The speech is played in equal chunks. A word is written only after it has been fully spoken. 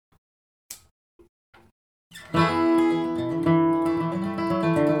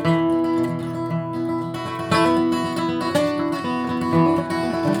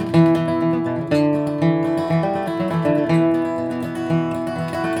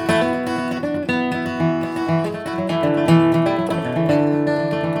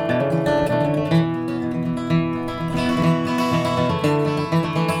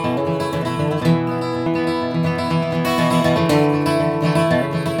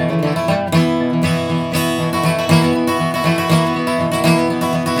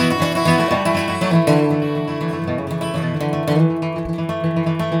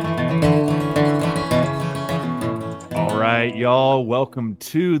Y'all, welcome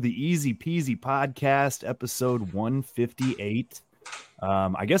to the Easy Peasy podcast, episode 158.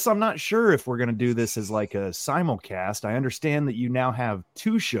 I guess I'm not sure if we're going to do this as like a simulcast. I understand that you now have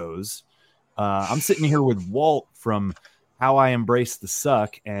two shows. I'm sitting here with Walt from How I Embrace the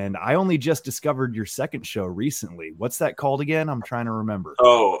Suck, and I only just discovered your second show recently. What's that called again? I'm trying to remember.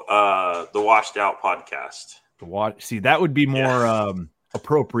 The Washed Out podcast. See, that would be more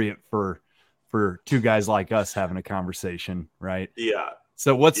appropriate for two guys like us having a conversation, right? Yeah.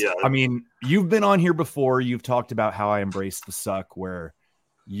 So I mean, you've been on here before. You've talked about How I Embrace the Suck, where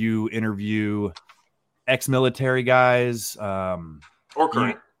you interview ex-military guys. Or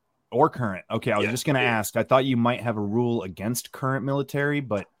current. Okay, I was just going to ask. I thought you might have a rule against current military,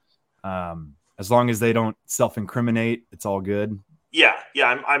 but as long as they don't self-incriminate, it's all good. Yeah,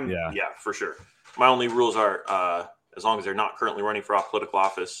 for sure. My only rules are as long as they're not currently running for political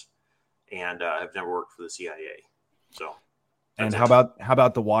office and have never worked for the CIA. So, and how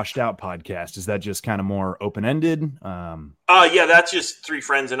about the Washed Out podcast? Is that just kind of more open-ended? Yeah, that's just three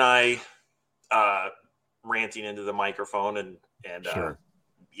friends and I ranting into the microphone and sure.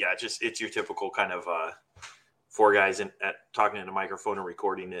 It's your typical kind of four guys talking in a microphone and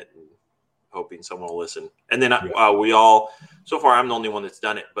recording it and hoping someone will listen. And then we all, so far I'm the only one that's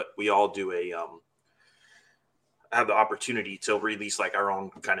done it, but we all do have the opportunity to release like our own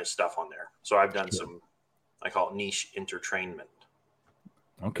kind of stuff on there. So I've done some, I call it niche entertainment.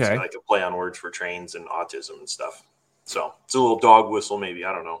 Okay. So like a play on words for trains and autism and stuff. So it's a little dog whistle, maybe.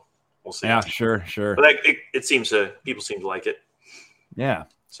 I don't know. We'll see. Yeah, sure. But people seem to like it. Yeah.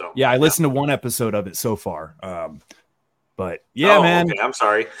 So I listened to one episode of it so far. But yeah, man. Okay. I'm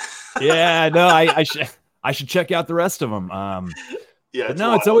sorry. Yeah, no, I should check out the rest of them. Yeah.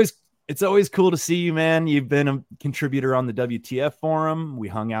 It's always cool to see you, man. You've been a contributor on the WTF forum. We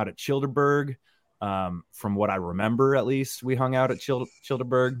hung out at Childerberg. From what I remember, at least, we hung out at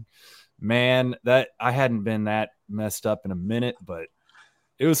Childerberg. Man, that I hadn't been that messed up in a minute, but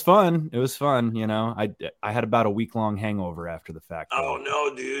it was fun. You know, I had about a week-long hangover after the fact. Oh,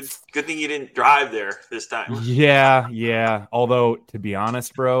 no, dude. Good thing you didn't drive there this time. Yeah. Although, to be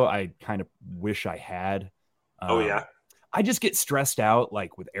honest, bro, I kind of wish I had. I just get stressed out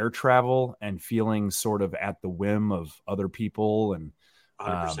like with air travel and feeling sort of at the whim of other people. And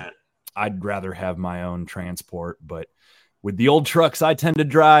 100%. I'd rather have my own transport. But with the old trucks I tend to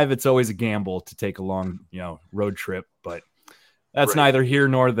drive, it's always a gamble to take a long, road trip. But that's neither here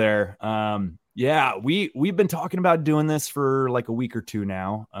nor there. We've been talking about doing this for like a week or two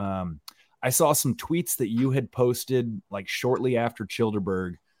now. I saw some tweets that you had posted like shortly after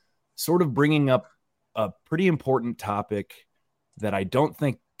Childerberg, sort of bringing up a pretty important topic that I don't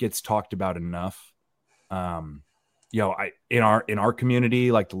think gets talked about enough. In our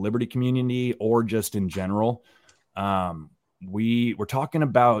community, like the Liberty community, or just in general, we were talking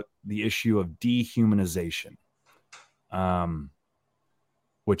about the issue of dehumanization,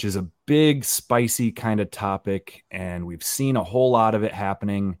 which is a big, spicy kind of topic, and we've seen a whole lot of it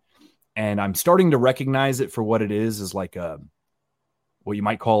happening. And I'm starting to recognize it for what it is like what you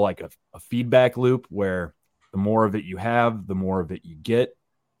might call like a feedback loop, where the more of it you have, the more of it you get.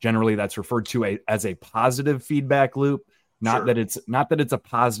 Generally, that's referred to as a positive feedback loop. Not that it's a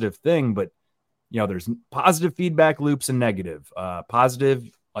positive thing, but there's positive feedback loops and negative. Positive,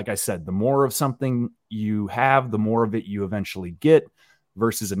 like I said, the more of something you have, the more of it you eventually get,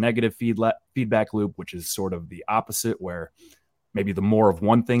 versus a negative feedback loop, which is sort of the opposite, where maybe the more of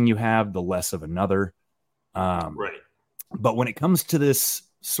one thing you have, the less of another. Right. But when it comes to this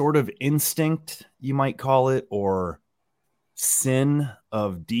sort of instinct, you might call it, or sin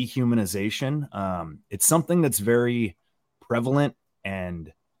of dehumanization, it's something that's very prevalent,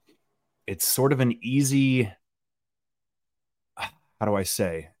 and it's sort of an easy,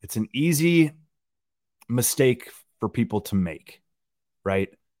 it's an easy mistake for people to make,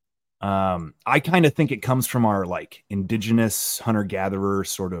 right? I kind of think it comes from our like indigenous hunter-gatherer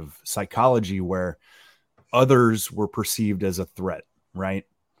sort of psychology, where others were perceived as a threat, right?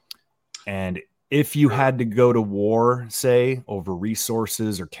 And if you had to go to war, say, over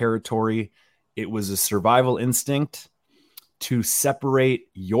resources or territory, it was a survival instinct to separate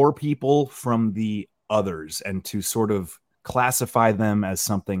your people from the others and to sort of classify them as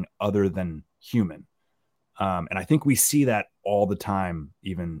something other than human. And I think we see that all the time,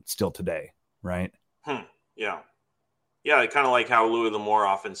 even still today, right? Yeah. Yeah, kind of like how Louis L'Amour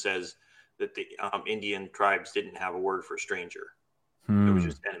often says that the Indian tribes didn't have a word for stranger. It was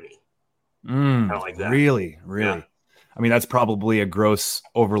just enemy. Kind of like that. Really? Yeah. I mean, that's probably a gross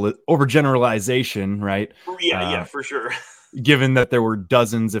overgeneralization, right? Yeah, for sure. Given that there were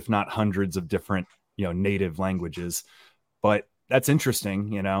dozens, if not hundreds, of different, native languages. But that's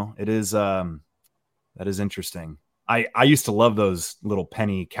interesting. It is. That is interesting. I used to love those little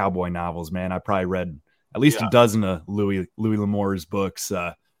penny cowboy novels, man. I probably read at least a dozen of Louis L'Amour's books.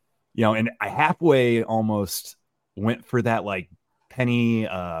 And I halfway almost went for that like penny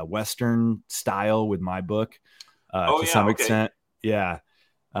Western style with my book to some extent. Yeah.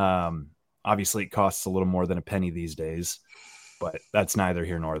 Obviously, it costs a little more than a penny these days, but that's neither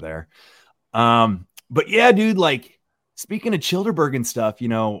here nor there. But yeah, dude, like speaking of Childerberg and stuff,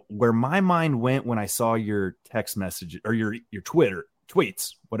 where my mind went when I saw your text message or your Twitter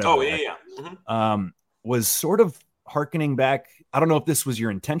tweets, whatever. Oh, yeah. Mm-hmm. Was sort of hearkening back. I don't know if this was your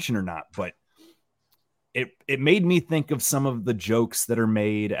intention or not, but it made me think of some of the jokes that are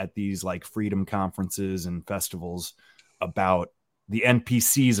made at these like freedom conferences and festivals about the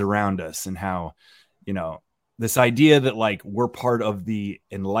NPCs around us and how, this idea that like we're part of the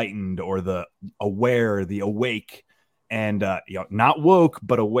enlightened or the aware, the awake, and not woke,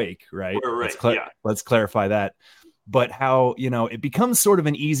 but awake, right? Let's clarify that. But how, it becomes sort of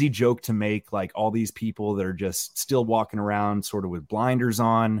an easy joke to make, like all these people that are just still walking around sort of with blinders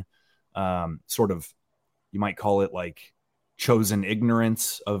on, sort of, you might call it like chosen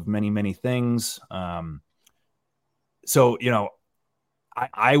ignorance of many, many things. So,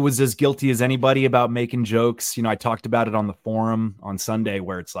 I was as guilty as anybody about making jokes. I talked about it on the forum on Sunday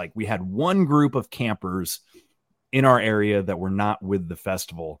where it's like we had one group of campers in our area that were not with the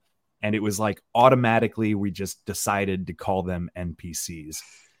festival. And it was like automatically we just decided to call them NPCs.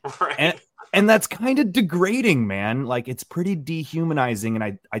 Right. And that's kind of degrading, man. Like it's pretty dehumanizing.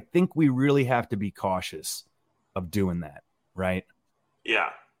 And I think we really have to be cautious of doing that. Right. Yeah.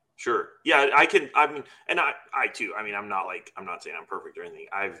 Sure. Yeah, I too. I mean, I'm not saying I'm perfect or anything.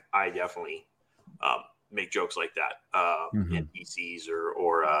 I definitely make jokes like that. NPCs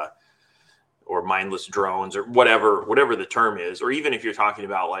or mindless drones or whatever the term is, or even if you're talking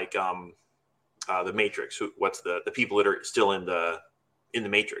about like the Matrix, what's the people that are still in the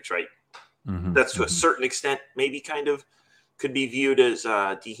Matrix, right? Mm-hmm. That's to a certain extent maybe kind of could be viewed as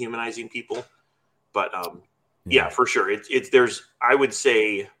dehumanizing people, but yeah, for sure. I would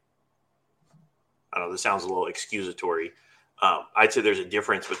say. I don't know, this sounds a little excusatory. I'd say there's a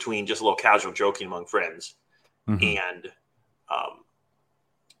difference between just a little casual joking among friends and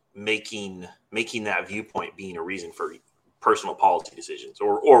making that viewpoint being a reason for personal policy decisions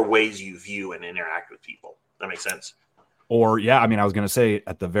or ways you view and interact with people. That makes sense? Or, yeah, I mean, I was going to say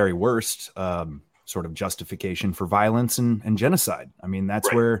at the very worst, sort of justification for violence and genocide. I mean,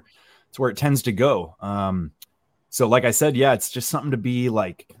 that's where it tends to go. So like I said, yeah, it's just something to be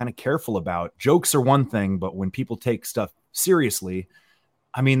like kind of careful about. Jokes are one thing, but when people take stuff seriously,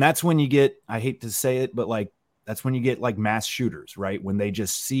 I mean, that's when you get, I hate to say it, but like, that's when you get like mass shooters, right? When they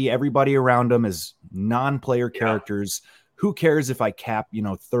just see everybody around them as non-player characters. Who cares if I cap,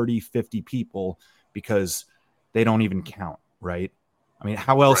 30, 50 people because they don't even count, right? I mean,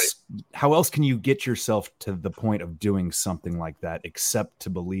 how else can you get yourself to the point of doing something like that except to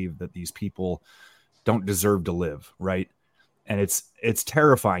believe that these people don't deserve to live, right? And it's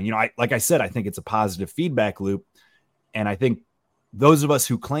terrifying. Like I said, I think it's a positive feedback loop. And I think those of us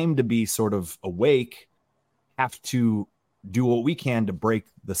who claim to be sort of awake have to do what we can to break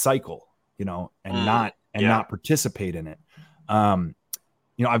the cycle, and not participate in it.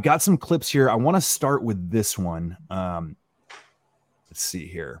 I've got some clips here. I want to start with this one. Let's see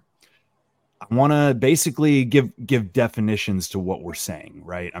here. I want to basically give definitions to what we're saying,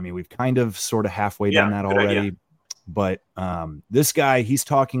 right? I mean, we've kind of sort of halfway done that already, idea. But this guy, he's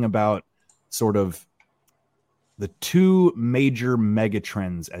talking about sort of the two major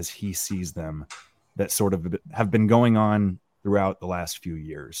megatrends as he sees them that sort of have been going on throughout the last few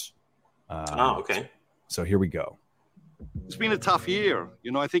years. Okay. So here we go. It's been a tough year.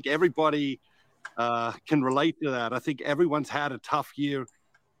 I think everybody can relate to that. I think everyone's had a tough year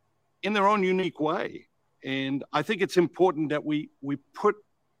in their own unique way. And I think it's important that we put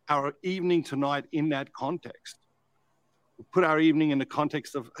our evening tonight in that context. put our evening in the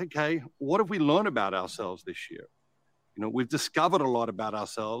context of, okay, what have we learned about ourselves this year? You know, we've discovered a lot about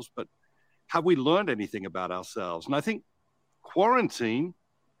ourselves, but have we learned anything about ourselves? And I think quarantine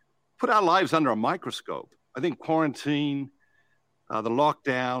put our lives under a microscope. I think quarantine, the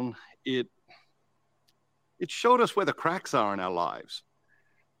lockdown, it showed us where the cracks are in our lives.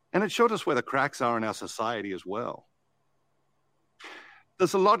 And it showed us where the cracks are in our society as well.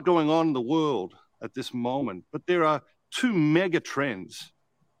 There's a lot going on in the world at this moment, but there are two mega trends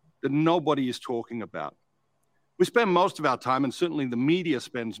that nobody is talking about. We spend most of our time, and certainly the media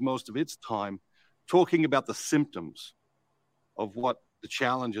spends most of its time, talking about the symptoms of what the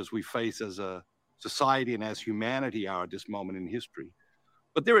challenges we face as a society and as humanity are at this moment in history.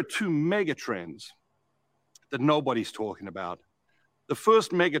 But there are two mega trends that nobody's talking about. The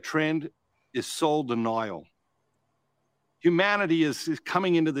first mega trend is soul denial. Humanity is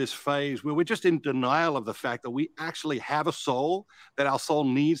coming into this phase where we're just in denial of the fact that we actually have a soul, that our soul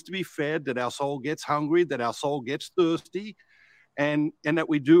needs to be fed, that our soul gets hungry, that our soul gets thirsty, and that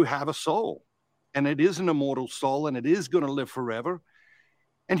we do have a soul. And it is an immortal soul, and it is going to live forever.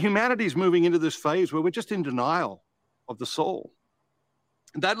 And humanity is moving into this phase where we're just in denial of the soul.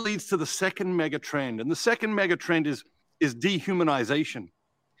 And that leads to the second mega trend. And the second mega trend is dehumanization.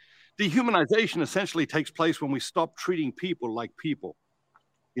 Dehumanization essentially takes place when we stop treating people like people.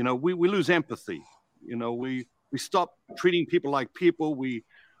 You know, we lose empathy. You know, we stop treating people like people. We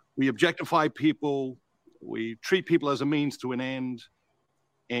objectify people. We treat people as a means to an end.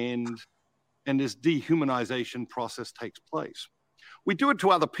 And this dehumanization process takes place. We do it to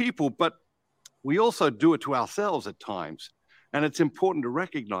other people, but we also do it to ourselves at times. And it's important to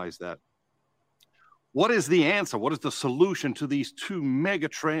recognize that. What is the answer? What is the solution to these two mega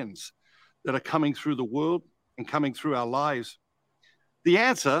trends that are coming through the world and coming through our lives? The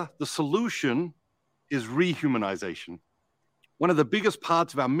answer, the solution, is rehumanization. One of the biggest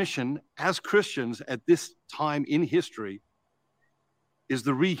parts of our mission as Christians at this time in history is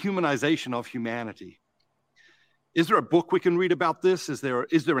the rehumanization of humanity. Is there a book we can read about this? Is there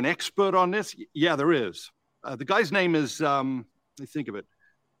an expert on this? Yeah, there is. The guy's name is, let me think of it.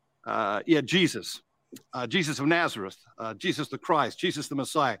 Jesus. Jesus of Nazareth, Jesus the Christ, Jesus the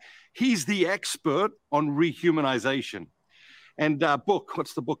Messiah. He's the expert on rehumanization. And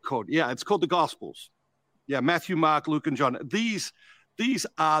what's the book called? Yeah, it's called the Gospels. Yeah, Matthew, Mark, Luke, and John. These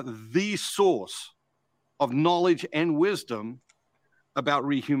are the source of knowledge and wisdom about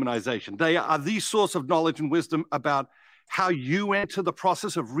rehumanization. They are the source of knowledge and wisdom about how you enter the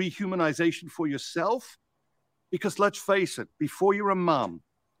process of rehumanization for yourself. Because let's face it, before you're a mom,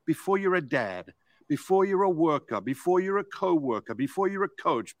 before you're a dad, before you're a worker, before you're a co-worker, before you're a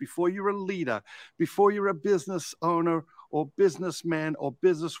coach, before you're a leader, before you're a business owner or businessman or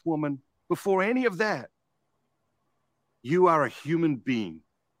businesswoman, before any of that, you are a human being.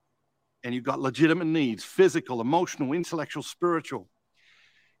 And you've got legitimate needs, physical, emotional, intellectual, spiritual.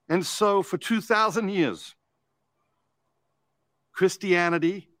 And so for 2,000 years,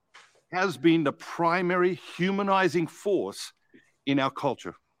 Christianity has been the primary humanizing force in our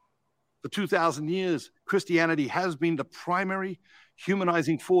culture. For 2,000 years, Christianity has been the primary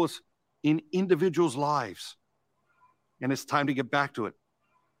humanizing force in individuals' lives. And it's time to get back to it.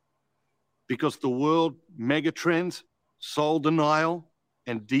 Because the world megatrends, soul denial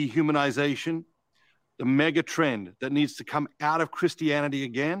and dehumanization, the megatrend that needs to come out of Christianity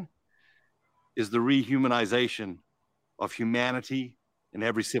again is the rehumanization of humanity in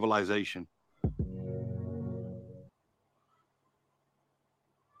every civilization.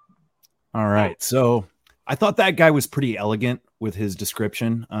 All right. So I thought that guy was pretty elegant with his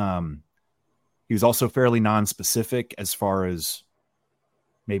description. He was also fairly non-specific as far as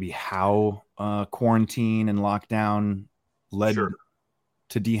maybe how quarantine and lockdown led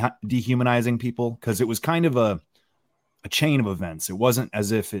to dehumanizing people, because it was kind of a chain of events. It wasn't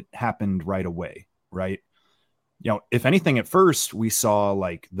as if it happened right away, right? You know, if anything, at first we saw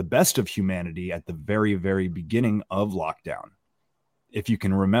like the best of humanity at the very, very beginning of lockdown, if you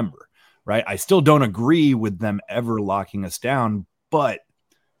can remember. Right. I still don't agree with them ever locking us down, but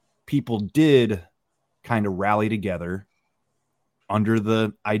people did kind of rally together under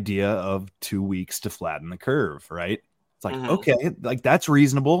the idea of 2 weeks to flatten the curve. Right. It's like, okay, like that's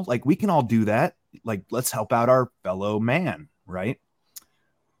reasonable. Like we can all do that. Like, let's help out our fellow man. Right.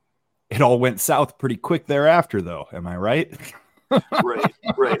 It all went south pretty quick thereafter, though. Am I right?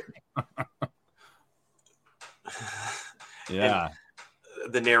 Right. Yeah. And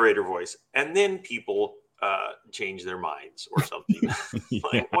the narrator voice, and then people change their minds or something. Yeah.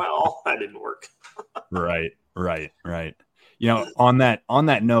 Like, well, that didn't work. Right. On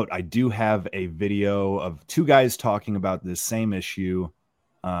that note, I do have a video of two guys talking about this same issue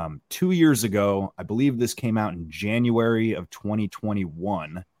 2 years ago. I believe this came out in January of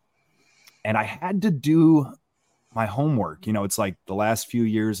 2021. And I had to do my homework. It's like the last few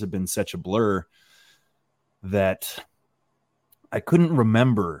years have been such a blur that I couldn't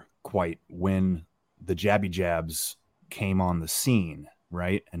remember quite when the Jabby Jabs came on the scene,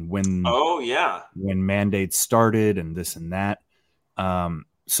 right? And when mandates started and this and that.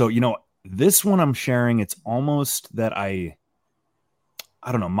 So this one I'm sharing, it's almost that I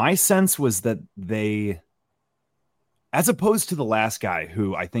don't know. My sense was that they, as opposed to the last guy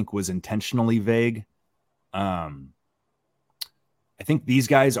who I think was intentionally vague, I think these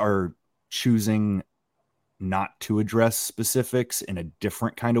guys are choosing not to address specifics in a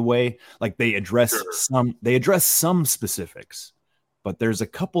different kind of way. Like they address some specifics, but there's a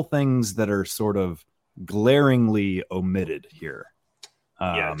couple things that are sort of glaringly omitted here.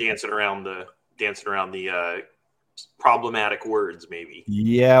 Dancing around the problematic words, maybe.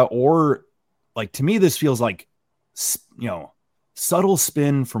 Yeah, or like to me, this feels like subtle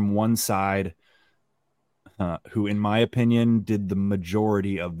spin from one side, who, in my opinion, did the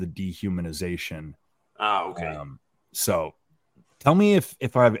majority of the dehumanization. Okay. So tell me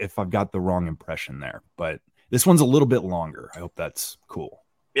if I've got the wrong impression there, but this one's a little bit longer. I hope that's cool.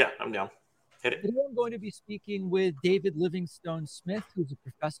 Yeah, I'm down. Hit it. Today I'm going to be speaking with David Livingstone Smith, who's a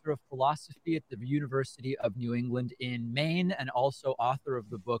professor of philosophy at the University of New England in Maine, and also author of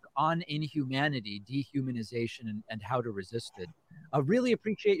the book On Inhumanity, Dehumanization, and How to Resist It. I really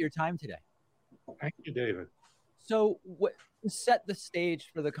appreciate your time today. Thank you, David. So set the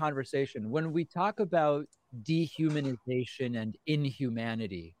stage for the conversation. When we talk about dehumanization and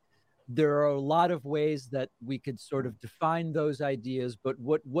inhumanity, there are a lot of ways that we could sort of define those ideas, but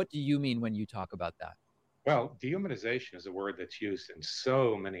what do you mean when you talk about that? Well, dehumanization is a word that's used in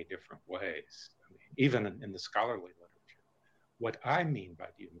so many different ways, even in the scholarly literature. What I mean by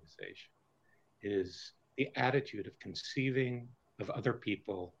dehumanization is the attitude of conceiving of other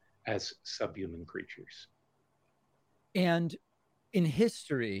people as subhuman creatures. And in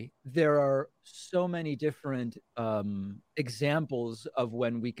history, there are so many different examples of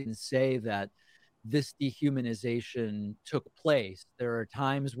when we can say that this dehumanization took place. There are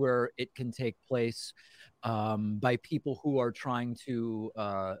times where it can take place by people who are trying to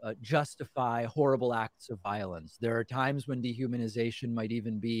justify horrible acts of violence. There are times when dehumanization might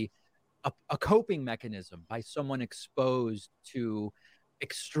even be a coping mechanism by someone exposed to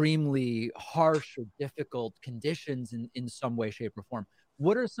extremely harsh or difficult conditions in some way, shape, or form.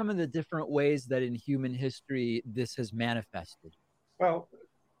 What are some of the different ways that in human history this has manifested? Well,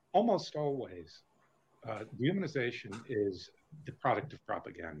 almost always, dehumanization is the product of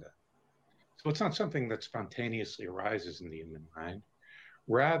propaganda. So it's not something that spontaneously arises in the human mind.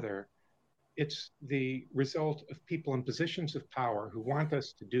 Rather, it's the result of people in positions of power who want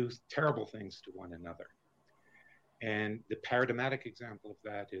us to do terrible things to one another. And the paradigmatic example of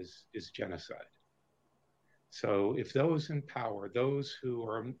that is genocide. So if those in power, those who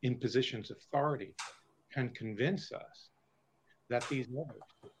are in positions of authority, can convince us that these others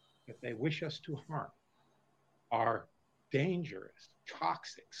that they wish us to harm are dangerous,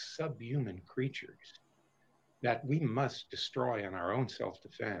 toxic, subhuman creatures that we must destroy in our own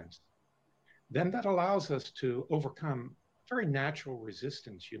self-defense, then that allows us to overcome very natural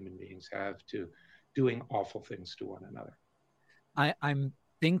resistance human beings have to doing awful things to one another. I'm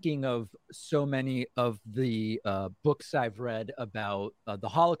thinking of so many of the books I've read about the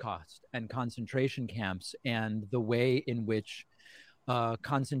Holocaust and concentration camps and the way in which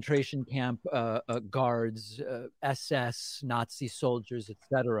concentration camp guards, SS, Nazi soldiers,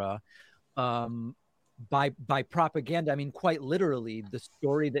 etc., by propaganda, I mean, quite literally, the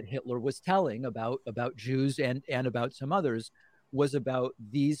story that Hitler was telling about Jews and about some others was about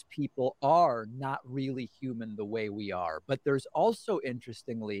these people are not really human the way we are. But there's also,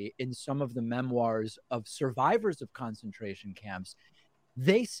 interestingly, in some of the memoirs of survivors of concentration camps,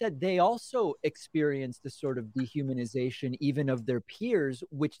 they said they also experienced a sort of dehumanization even of their peers,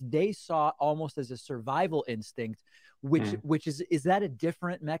 which they saw almost as a survival instinct, which is that a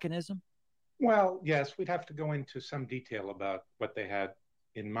different mechanism? Well, yes, we'd have to go into some detail about what they had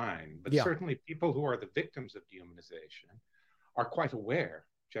in mind, but certainly people who are the victims of dehumanization are quite aware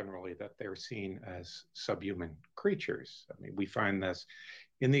generally that they're seen as subhuman creatures. I mean, we find this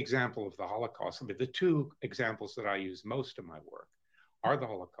in the example of the Holocaust. I mean, the two examples that I use most in my work are the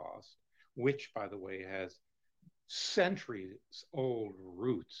Holocaust, which, by the way, has centuries-old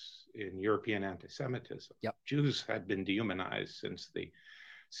roots in European anti-Semitism. Yep. Jews had been dehumanized since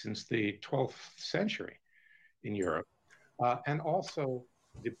the 12th century in Europe. and also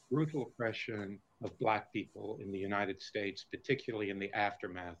the brutal oppression of Black people in the United States, particularly in the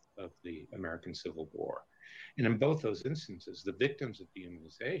aftermath of the American Civil War. And in both those instances, the victims of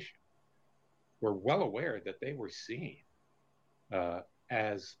dehumanization were well aware that they were seen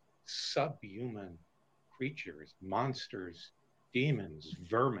as subhuman creatures, monsters, demons,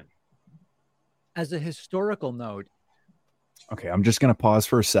 vermin. As a historical note. Okay, I'm just going to pause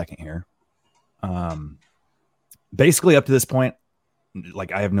for a second here. Basically, up to this point,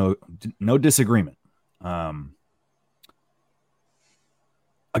 like I have no disagreement.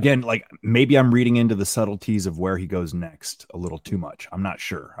 Again, like maybe I'm reading into the subtleties of where he goes next a little too much. I'm not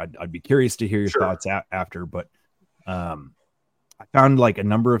sure. I'd be curious to hear your thoughts after, but I found like a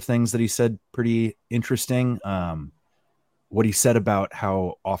number of things that he said pretty interesting. What he said about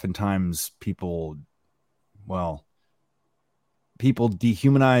how oftentimes people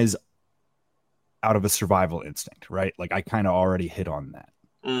dehumanize out of a survival instinct, right? Like I kind of already hit on that.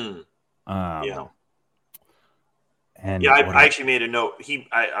 Yeah. And yeah, I actually made a note.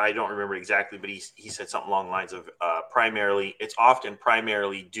 I don't remember exactly, but he said something along the lines of it's often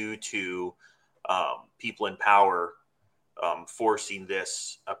primarily due to people in power forcing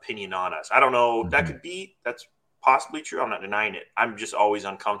this opinion on us. I don't know. That's possibly true. I'm not denying it. I'm just always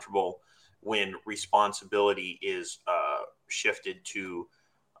uncomfortable when responsibility is shifted to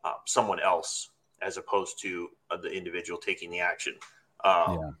someone else as opposed to the individual taking the action.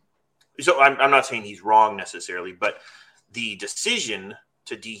 So I'm not saying he's wrong necessarily, but the decision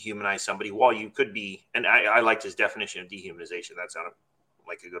to dehumanize somebody, while you could be, and I liked his definition of dehumanization. That sounded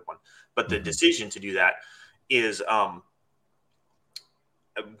like a good one. But the decision to do that is,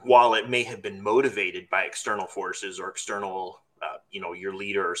 while it may have been motivated by external forces or external, your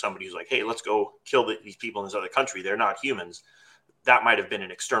leader or somebody who's like, hey, let's go kill these people in this other country. They're not humans. That might have been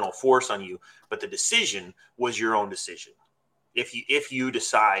an external force on you, but the decision was your own decision. If you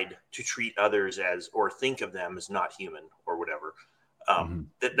decide to treat others as, or think of them as not human or whatever,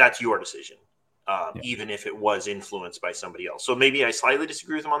 that's your decision, even if it was influenced by somebody else. So maybe I slightly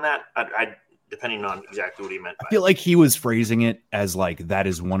disagree with him on that. I depending on exactly what he meant. I feel like he was phrasing it as like that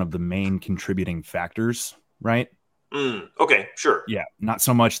is one of the main contributing factors, right? Okay, sure. Yeah, not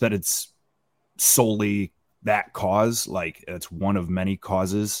so much that it's solely that cause, like it's one of many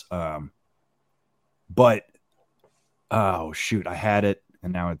causes. But oh shoot, I had it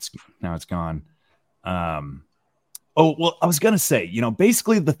and now it's gone. I was gonna say,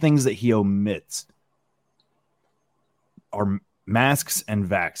 basically the things that he omits are masks and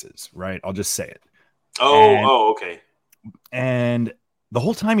vaxes, right? I'll just say it. Okay. And the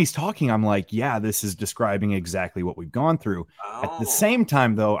whole time he's talking, I'm like, yeah, this is describing exactly what we've gone through. At the same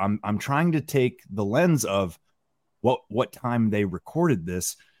time, though, I'm trying to take the lens of what time they recorded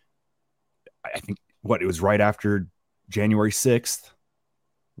this. I think it was right after January 6th,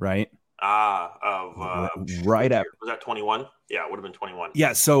 right? Right after. Was that 21? Yeah, it would have been 21.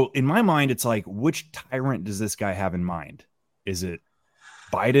 Yeah. So in my mind, it's like, which tyrant does this guy have in mind? Is it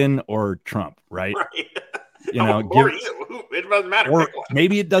Biden or Trump? Right. It doesn't matter. Or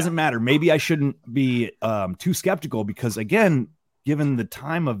maybe it doesn't matter. Maybe I shouldn't be too skeptical because, again, given the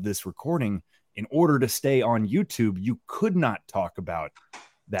time of this recording, in order to stay on YouTube, you could not talk about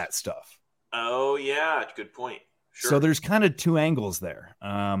that stuff. Oh, yeah. Good point. Sure. So there's kind of two angles there.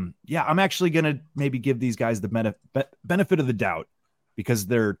 I'm actually going to maybe give these guys the benefit of the doubt because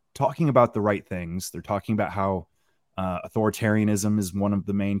they're talking about the right things. They're talking about how authoritarianism is one of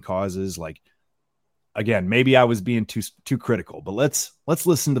the main causes. Like, again, maybe I was being too critical, but let's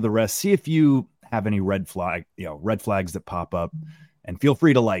listen to the rest. See if you have any red flags that pop up, and feel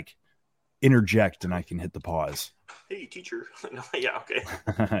free to interject, and I can hit the pause. Hey, teacher. Yeah.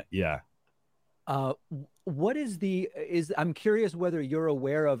 Okay. Yeah. What I'm curious whether you're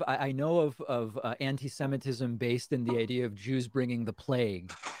aware of, I know of anti-Semitism based in the idea of Jews bringing the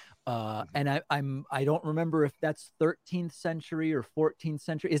plague. And I don't remember if that's 13th century or 14th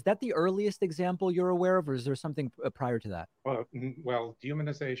century. Is that the earliest example you're aware of, or is there something prior to that? Well,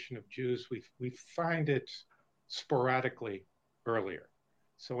 dehumanization of Jews, we find it sporadically earlier.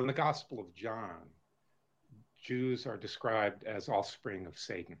 So in the Gospel of John, Jews are described as offspring of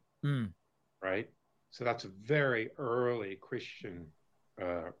Satan, right? So that's a very early Christian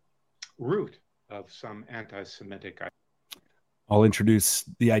root of some anti-Semitic idea. I'll introduce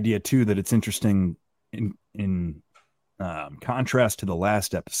the idea too that it's interesting in contrast to the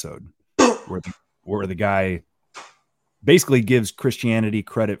last episode where the guy basically gives Christianity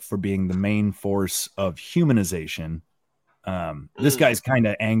credit for being the main force of humanization. This guy's kind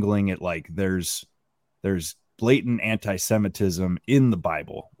of angling it like there's blatant anti-Semitism in the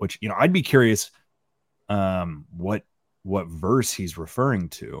Bible, which I'd be curious what what verse he's referring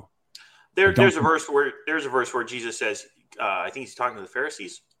to. There's a verse where Jesus says, I think he's talking to the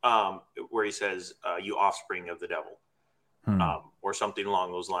Pharisees, where he says, "You offspring of the devil," or something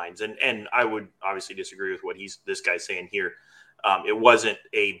along those lines. And I would obviously disagree with what this guy's saying here. It wasn't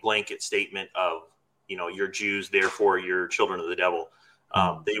a blanket statement of, you're Jews, therefore you're children of the devil.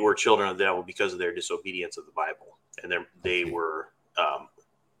 They were children of the devil because of their disobedience of the Bible, and they were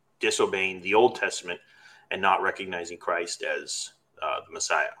disobeying the Old Testament and not recognizing Christ as the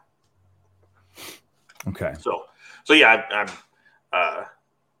Messiah. Okay. So yeah, I'm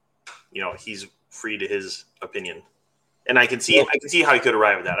he's free to his opinion, and I can see how he could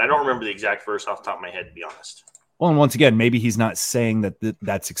arrive at that. I don't remember the exact verse off the top of my head, to be honest. Well, and once again, maybe he's not saying that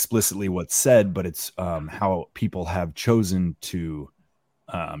that's explicitly what's said, but it's how people have chosen to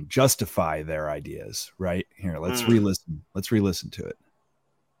justify their ideas. Right here, let's re-listen. Let's re-listen to it.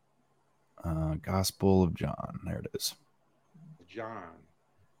 Gospel of John. There it is. John.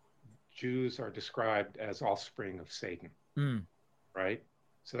 Jews are described as offspring of Satan, right?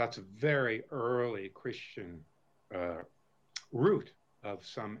 So that's a very early Christian root of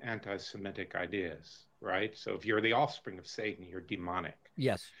some anti-Semitic ideas, right? So if you're the offspring of Satan, you're demonic.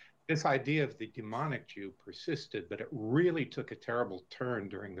 Yes. This idea of the demonic Jew persisted, but it really took a terrible turn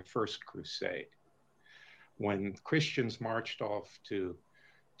during the First Crusade, when Christians marched off to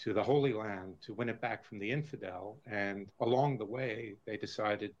the Holy Land to win it back from the infidel. And along the way, they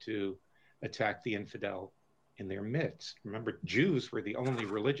decided to attack the infidel in their midst. Remember, Jews were the only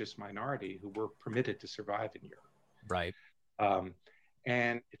religious minority who were permitted to survive in Europe. Right.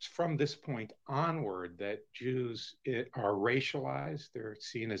 And it's from this point onward that Jews are racialized. They're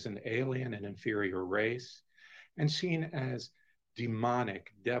seen as an alien and inferior race, and seen as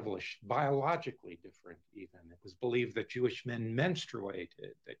demonic, devilish, biologically different even. It was believed that Jewish men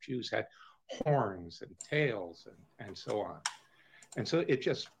menstruated, that Jews had horns and tails and so on. And so it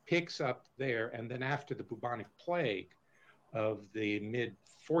just picks up there. And then after the bubonic plague of the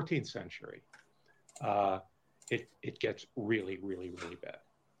mid-14th century, it gets really, really, really bad.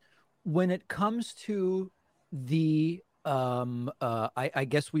 When it comes to the, I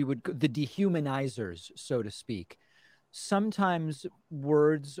guess the dehumanizers, so to speak, sometimes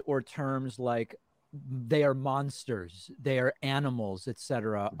words or terms like they are monsters, they are animals,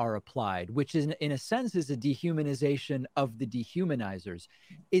 etc., are applied, which is in a sense is a dehumanization of the dehumanizers.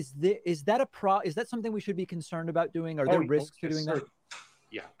 Is that something we should be concerned about doing? Are there risks to doing that?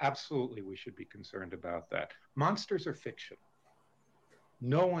 Yeah, absolutely. We should be concerned about that. Monsters are fiction.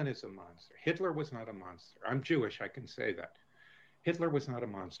 No one is a monster. Hitler was not a monster. I'm Jewish, I can say that. Hitler was not a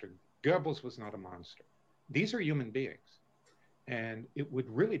monster. Goebbels was not a monster. These are human beings. And it would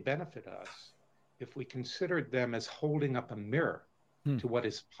really benefit us if we considered them as holding up a mirror to what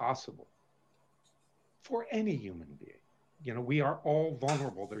is possible for any human being. We are all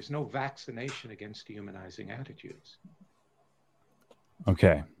vulnerable. There's no vaccination against dehumanizing attitudes.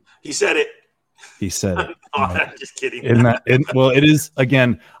 Okay. He said it. He said it. I'm just kidding. Well, it is,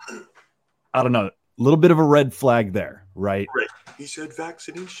 again, I don't know, a little bit of a red flag there, right? Right. He said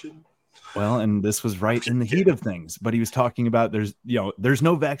vaccination. Well, and this was right in the heat of things, but he was talking about there's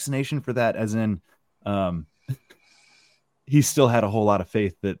no vaccination for that, as in he still had a whole lot of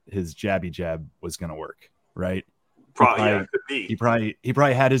faith that his jabby jab was going to work, right? Probably could be. He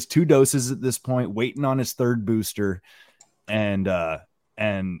probably had his 2 doses at this point, waiting on his 3rd booster, and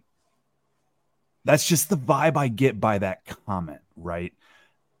that's just the vibe I get by that comment, right?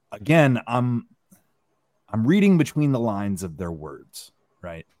 Again, I'm reading between the lines of their words,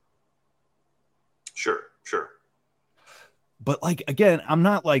 right? Sure. But again, I'm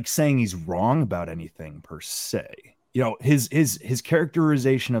not saying he's wrong about anything per se. His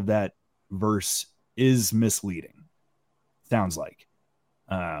characterization of that verse is misleading. Sounds like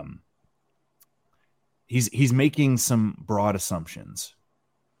he's making some broad assumptions.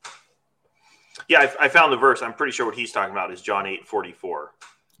 Yeah, I found the verse. I'm pretty sure what he's talking about is John 8:44.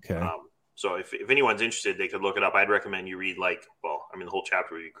 Okay. So if anyone's interested, they could look it up. I'd recommend you read the whole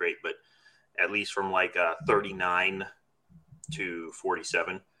chapter would be great, but at least from 39 to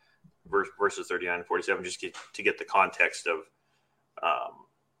 47, verses 39 and 47, just to get the context of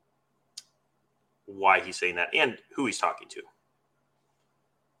why he's saying that and who he's talking to.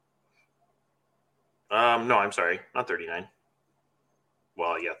 No, I'm sorry, not 39.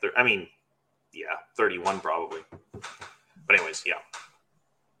 Well, yeah, 31 probably. But anyways, yeah.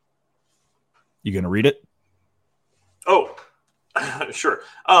 You gonna read it? Oh, sure.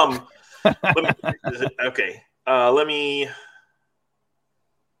 Okay. Let me.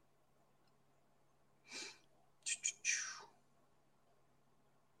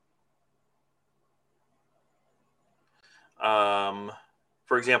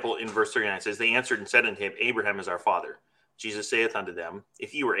 For example, in verse 39, it says, they answered and said unto him, Abraham is our father. Jesus saith unto them,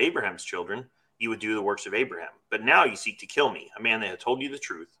 if you were Abraham's children, you would do the works of Abraham. But now you seek to kill me, a man that hath told you the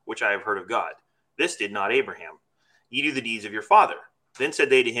truth, which I have heard of God. This did not Abraham. Ye do the deeds of your father. Then said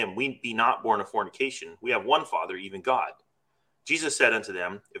they to him, we be not born of fornication. We have one Father, even God. Jesus said unto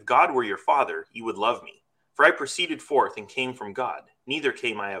them, if God were your father, you would love me. For I proceeded forth and came from God. Neither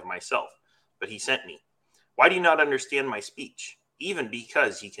came I of myself, but he sent me. Why do you not understand my speech? Even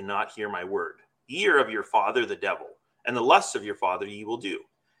because ye cannot hear my word. Ye are of your father the devil, and the lusts of your father ye will do.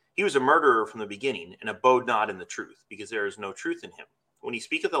 He was a murderer from the beginning, and abode not in the truth, because there is no truth in him. When he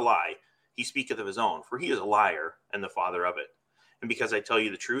speaketh a lie, he speaketh of his own, for he is a liar, and the father of it. And because I tell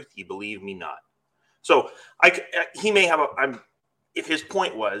you the truth, ye believe me not. So he may have if his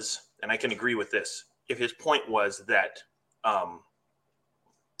point was, and I can agree with this, if his point was that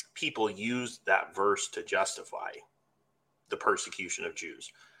people used that verse to justify the persecution of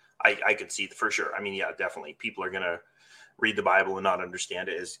Jews, I could see for sure. I mean, yeah, definitely. People are going to read the Bible and not understand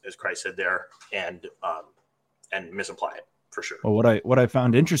it, as Christ said there, and misapply it. For sure. Well, what I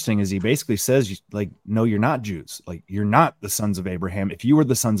found interesting is he basically says, like, no, you're not Jews. Like, you're not the sons of Abraham. If you were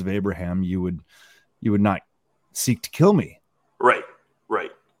the sons of Abraham, you would not seek to kill me. Right.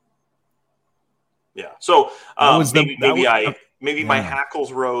 Yeah. So maybe my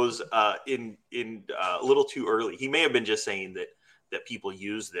hackles rose in a little too early. He may have been just saying that people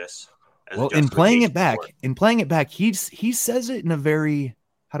use this as a in playing it back, he says it in a very,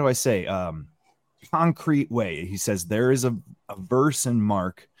 how do I say, concrete way. He says there is a verse in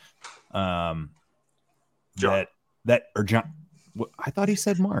Mark John. or John. I thought he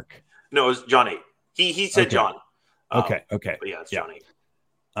said Mark. No, it was John 8. He said okay. John. Okay. But yeah, it's John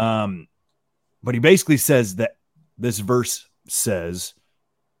 8. But he basically says that this verse says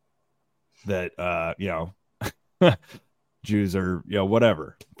that Jews are,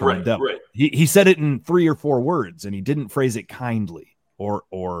 whatever from the devil. Right. He said it in 3 or 4 words, and he didn't phrase it kindly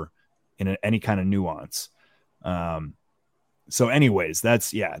or in any kind of nuance. So anyways,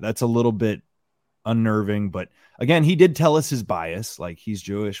 that's a little bit unnerving, but again, he did tell us his bias, like he's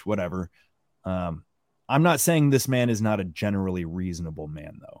Jewish, whatever. I'm not saying this man is not a generally reasonable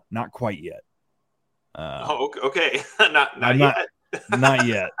man, though. Not quite yet. Okay. not yet. Not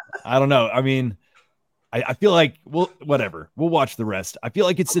yet. I don't know. I mean, I feel like, whatever. We'll watch the rest. I feel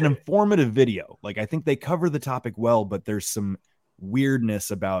like it's an informative video. Like, I think they cover the topic well, but there's some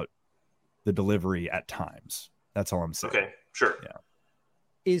weirdness about the delivery at times. That's all I'm saying. Okay, sure. Yeah.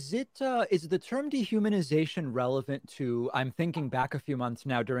 Is the term dehumanization relevant to, I'm thinking back a few months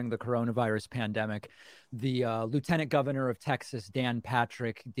now during the coronavirus pandemic, the Lieutenant Governor of Texas, Dan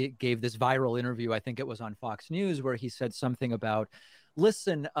Patrick, gave this viral interview, I think it was on Fox News, where he said something about,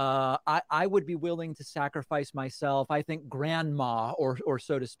 listen, I would be willing to sacrifice myself. I think grandma, or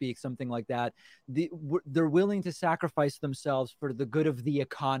so to speak, something like that. They're willing to sacrifice themselves for the good of the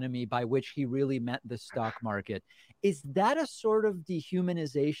economy, by which he really meant the stock market. Is that a sort of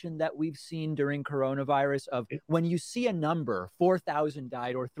dehumanization that we've seen during coronavirus, of when you see a number, 4,000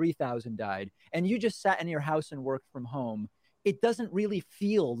 died or 3,000 died, and you just sat in your house and worked from home? It doesn't really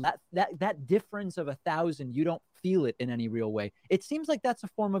feel that difference of 1,000. You don't feel it in any real way. It seems like that's a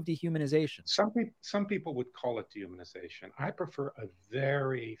form of dehumanization. Some people would call it dehumanization. I prefer a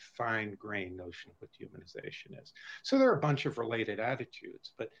very fine-grained notion of what dehumanization is. So there are a bunch of related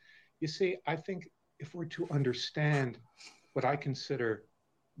attitudes, but you see, I think if we're to understand what I consider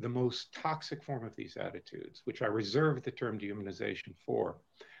the most toxic form of these attitudes, which I reserve the term dehumanization for,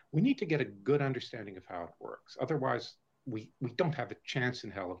 we need to get a good understanding of how it works. Otherwise, we don't have a chance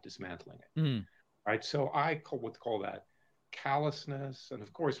in hell of dismantling it. Right? So I would call that callousness. And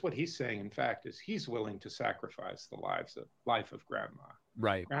of course, what he's saying, in fact, is he's willing to sacrifice the life of grandma.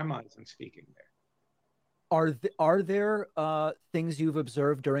 Right. Grandma isn't speaking there. Are there things you've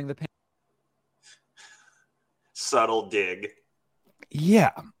observed during the pandemic? Subtle dig.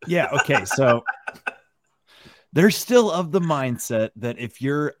 Yeah. Okay. So they're still of the mindset that if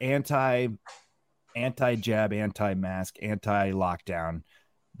you're anti-jab, anti-mask, anti-lockdown,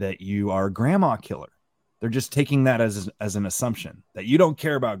 that you are a grandma killer. They're just taking that as an assumption that you don't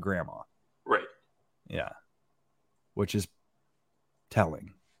care about grandma. Right. Yeah. Which is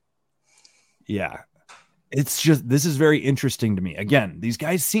telling. Yeah. It's just, this is very interesting to me. Again, these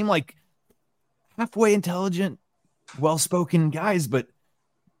guys seem like halfway intelligent, well-spoken guys, but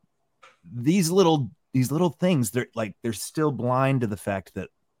these little things, they're still blind to the fact that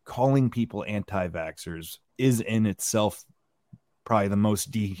calling people anti-vaxxers is in itself probably the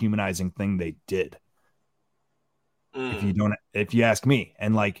most dehumanizing thing they did. If you ask me,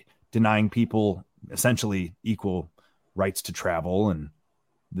 and like denying people essentially equal rights to travel and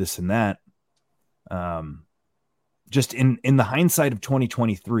this and that. Just in the hindsight of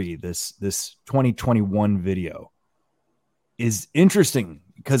 2023, this 2021 video is interesting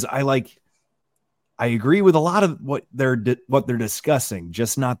because I agree with a lot of what they're discussing,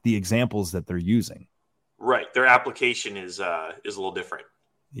 just not the examples that they're using. Right. Their application is a little different.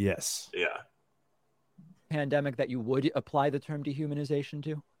 Yes. Yeah. Pandemic that you would apply the term dehumanization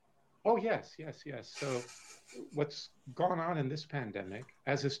to? Oh, yes. So what's gone on in this pandemic,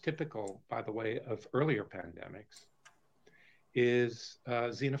 as is typical, by the way, of earlier pandemics, is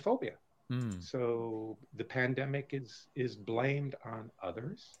xenophobia. So the pandemic is blamed on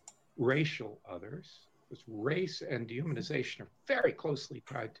others, racial others, because race and dehumanization are very closely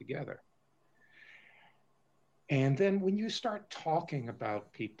tied together. And then when you start talking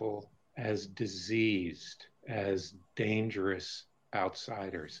about people as diseased, as dangerous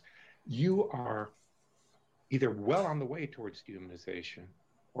outsiders, you are either well on the way towards dehumanization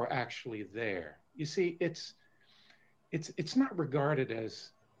or actually there. You see, it's not regarded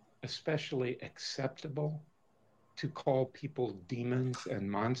as especially acceptable to call people demons and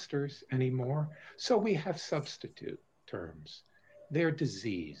monsters anymore. So we have substitute terms. They're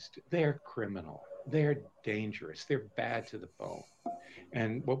diseased, they're criminal, they're dangerous, they're bad to the bone.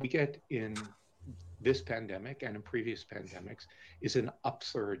 And what we get in this pandemic and in previous pandemics is an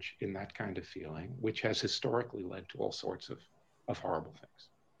upsurge in that kind of feeling, which has historically led to all sorts of horrible things.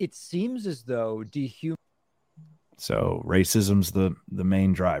 It seems as though So racism's the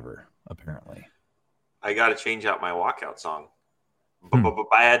main driver, apparently. I got to change out my walkout song.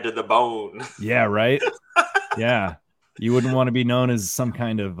 Bad to the bone. Yeah, right? Yeah. You wouldn't want to be known as some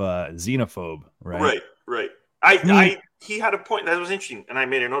kind of xenophobe, right? Right. He had a point that was interesting, and I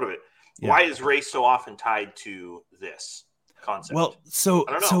made a note of it. Yeah. Why is race so often tied to this concept? Well, so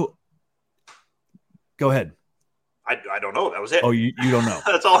go ahead. I don't know. That was it. Oh, you don't know.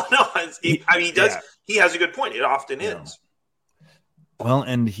 That's all I know. He does. Yeah. He has a good point. It often is. Well,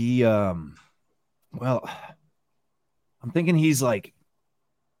 and he, I'm thinking he's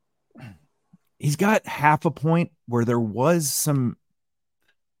got half a point where there was some,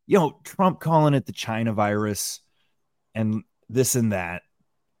 Trump calling it the China virus and this and that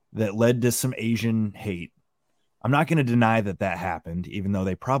led to some Asian hate. I'm not going to deny that happened, even though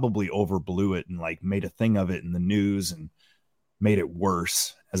they probably overblew it and made a thing of it in the news and made it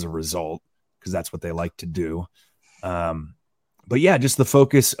worse as a result, because that's what they like to do. But yeah, just the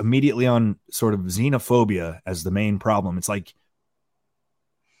focus immediately on sort of xenophobia as the main problem. It's I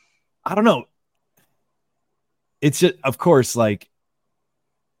don't know. It's just, of course,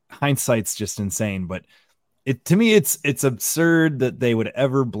 hindsight's just insane, but to me, it's absurd that they would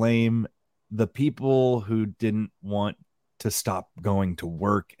ever blame the people who didn't want to stop going to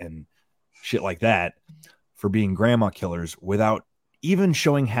work and shit like that for being grandma killers without even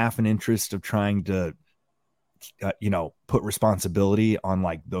showing half an interest of trying to, put responsibility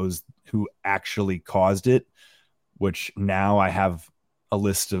on those who actually caused it, which now I have a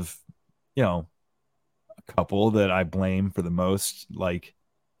list of, a couple that I blame for the most,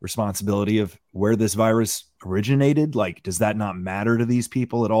 responsibility of where this virus originated. Does that not matter to these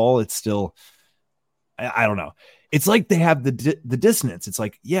people at all? It's still, I don't know. It's they have the dissonance. It's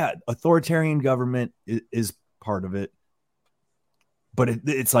yeah, authoritarian government is part of it, but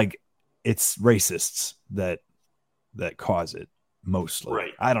it's it's racists that cause it mostly.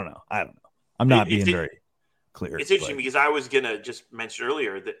 Right. I don't know. I'm not being very clear. It's interesting because I was going to just mention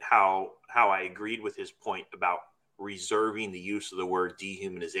earlier that how I agreed with his point about reserving the use of the word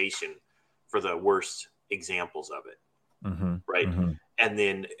dehumanization for the worst examples of it. Mm-hmm. Right. Mm-hmm. And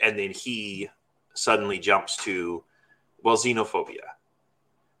then he suddenly jumps to, xenophobia.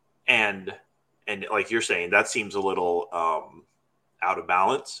 And like you're saying, that seems a little out of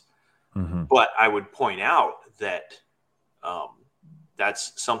balance. Mm-hmm. But I would point out that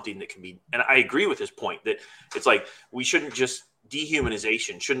that's something that can be, and I agree with his point that it's we shouldn't just,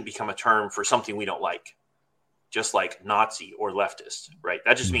 dehumanization shouldn't become a term for something we don't like, just like Nazi or leftist, right?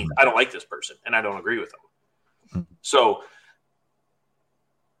 That just means I don't like this person and I don't agree with them. Mm-hmm. So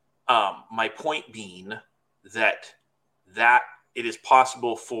my point being that it is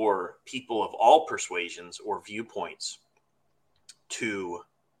possible for people of all persuasions or viewpoints to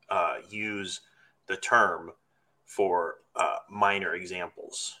use the term for minor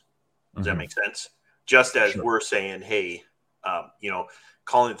examples. Does that make sense? Just as we're saying, hey,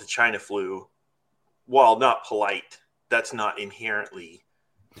 calling it the China flu, while not polite, that's not inherently.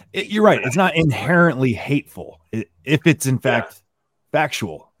 You're right. It's not inherently hateful if it's in fact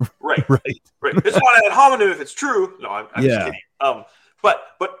factual. Right. Right. It's not ad hominem if it's true. No, I'm just Yeah. kidding.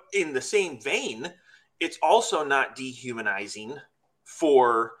 But in the same vein, it's also not dehumanizing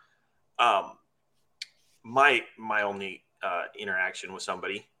for my only interaction with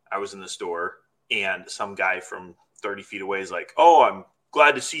somebody. I was in the store and some guy from 30 feet away is like, "Oh, I'm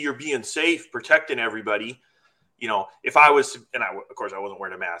glad to see you're being safe, protecting everybody." You know, if I was, and of course I wasn't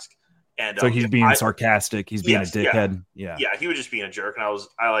wearing a mask. And so he's being sarcastic. He's being a dickhead. Yeah. He was just being a jerk. And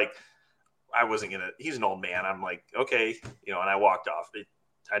I wasn't going to, he's an old man. I'm like, okay, you know, and I walked off.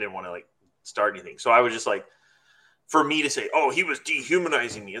 I didn't want to like start anything. So I was just like, for me to say, oh, he was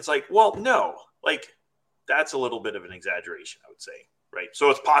dehumanizing me. It's like, well, no, like that's a little bit of an exaggeration, I would say. Right. So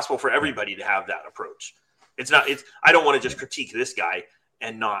it's possible for everybody to have that approach. I don't want to just critique this guy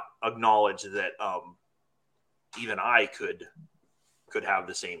and not acknowledge that even I could have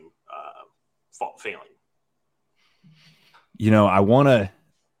the same failing. You know, I want to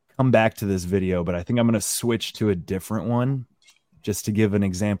come back to this video, but I think I'm going to switch to a different one just to give an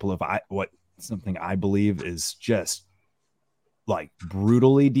example of something I believe is just like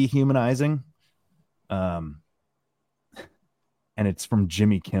brutally dehumanizing. And it's from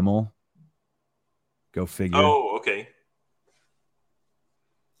Jimmy Kimmel. Go figure. Oh, okay.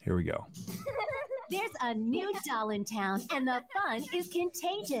 Here we go. There's a new doll in town, and the fun is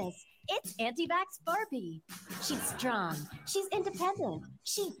contagious. It's anti-vax Barbie. She's strong. She's independent.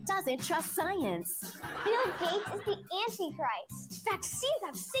 She doesn't trust science. Bill Gates is the Antichrist. Vaccines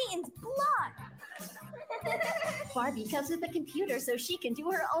have Satan's blood. Barbie comes with a computer so she can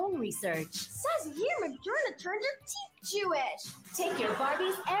do her own research. Says here Moderna turned her teeth Jewish. Take your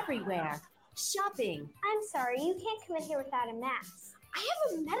Barbies everywhere. Shopping. I'm sorry, you can't come in here without a mask. I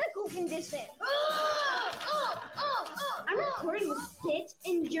have a medical condition. I'm recording this bitch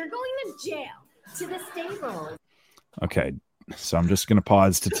and you're going to jail. To the stable. Okay, so I'm just going to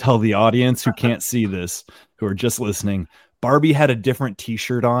pause to tell the audience who can't see this, who are just listening, Barbie had a different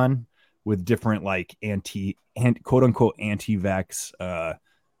t-shirt on with different like quote unquote anti-vax,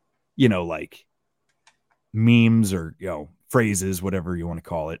 like memes or, phrases, whatever you want to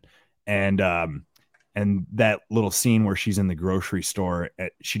call it. And that little scene where she's in the grocery store,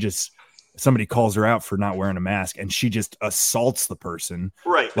 somebody calls her out for not wearing a mask and she just assaults the person.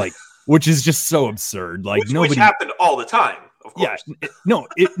 Right. Like, which is just so absurd. Like which happened all the time, of course. Yeah.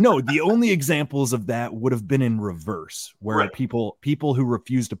 No, the only examples of that would have been in reverse, where people who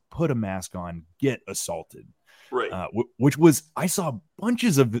refuse to put a mask on get assaulted. Right. I saw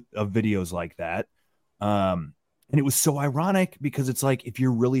bunches of videos like that. And it was so ironic because it's like, if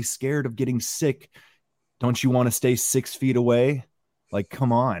you're really scared of getting sick, don't you want to stay 6 feet away? Like,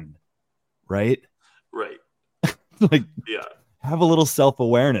 come on. Right. Right. Like, yeah. Have a little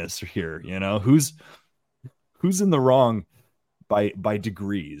self-awareness here. Who's in the wrong by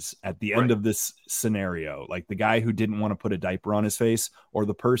degrees at the end of this scenario? Like the guy who didn't want to put a diaper on his face, or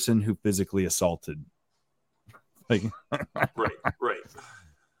the person who physically assaulted. Like, right.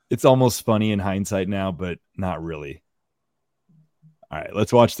 It's almost funny in hindsight now, but not really. All right,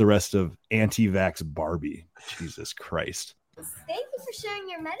 let's watch the rest of Anti-Vax Barbie. Jesus Christ. Thank you for sharing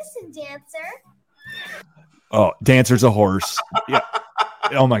your medicine, Dancer. Oh, Dancer's a horse. Yeah.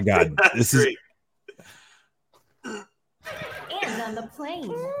 Oh my God. This is great. And on the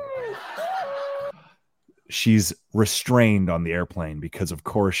plane. She's restrained on the airplane because, of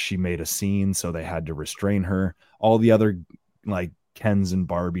course, she made a scene, so they had to restrain her. All the other like Kens and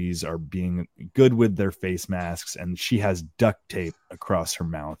Barbies are being good with their face masks, and she has duct tape across her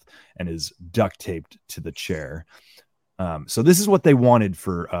mouth and is duct taped to the chair. So this is what they wanted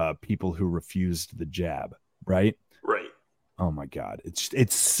for people who refused the jab, right? Right. Oh my God,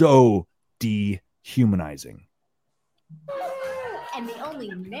 it's so dehumanizing. And the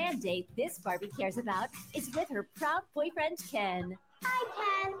only mandate this Barbie cares about is with her proud boyfriend Ken.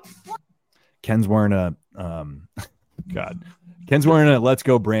 Hi, Ken. Ken's wearing a God. Ken's wearing a Let's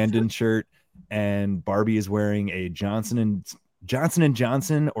Go Brandon shirt, and Barbie is wearing a Johnson and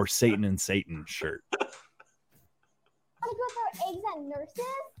Johnson or Satan and Satan shirt. Want to go throw eggs at nurses?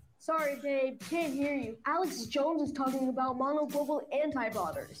 Sorry, babe, can't hear you. Alex Jones is talking about monoglobal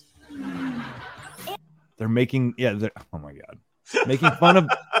antibodies. They're making oh my God, making fun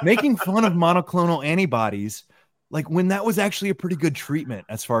of monoclonal antibodies, like when that was actually a pretty good treatment,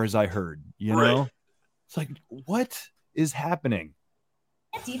 as far as I heard. Right. It's like, what is happening?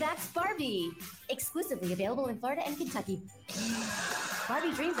 Anti-Vax Barbie, exclusively available in Florida and Kentucky.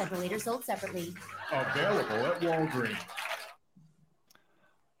 Barbie Dream ventilator sold separately. Available at Walgreens.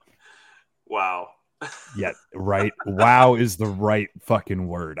 Wow. Yeah, right. Wow is the right fucking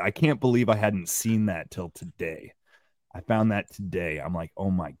word. I can't believe I hadn't seen that till today. I found that today. I'm like,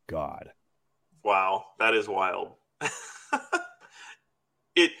 oh my God. Wow, that is wild.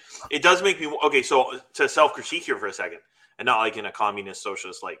 It does make me okay. So to self-critique here for a second, and not like in a communist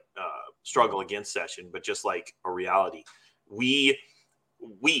socialist like struggle against session, but just like a reality. We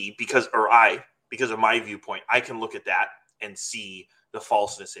because of my viewpoint, I can look at that and see the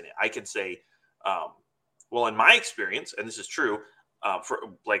falseness in it. I can say, well, in my experience, and this is true, for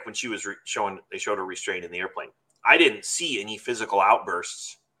like when she was they showed her restrained in the airplane. I didn't see any physical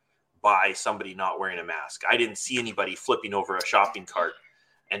outbursts by somebody not wearing a mask. I didn't see anybody flipping over a shopping cart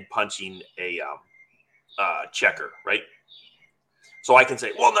and punching a checker, right? So I can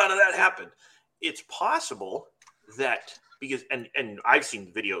say, well, none of that happened. It's possible that because, and I've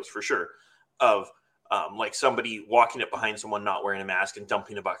seen videos for sure of like somebody walking up behind someone not wearing a mask and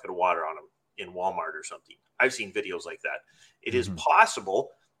dumping a bucket of water on them in Walmart or something. I've seen videos like that. It is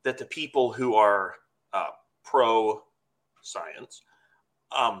possible that the people who are pro-science,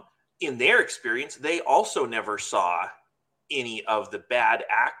 in their experience, they also never saw any of the bad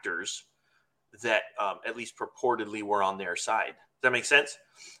actors that at least purportedly were on their side. Does that make sense?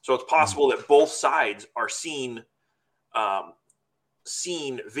 So it's possible that both sides are seeing videos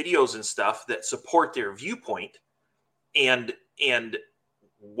and stuff that support their viewpoint, and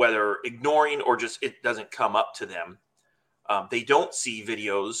whether ignoring or just it doesn't come up to them, they don't see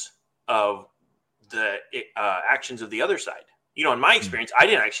videos of the actions of the other side. You know, in my experience, I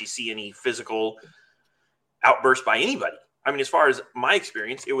didn't actually see any physical outburst by anybody. I mean, as far as my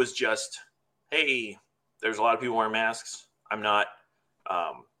experience, it was just, hey, there's a lot of people wearing masks. I'm not,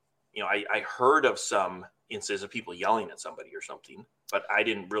 I heard of some instances of people yelling at somebody or something, but I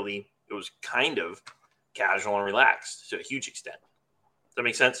didn't really, it was kind of casual and relaxed to a huge extent. Does that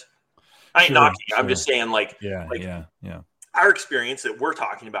make sense? I ain't knocking you. I'm just saying yeah. Our experience that we're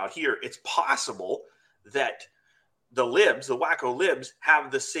talking about here, it's possible that the libs, the wacko libs, have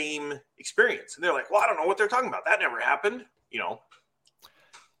the same experience. And they're like, well, I don't know what they're talking about. That never happened, you know.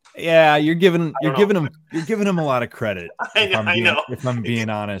 Yeah, you're giving them a lot of credit. I know. If I'm being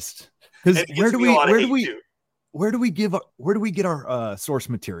honest, because where do we get our source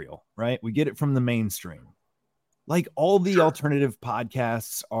material? Right, we get it from the mainstream. Like all the alternative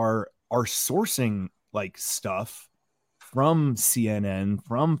podcasts are sourcing like stuff from CNN,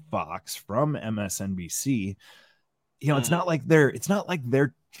 from Fox, from MSNBC. You know, it's not like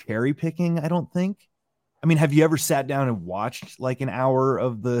they're cherry picking. I don't think. I mean, have you ever sat down and watched like an hour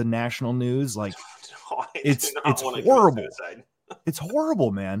of the national news? Like, no, it's horrible. It's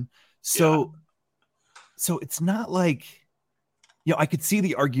horrible, man. So it's not like, you know, I could see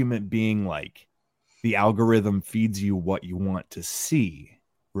the argument being like the algorithm feeds you what you want to see,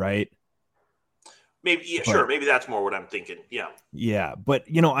 right? Maybe, yeah, sure. Maybe that's more what I'm thinking. Yeah. Yeah. But,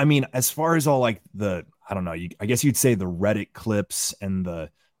 you know, I mean, as far as all like I don't know, I guess you'd say the Reddit clips and the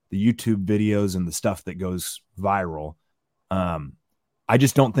YouTube videos and the stuff that goes viral. I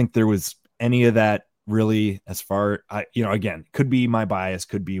just don't think there was any of that really again, could be my bias,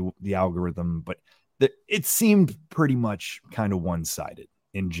 could be the algorithm, but it seemed pretty much kind of one-sided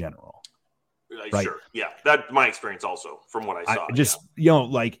in general. Right? Sure. Yeah. That's my experience also from what I saw.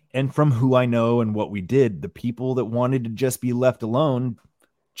 And from who I know and what we did, the people that wanted to just be left alone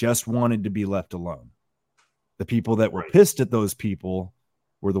just wanted to be left alone. The people that were pissed at those people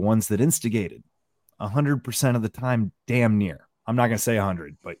were the ones that instigated 100% of the time, damn near. I'm not going to say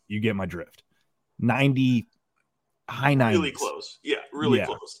 100, but you get my drift. 90, high 90s. Really close. Yeah. Really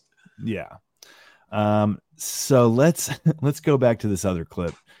close. Yeah. So let's go back to this other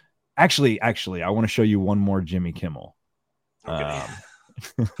clip. Actually, I want to show you one more Jimmy Kimmel. Okay.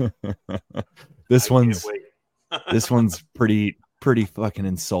 This one's pretty fucking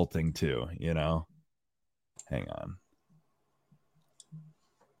insulting too, you know. Hang on.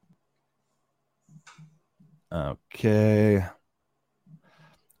 Okay.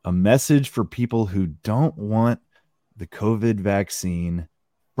 A message for people who don't want the COVID vaccine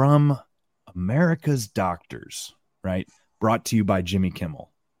from America's doctors, right? Brought to you by Jimmy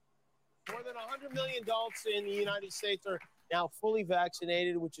Kimmel. More than 100 million adults in the United States are now fully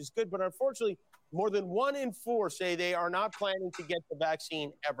vaccinated, which is good. But unfortunately, more than 1 in 4 say they are not planning to get the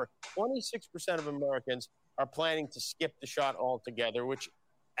vaccine ever. 26% of Americans are planning to skip the shot altogether, which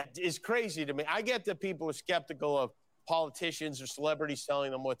is crazy to me. I get that people are skeptical of politicians or celebrities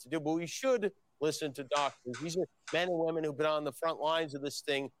telling them what to do, but we should listen to doctors. These are men and women who've been on the front lines of this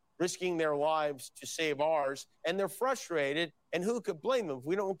thing, risking their lives to save ours, and they're frustrated, and who could blame them? If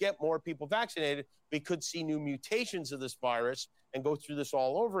we don't get more people vaccinated, we could see new mutations of this virus and go through this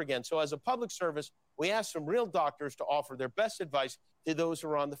all over again. So as a public service, we ask some real doctors to offer their best advice to those who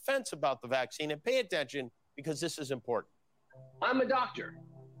are on the fence about the vaccine, and pay attention because this is important. I'm a doctor.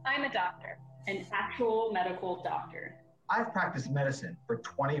 I'm a doctor, an actual medical doctor. I've practiced medicine for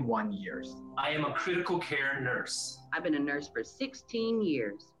 21 years. I am a critical care nurse. I've been a nurse for 16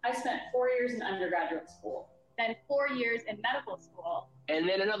 years. I spent 4 years in undergraduate school, then 4 years in medical school, and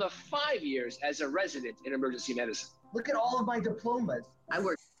then another 5 years as a resident in emergency medicine. Look at all of my diplomas. I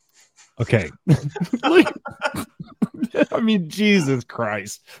work. Okay. Like, I mean, Jesus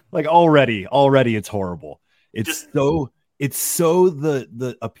Christ. Like already it's horrible. It's so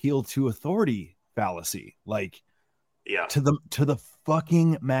the appeal to authority fallacy. Like, yeah, to the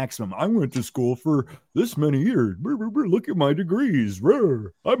fucking maximum. I went to school for this many years. Look at my degrees.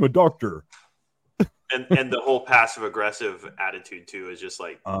 I'm a doctor. and the whole passive aggressive attitude too is just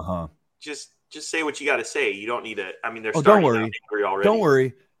like, just say what you got to say. You don't need to. I mean, they're starting out angry already. Don't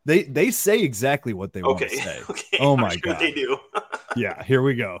worry. They say exactly what they want to say. Okay. Oh my sure God, they do. Yeah, here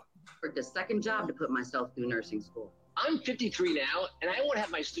we go. Worked a second job to put myself through nursing school. I'm 53 now, and I won't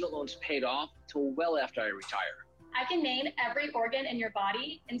have my student loans paid off till well after I retire. I can name every organ in your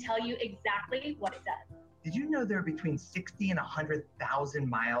body and tell you exactly what it does. Did you know there are between 60 and 100,000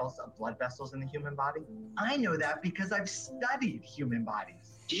 miles of blood vessels in the human body? I know that because I've studied human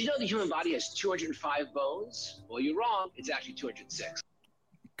bodies. Did you know the human body has 205 bones? Well, you're wrong. It's actually 206.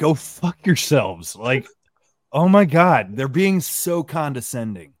 Go fuck yourselves. Like, oh my God, they're being so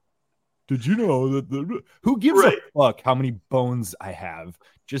condescending. Did you know that who gives a fuck how many bones I have?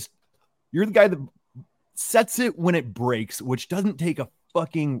 Just, you're the guy that sets it when it breaks, which doesn't take a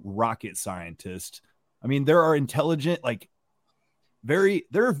fucking rocket scientist. I mean, there are intelligent, like, there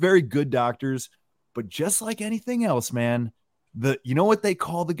are very good doctors, but just like anything else, man, you know what they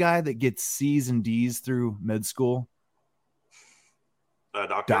call the guy that gets C's and D's through med school?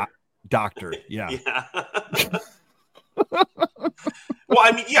 Doctor. Doctor, yeah. Yeah. Well,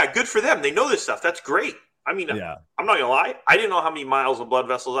 I mean, yeah, good for them. They know this stuff. That's great. I mean, yeah. I'm not gonna lie. I didn't know how many miles of blood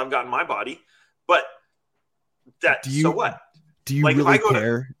vessels I've got in my body, but so what? Do you really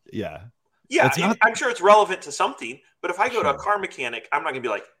care? Yeah. I'm sure it's relevant to something. But if I go to a car mechanic, I'm not gonna be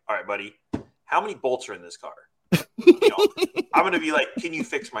like, "All right, buddy, how many bolts are in this car?" I'm gonna be like, "Can you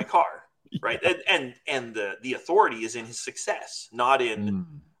fix my car?" Right? And the authority is in his success, not in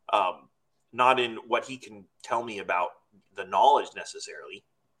what he can tell me about the knowledge necessarily,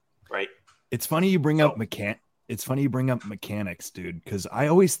 right? It's funny you bring up mechanics, dude, because I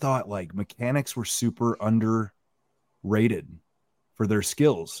always thought like mechanics were super underrated for their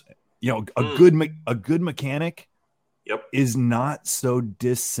skills. You know, a good mechanic is not so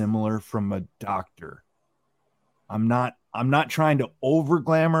dissimilar from a doctor. I'm not trying to over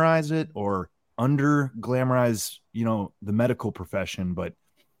glamorize it or under glamorize, you know, the medical profession, but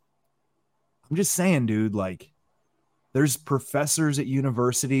I'm just saying, dude, like, there's professors at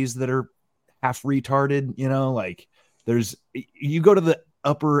universities that are half retarded, you know, like you go to the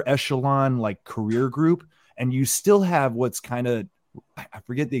upper echelon, like career group, and you still have what's kind of, I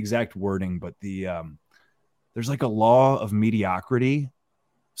forget the exact wording, but there's like a law of mediocrity,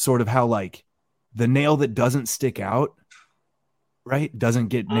 sort of how like the nail that doesn't stick out, right, doesn't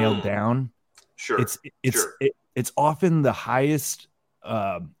get nailed down. Sure. It's often the highest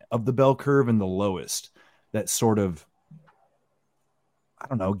of the bell curve and the lowest that sort of, I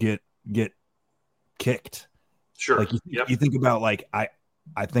don't know, get kicked. Sure. Like you think about like I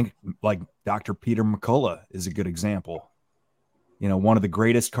think like Dr. Peter McCullough is a good example. You know, one of the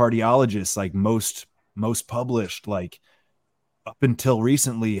greatest cardiologists, like most published, like up until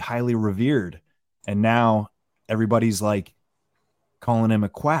recently highly revered, and now everybody's like calling him a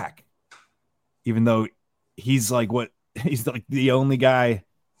quack, even though he's like the only guy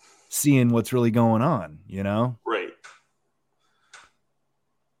seeing what's really going on, you know? Right.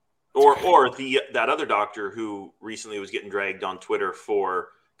 Or that other doctor who recently was getting dragged on Twitter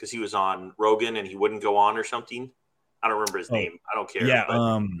because he was on Rogan and he wouldn't go on or something. I don't remember his name. I don't care. Yeah,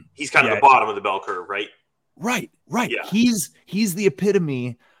 but he's kind of the bottom of the bell curve, right? Right. Yeah. He's the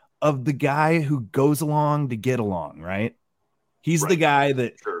epitome of the guy who goes along to get along, right? He's the guy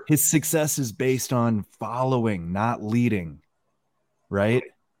that his success is based on following, not leading, right?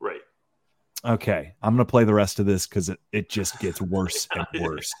 Right. Okay, I'm going to play the rest of this because it just gets worse and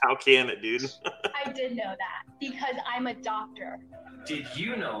worse. How can it, dude? I did know that because I'm a doctor. Did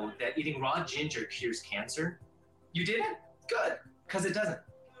you know that eating raw ginger cures cancer? You did? Good, because it doesn't.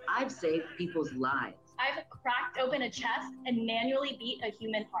 I've saved people's lives. I've cracked open a chest and manually beat a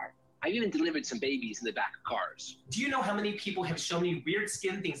human heart. I've even delivered some babies in the back of cars. Do you know how many people have shown me weird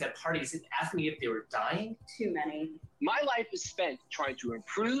skin things at parties and asked me if they were dying? Too many. My life is spent trying to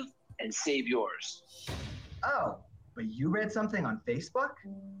improve and save yours. Oh, but you read something on Facebook?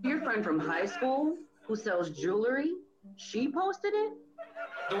 Your friend from high school who sells jewelry, she posted it?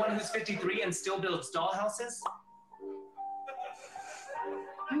 The one who's 53 and still builds dollhouses?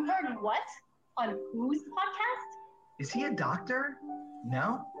 You heard what? On whose podcast? Is he a doctor?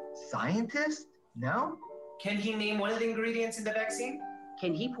 No. Scientist? No. Can he name one of the ingredients in the vaccine?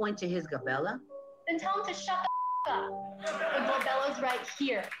 Can he point to his gabella? Then tell him to shut the up. The doorbell's right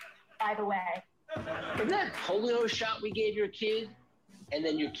here, by the way. Isn't that polio shot we gave your kid, and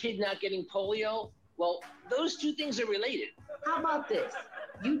then your kid not getting polio? Well, those two things are related. How about this?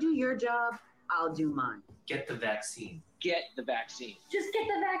 You do your job, I'll do mine. Get the vaccine. Get the vaccine. Just get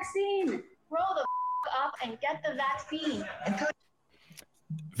the vaccine. Roll the up and get the vaccine.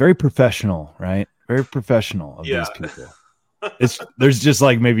 Very professional, right? Very professional of these people. There's just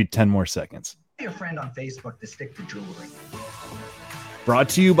like maybe 10 more seconds. Your friend on Facebook to stick to jewelry. Brought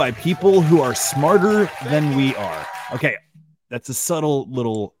to you by people who are smarter than we are. Okay, that's a subtle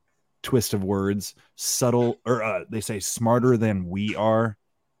little twist of words. Subtle, or they say smarter than we are.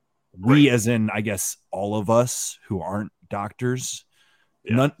 We, as in, I guess, all of us who aren't doctors.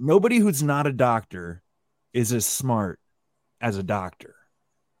 Yeah. Nobody who's not a doctor is as smart as a doctor.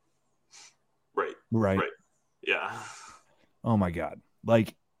 Right. Yeah. Oh my God.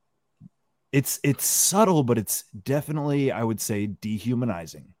 Like, it's subtle, but it's definitely, I would say,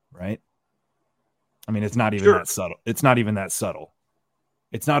 dehumanizing, right? I mean, it's not even that subtle. It's not even that subtle.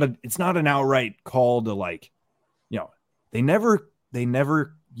 It's not an outright call to, like, you know, they never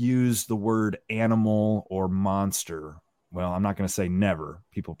use the word animal or monster. Well, I'm not going to say never.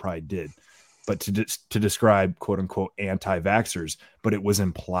 People probably did, but to describe quote unquote anti-vaxxers, but it was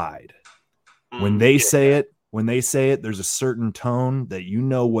implied. When they say it, there's a certain tone that you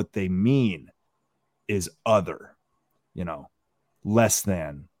know what they mean is other, you know, less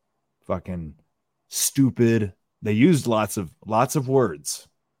than, fucking stupid. They used lots of words.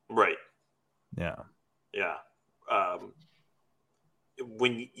 Right. Yeah. Yeah.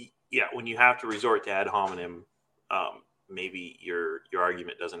 When you have to resort to ad hominem, maybe your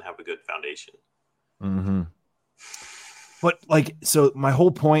argument doesn't have a good foundation. Mm-hmm. But like, so my whole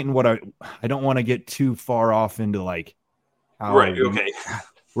point and what I don't want to get too far off into like how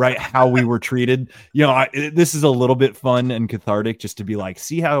how we were treated. You know, this is a little bit fun and cathartic just to be like,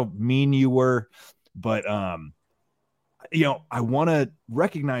 see how mean you were. But, you know, I want to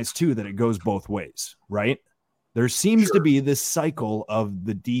recognize too that it goes both ways, right? There seems to be this cycle of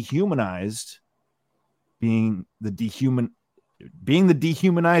the dehumanized being the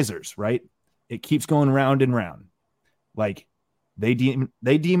dehumanizers, right? It keeps going round and round. Like they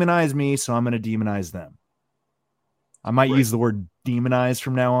demonize me, so I'm going to demonize them. I might use the word demonize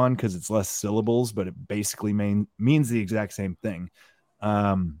from now on because it's less syllables, but it basically means the exact same thing.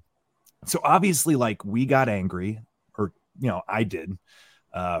 So obviously, like, we got angry, or, you know, I did,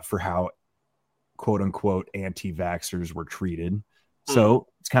 for how quote unquote anti-vaxxers were treated. So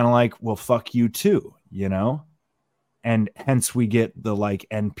it's kind of like, well, fuck you too, you know? And hence we get the like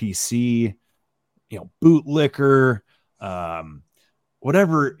NPC, you know, bootlicker,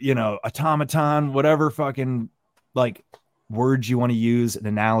 whatever, you know, automaton, whatever fucking like words you want to use, an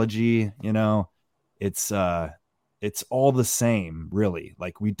analogy, you know, it's all the same, really.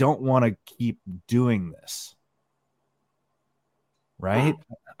 Like, we don't want to keep doing this. Right?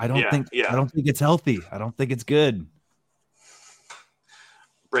 I don't think it's healthy. I don't think it's good.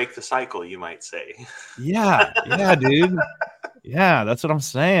 Break the cycle, you might say. Yeah, dude. Yeah, that's what I'm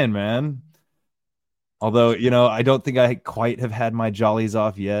saying, man. Although, you know, I don't think I quite have had my jollies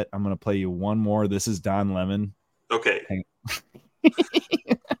off yet. I'm going to play you one more. This is Don Lemon. Okay.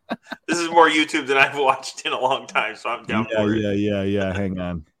 This is more YouTube than I've watched in a long time, so I'm down for it. Yeah. Hang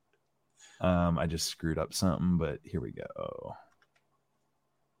on. I just screwed up something, but here we go.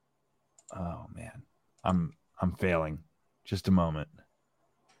 Oh man, I'm failing. Just a moment.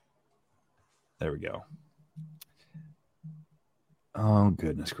 There we go. Oh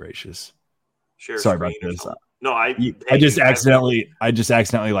goodness gracious. Sorry about this. No, I just accidentally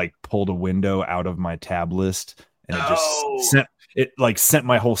like pulled a window out of my tab list, and it just sent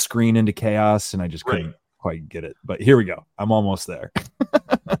my whole screen into chaos, and I just couldn't quite get it. But here we go. I'm almost there.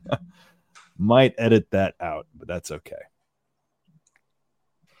 Might edit that out, but that's okay.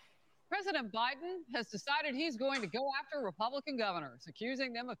 President Biden has decided he's going to go after Republican governors,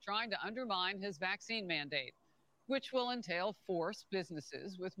 accusing them of trying to undermine his vaccine mandate, which will entail force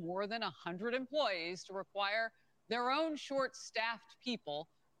businesses with more than 100 employees to require their own short-staffed people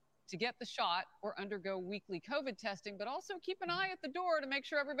to get the shot or undergo weekly COVID testing, but also keep an eye at the door to make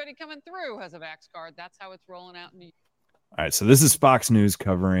sure everybody coming through has a vax card. That's how it's rolling out in New York. All right, so this is Fox News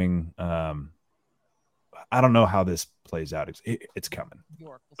covering. I don't know how this plays out. It's coming.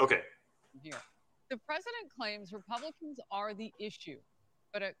 Okay. Here. The president claims Republicans are the issue,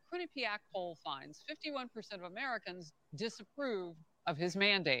 but a Quinnipiac poll finds 51% of Americans disapprove of his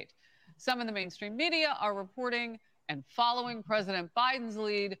mandate. Some in the mainstream media are reporting and following President Biden's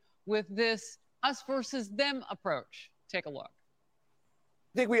lead with this us versus them approach. Take a look.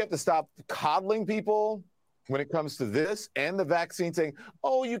 I think we have to stop coddling people when it comes to this and the vaccine, saying,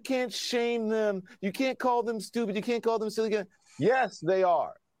 oh, you can't shame them. You can't call them stupid. You can't call them silly. Yes, they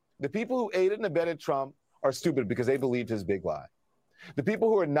are. The people who aided and abetted Trump are stupid because they believed his big lie. The people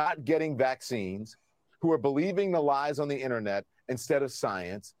who are not getting vaccines, who are believing the lies on the internet instead of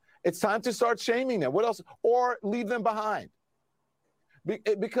science, it's time to start shaming them. What else? Or leave them behind.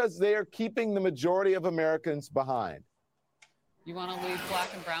 Because they are keeping the majority of Americans behind. You want to leave black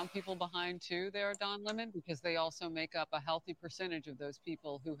and brown people behind too there, Don Lemon? Because they also make up a healthy percentage of those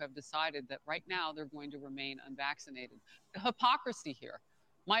people who have decided that right now they're going to remain unvaccinated. The hypocrisy here.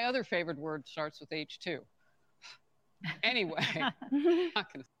 My other favorite word starts with H2. Anyway. All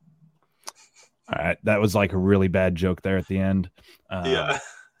right. That was like a really bad joke there at the end. Yeah.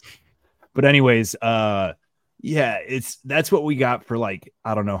 But anyways, yeah, that's what we got for like,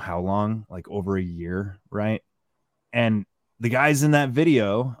 I don't know how long, like over a year. Right. And the guys in that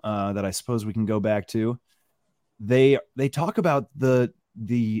video that I suppose we can go back to, they talk about the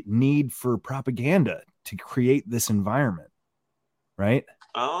need for propaganda to create this environment, right?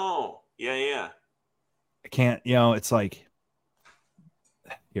 Oh, yeah. I can't, it's like,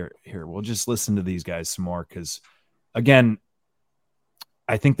 here, we'll just listen to these guys some more because, again,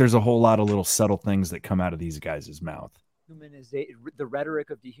 I think there's a whole lot of little subtle things that come out of these guys' mouth. The rhetoric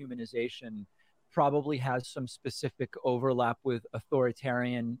of dehumanization probably has some specific overlap with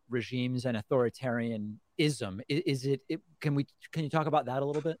authoritarian regimes and authoritarianism. Can you talk about that a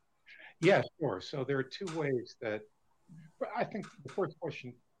little bit? Yeah, sure. So there are two ways that I think the first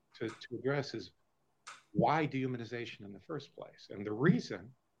question to address is why dehumanization in the first place? And the reason,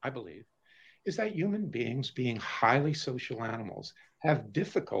 I believe, is that human beings, being highly social animals, have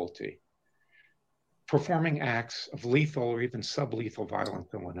difficulty performing acts of lethal or even sublethal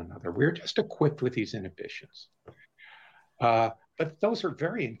violence on one another. We're just equipped with these inhibitions. But those are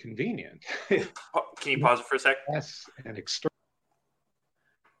very inconvenient. Can you pause it for a sec? Yes, and external.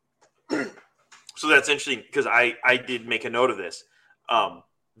 So that's interesting because I did make a note of this.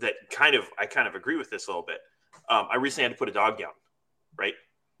 That I kind of agree with this a little bit. I recently had to put a dog down, right?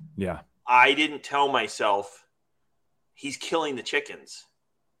 Yeah. I didn't tell myself he's killing the chickens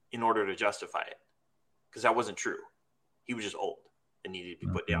in order to justify it, because that wasn't true. He was just old and needed to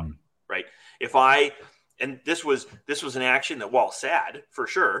be put down, right? And this was an action that, while sad for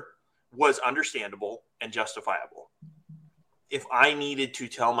sure, was understandable and justifiable. If I needed to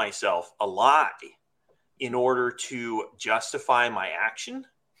tell myself a lie in order to justify my action,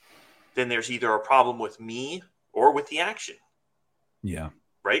 then there's either a problem with me or with the action. Yeah.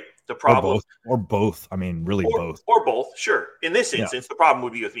 Right? The problem or both. I mean, really both. Or both, sure. In this instance, the problem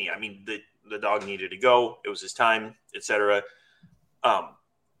would be with me. I mean, the dog needed to go. It was his time, etc.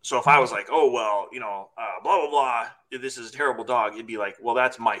 So if I was like, oh, well, blah, blah, blah, this is a terrible dog, it'd be like, well,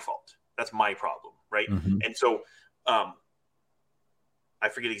 that's my fault. That's my problem, right? Mm-hmm. And so I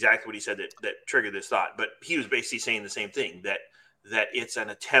forget exactly what he said that triggered this thought, but he was basically saying the same thing, that it's an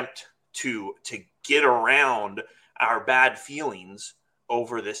attempt to get around our bad feelings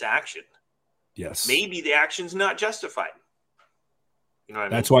over this action. Yes. Maybe the action's not justified. You know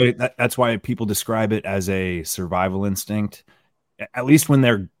what I mean? That's that's why people describe it as a survival instinct, at least when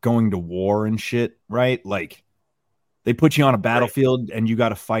they're going to war and shit, right? Like they put you on a battlefield and you got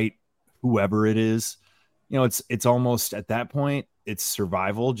to fight whoever it is. It's almost at that point, it's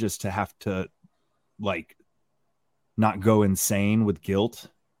survival just to have to like not go insane with guilt,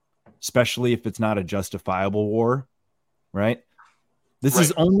 especially if it's not a justifiable war, right? This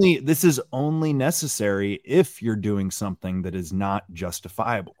is only necessary if you're doing something that is not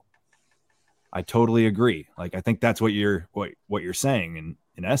justifiable. I totally agree. Like I think that's what you're saying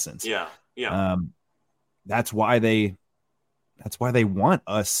in essence. Yeah. That's why they want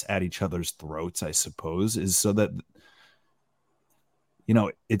us at each other's throats, I suppose, is so that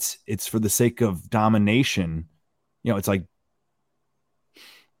it's for the sake of domination. It's like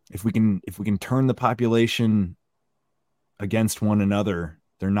if we can turn the population against one another,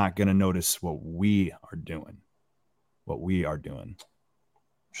 they're not going to notice what we are doing.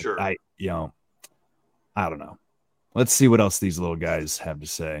 Sure. I don't know. Let's see what else these little guys have to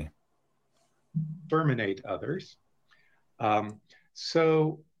say. Terminate others.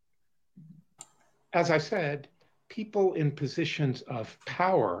 So, as I said, people in positions of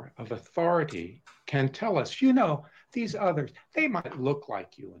power, of authority, can tell us, these others, they might look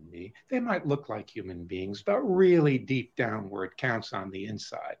like you and me. They might look like human beings, but really deep down where it counts on the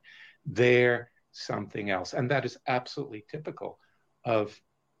inside, they're something else. And that is absolutely typical of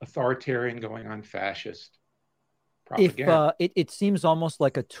authoritarian going on fascist propaganda. If it seems almost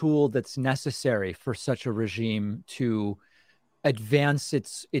like a tool that's necessary for such a regime to advance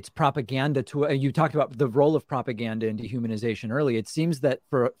its propaganda to, you talked about the role of propaganda in dehumanization early. It seems that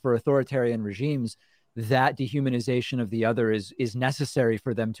for authoritarian regimes, that dehumanization of the other is necessary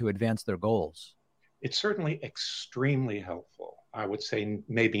for them to advance their goals. It's certainly extremely helpful. I would say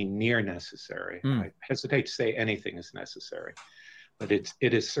maybe near necessary. I hesitate to say anything is necessary, but it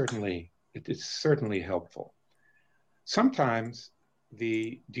is certainly helpful. Sometimes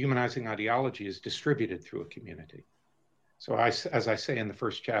the dehumanizing ideology is distributed through a community. So as I say in the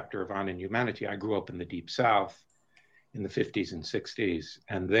first chapter of On in Humanity, I grew up in the Deep South in the 50s and 60s,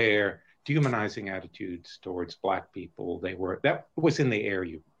 and their dehumanizing attitudes towards Black people, that was in the air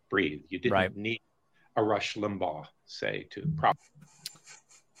you breathe. You didn't need a Rush Limbaugh, say, to prop.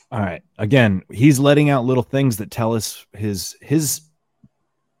 All right. Again, he's letting out little things that tell us his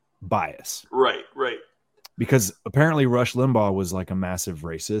bias. Right. Because apparently Rush Limbaugh was like a massive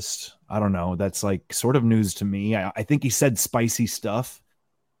racist. I don't know. That's like sort of news to me. I think he said spicy stuff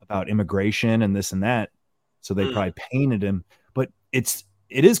about immigration and this and that. So they probably painted him. But it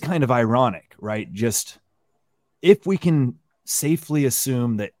is kind of ironic, right? Just if we can safely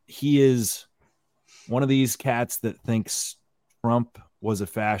assume that he is one of these cats that thinks Trump was a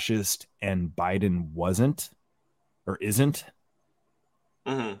fascist and Biden wasn't or isn't,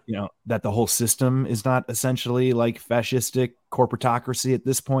 you know, that the whole system is not essentially like fascistic corporatocracy at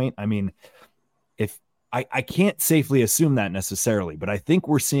this point. I mean, if I can't safely assume that necessarily, but I think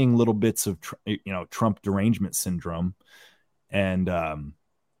we're seeing little bits of, Trump derangement syndrome, and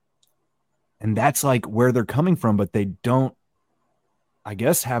that's like where they're coming from, but they don't, I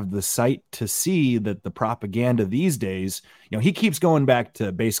guess, have the sight to see that the propaganda these days, he keeps going back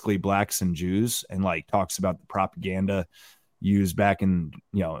to basically blacks and Jews and like talks about the propaganda used back in,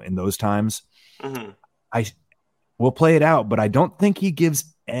 in those times. I will play it out, but I don't think he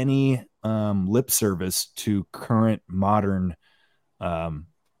gives any lip service to current modern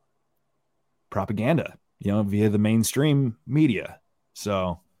propaganda, via the mainstream media.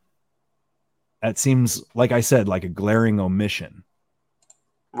 So that seems, like I said, like a glaring omission.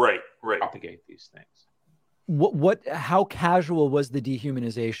 Right. Propagate these things. How casual was the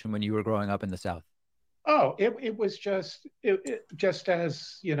dehumanization when you were growing up in the South? Oh, it was just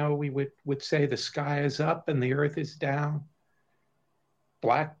as, we would say the sky is up and the earth is down.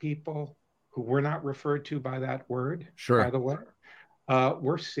 Black people who were not referred to by that word, by the way,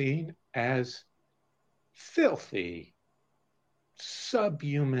 were seen as filthy,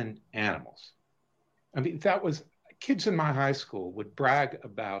 subhuman animals. I mean, kids in my high school would brag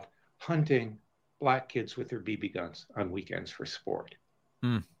about hunting Black kids with their BB guns on weekends for sport.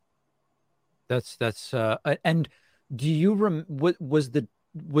 That's and do you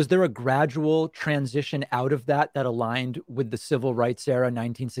was there a gradual transition out of that aligned with the Civil Rights era,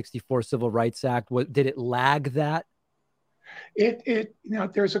 1964 Civil Rights Act? Did it lag that?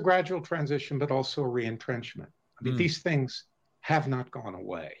 There's a gradual transition, but also a re-entrenchment. I mean, these things have not gone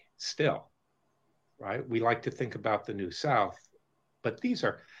away still, right? We like to think about the New South, but these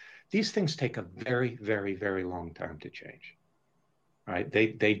things take a very, very, very long time to change. Right?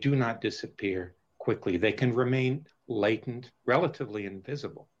 They do not disappear quickly. They can remain latent, relatively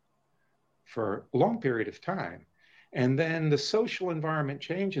invisible for a long period of time. And then the social environment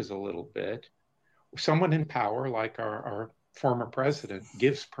changes a little bit. Someone in power, like our former president,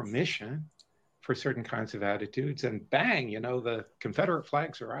 gives permission for certain kinds of attitudes, and bang, the Confederate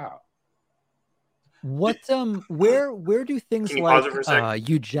flags are out. What where do things like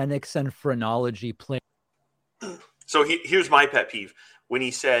eugenics and phrenology play? So here's my pet peeve when he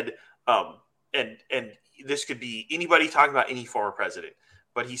said, and this could be anybody talking about any former president,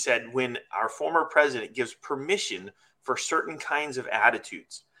 but he said when our former president gives permission for certain kinds of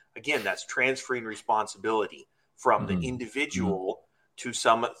attitudes, again, that's transferring responsibility from the individual to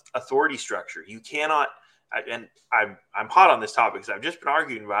some authority structure. You cannot, and I'm hot on this topic because I've just been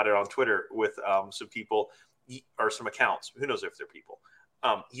arguing about it on Twitter with some people or some accounts. Who knows if they're people?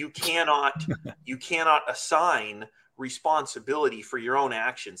 You cannot assign responsibility for your own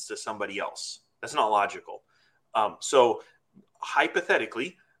actions to somebody else. That's not logical. So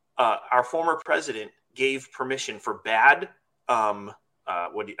hypothetically, our former president gave permission for bad,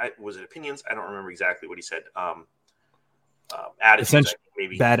 was it opinions? I don't remember exactly what he said. Attitudes, essentially,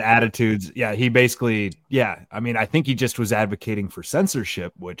 maybe. Bad attitudes. Yeah, he basically, I mean, I think he just was advocating for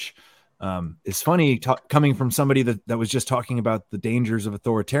censorship, which is funny coming from somebody that was just talking about the dangers of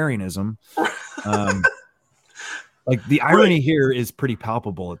authoritarianism. Like the irony here is pretty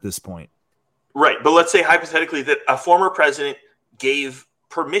palpable at this point. Right. But let's say hypothetically that a former president gave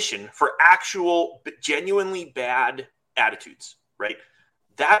permission for actual genuinely bad attitudes, right?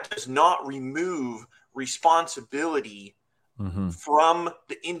 That does not remove responsibility from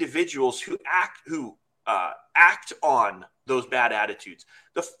the individuals who act on those bad attitudes.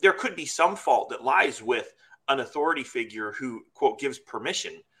 There could be some fault that lies with an authority figure who, quote, gives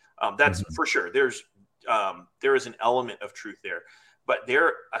permission. That's for sure. There is an element of truth there, but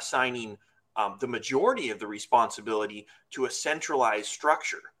they're assigning the majority of the responsibility to a centralized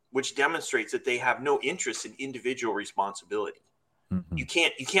structure, which demonstrates that they have no interest in individual responsibility. You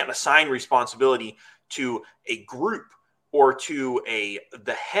can't assign responsibility to a group or to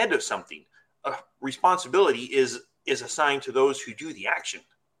the head of something. Responsibility is assigned to those who do the action.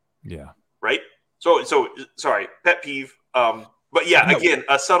 Yeah. Right. So sorry, pet peeve. But yeah, again,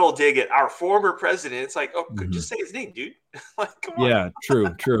 a subtle dig at our former president. It's like, just say his name, dude. Like, come on. Yeah,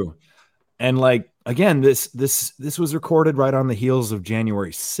 true. And like, again, this was recorded right on the heels of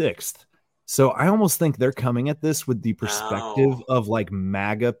January 6th. So I almost think they're coming at this with the perspective of like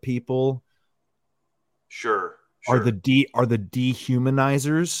MAGA people. Sure. Are the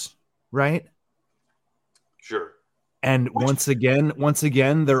dehumanizers, right? Sure. And once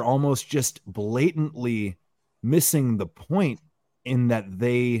again, they're almost just blatantly missing the point in that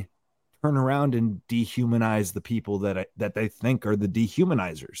they turn around and dehumanize the people that they think are the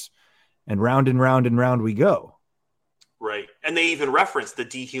dehumanizers. And round we go. Right. And they even reference the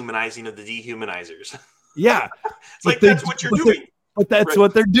dehumanizing of the dehumanizers. Yeah. It's like, that's what you're doing. But that's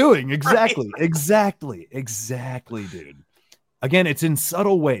what they're doing. Exactly. Right. Exactly, dude. Again, it's in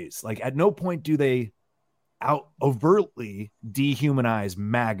subtle ways. Like at no point do they overtly dehumanize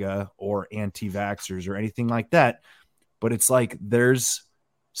MAGA or anti-vaxxers or anything like that. But it's like there's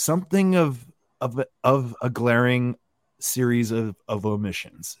something of a glaring series of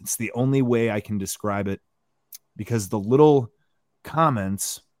omissions. It's the only way I can describe it, because the little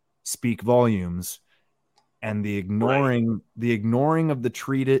comments speak volumes, and the ignoring of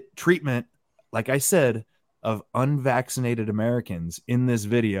the treatment, like I said, of unvaccinated Americans in this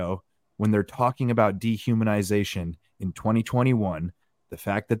video when they're talking about dehumanization in 2021, the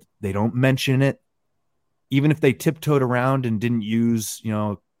fact that they don't mention it, even if they tiptoed around and didn't use,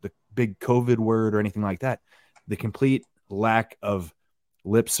 the big COVID word or anything like that, the complete lack of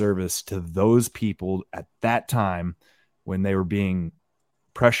lip service to those people at that time when they were being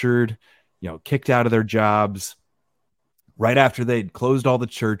pressured, kicked out of their jobs right after they'd closed all the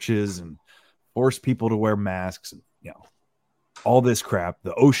churches and forced people to wear masks and, all this crap.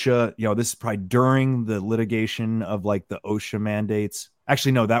 The OSHA, this is probably during the litigation of like the OSHA mandates.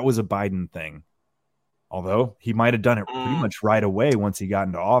 Actually, no, that was a Biden thing. Although he might have done it pretty much right away once he got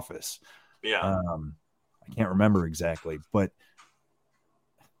into office. Yeah. I can't remember exactly, but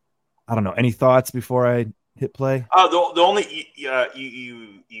I don't know. Any thoughts before I hit play? The only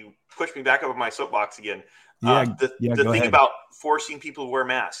you pushed me back up on my soapbox again. The thing about forcing people to wear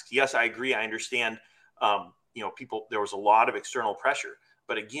masks. Yes, I agree. I understand. People. There was a lot of external pressure,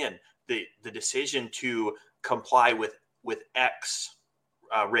 but again, the decision to comply with X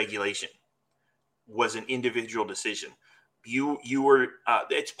regulation was an individual decision. You were.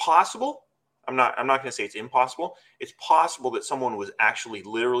 It's possible. I'm not going to say it's impossible. It's possible that someone was actually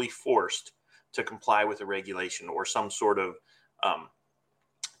literally forced to comply with a regulation or some sort of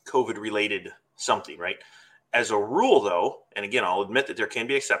COVID-related something, right? As a rule, though, and again, I'll admit that there can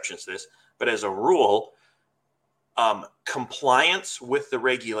be exceptions to this, but as a rule, compliance with the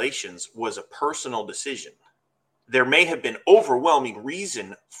regulations was a personal decision. There may have been overwhelming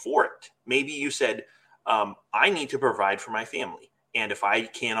reason for it. Maybe you said, I need to provide for my family, and if I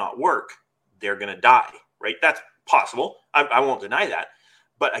cannot work, they're going to die, right? That's possible. I won't deny that.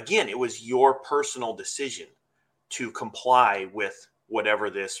 But again, it was your personal decision to comply with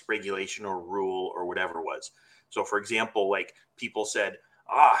whatever this regulation or rule or whatever was. So for example, like people said,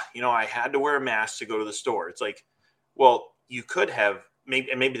 I had to wear a mask to go to the store. It's like, well, you could have, maybe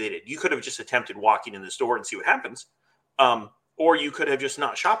they did. You could have just attempted walking in the store and see what happens. Or you could have just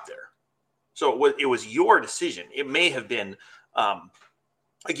not shopped there. So it was your decision. It may have been,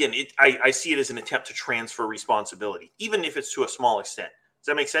 again, I see it as an attempt to transfer responsibility, even if it's to a small extent. Does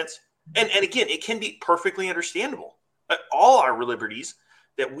that make sense? And again, it can be perfectly understandable. All our liberties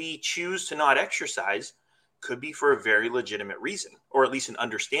that we choose to not exercise could be for a very legitimate reason, or at least an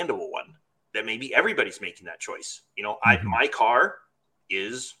understandable one. That maybe everybody's making that choice. My car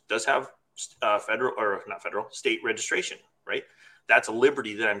does have state registration, right? That's a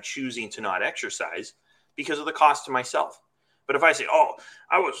liberty that I'm choosing to not exercise because of the cost to myself. But if I say,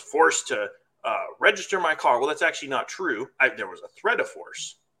 I was forced to register my car, well, that's actually not true. There was a threat of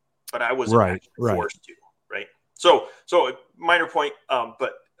force, but I wasn't forced to, right? So minor point,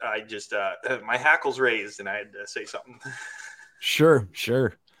 but I just my hackles raised and I had to say something. Sure.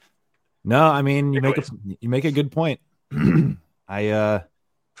 No, I mean you make a good point. I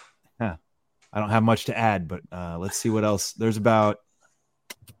don't have much to add, but let's see what else. There's about,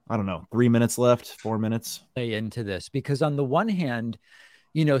 I don't know, 3 minutes left, 4 minutes. Into this, because on the one hand,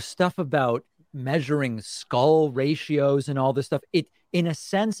 stuff about measuring skull ratios and all this stuff, in a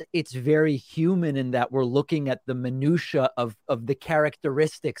sense, it's very human in that we're looking at the minutia of the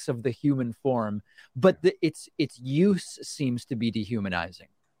characteristics of the human form, but its use seems to be dehumanizing.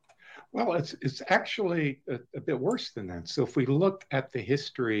 Well, it's actually a bit worse than that. So if we look at the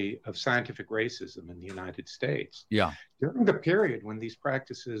history of scientific racism in the United States, during the period when these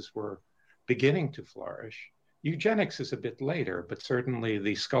practices were beginning to flourish, eugenics is a bit later, but certainly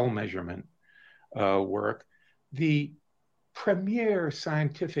the skull measurement work, the premier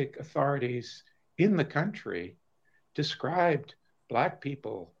scientific authorities in the country described Black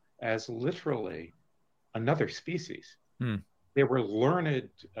people as literally another species. There were learned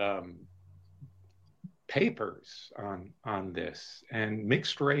papers on this, and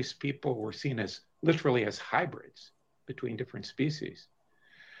mixed race people were seen as literally as hybrids between different species.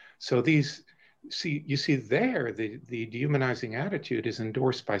 So you see there, the dehumanizing attitude is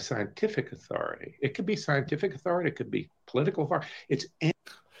endorsed by scientific authority. It could be scientific authority, it could be political authority.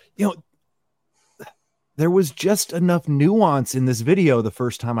 There was just enough nuance in this video the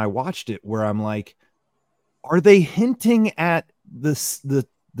first time I watched it where I'm like, are they hinting at the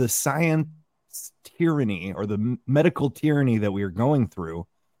science tyranny or the medical tyranny that we are going through,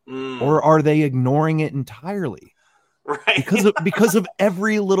 or are they ignoring it entirely? Right. Because of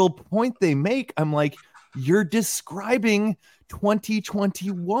every little point they make, I'm like, you're describing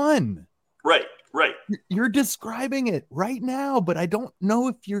 2021. Right. You're describing it right now, but I don't know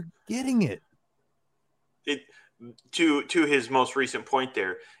if you're getting it. To his most recent point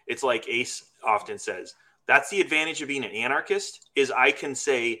there, it's like Ace often says, that's the advantage of being an anarchist, is I can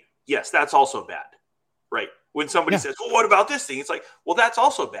say, yes, that's also bad. Right. When somebody says, well, what about this thing? It's like, well, that's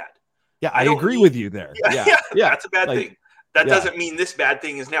also bad. Yeah, I agree with you there. Yeah, that's a bad thing. That doesn't mean this bad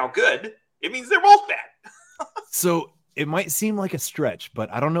thing is now good. It means they're both bad. So it might seem like a stretch,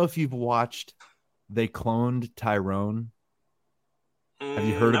 but I don't know if you've watched They Cloned Tyrone. Have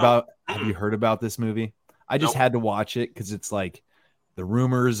you heard about this movie? I just had to watch it because it's like the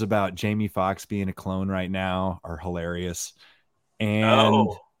rumors about Jamie Foxx being a clone right now are hilarious.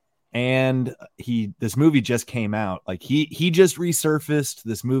 And this movie just came out. Like he just resurfaced.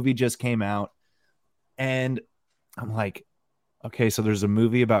 This movie just came out. And I'm like, okay, so there's a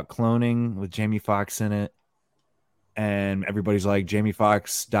movie about cloning with Jamie Foxx in it. And everybody's like, Jamie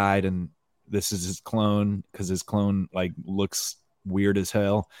Foxx died and this is his clone because his clone like looks weird as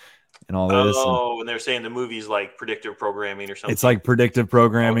hell and all this. And they're saying the movie's like predictive programming or something. It's like predictive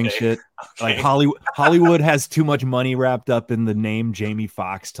programming shit. Like Hollywood has too much money wrapped up in the name Jamie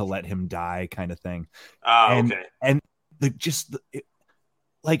Foxx to let him die, kind of thing. And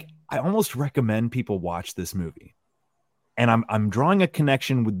I almost recommend people watch this movie. And I'm drawing a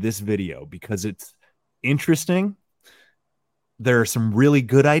connection with this video because it's interesting. There are some really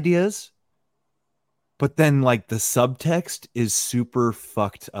good ideas, but then like the subtext is super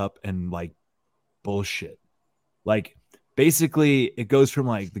fucked up and like bullshit. Like basically it goes from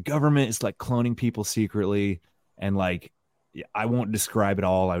like the government is like cloning people secretly, and like I won't describe it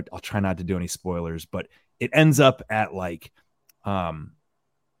all. I'll try not to do any spoilers, but it ends up at like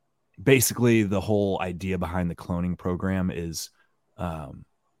basically the whole idea behind the cloning program is how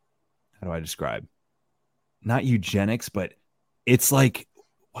do I describe? Not eugenics, but it's like,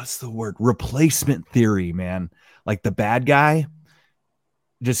 what's the word? Replacement theory, man. Like the bad guy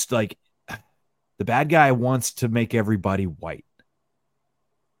wants to make everybody white.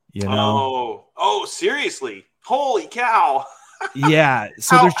 You know? Oh, seriously. Holy cow. Yeah.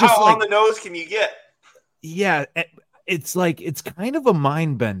 So how, there's just how like, on the nose can you get? Yeah. It's like, it's kind of a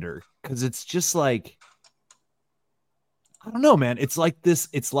mind bender because it's just like, I don't know, man. It's like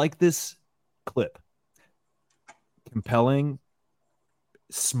this clip. Compelling,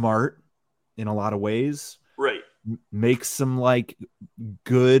 smart in a lot of ways. Right. Makes some like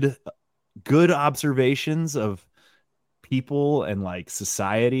good observations of people and like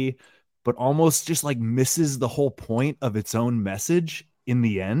society, but almost just like misses the whole point of its own message in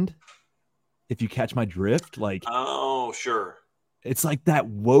the end. If you catch my drift, like, oh, sure. It's like that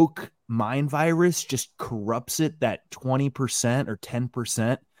woke mind virus just corrupts it, that 20% or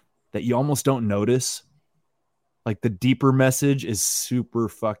 10% that you almost don't notice. Like the deeper message is super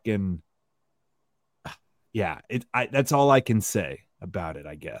fucking, yeah. That's all I can say about it.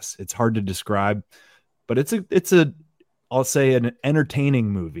 I guess it's hard to describe, but it's a I'll say an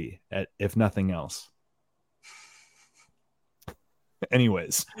entertaining movie, if nothing else.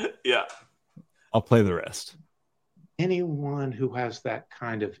 Anyways, yeah, I'll play the rest. Anyone who has that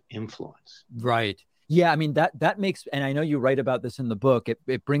kind of influence, right? Yeah, I mean that makes, and I know you write about this in the book.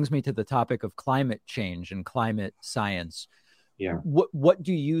 It brings me to the topic of climate change and climate science. Yeah. What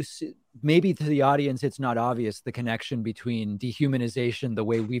do you see? Maybe to the audience, it's not obvious, the connection between dehumanization, the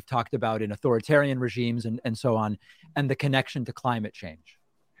way we've talked about in authoritarian regimes and so on, and the connection to climate change.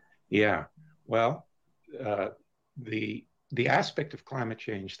 Yeah. Well, the aspect of climate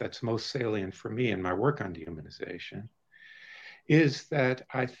change that's most salient for me in my work on dehumanization is that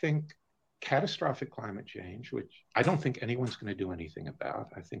I think catastrophic climate change, which I don't think anyone's going to do anything about.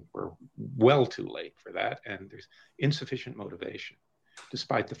 I think we're well too late for that, and there's insufficient motivation,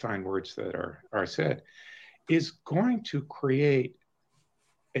 despite the fine words that are said, is going to create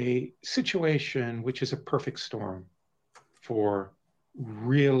a situation which is a perfect storm for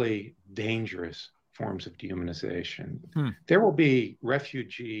really dangerous forms of dehumanization. There will be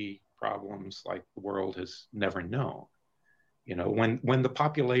refugee problems like the world has never known. You know, when the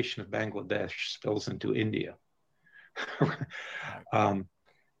population of Bangladesh spills into India,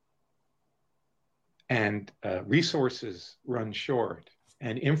 and resources run short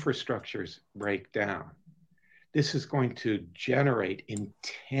and infrastructures break down, this is going to generate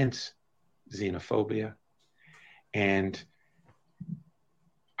intense xenophobia. And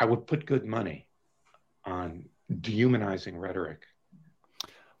I would put good money on dehumanizing rhetoric.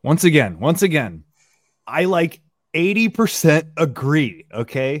 Once again, I like 80% agree,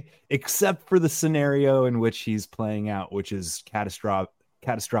 okay? Except for the scenario in which he's playing out, which is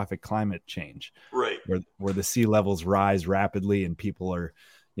catastrophic climate change. Right. Where the sea levels rise rapidly and people are,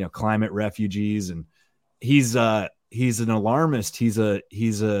 climate refugees, and he's an alarmist. He's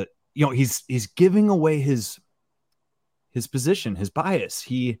giving away his position, his bias.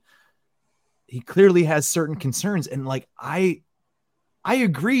 He clearly has certain concerns, and like I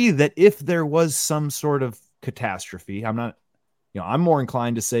agree that if there was some sort of catastrophe, I'm more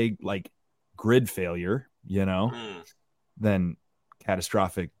inclined to say like grid failure, than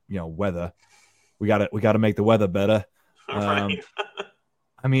catastrophic, weather. We got to make the weather better. Right.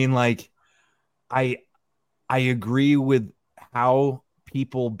 I mean, like I agree with how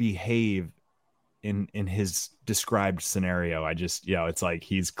people behave in his described scenario. I just, it's like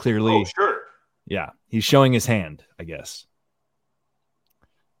he's clearly, he's showing his hand, I guess.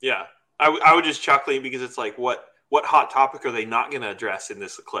 Yeah, I would just chuckling because it's like, what hot topic are they not going to address in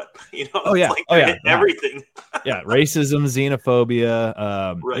this clip? Everything. Yeah, racism,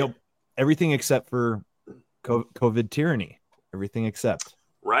 xenophobia, right. Everything except for COVID tyranny. Everything except.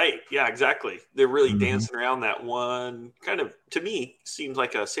 Right. Yeah, exactly. They're really dancing around that one. Kind of, to me, seems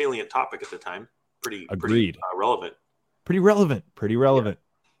like a salient topic at the time. Pretty relevant. Pretty relevant. Yeah.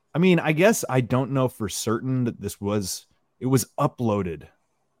 I mean, I guess I don't know for certain that it was uploaded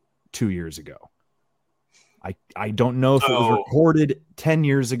 2 years ago. I don't know if it was recorded 10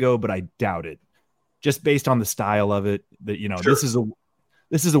 years ago, but I doubt it. Just based on the style of it, that sure.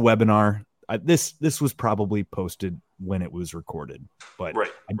 This is a webinar. This was probably posted when it was recorded, but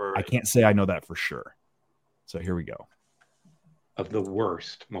I can't say I know that for sure. So here we go. Of the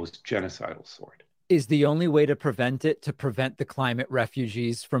worst, most genocidal sort. Is the only way to prevent it to prevent the climate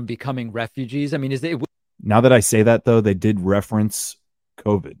refugees from becoming refugees? I mean, now that I say that, though, they did reference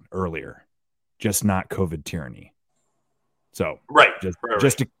COVID earlier, just not COVID tyranny. So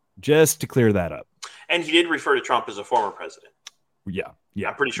just to clear that up. And he did refer to Trump as a former president. Yeah.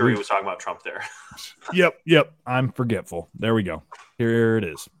 I'm pretty sure he was talking about Trump there. Yep. I'm forgetful. There we go. Here it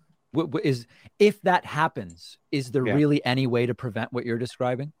is. If that happens, is there really any way to prevent what you're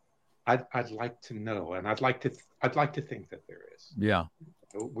describing? I'd like to know, and I'd like to think that there is. Yeah.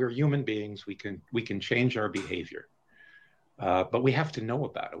 We're human beings. We can change our behavior, but we have to know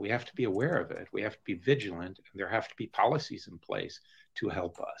about it. We have to be aware of it. We have to be vigilant, and there have to be policies in place to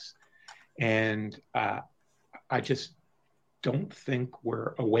help us. And I just don't think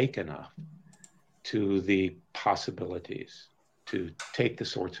we're awake enough to the possibilities to take the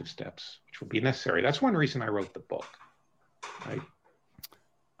sorts of steps which will be necessary. That's one reason I wrote the book. Right.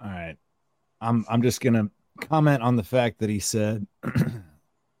 All right. I'm just going to comment on the fact that he said,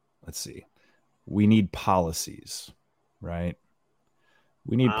 let's see, we need policies, right?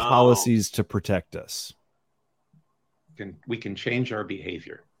 We need policies to protect us. We can change our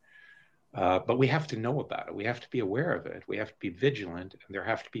behavior, but we have to know about it. We have to be aware of it. We have to be vigilant, and there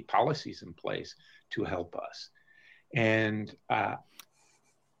have to be policies in place to help us. And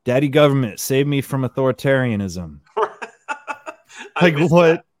Daddy government, save me from authoritarianism. Like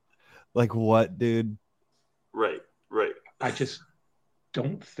what? Like what, dude? Right. I just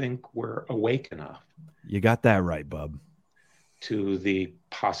don't think we're awake enough. You got that right, bub. To the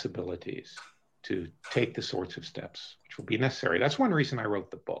possibilities to take the sorts of steps which will be necessary. That's one reason I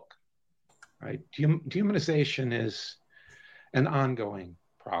wrote the book. Right? Dehumanization is an ongoing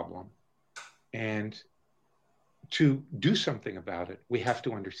problem, and to do something about it, we have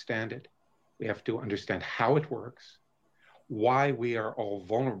to understand it. We have to understand how it works, why we are all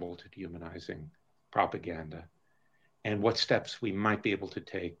vulnerable to dehumanizing propaganda, and what steps we might be able to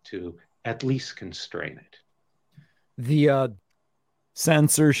take to at least constrain it. The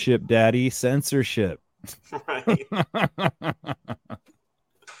censorship, Daddy, censorship. Right.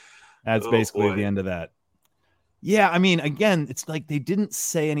 That's basically the end of that. Yeah, I mean, again, it's like they didn't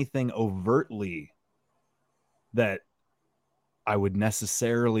say anything overtly that I would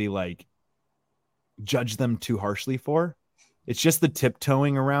necessarily like judge them too harshly for. It's just the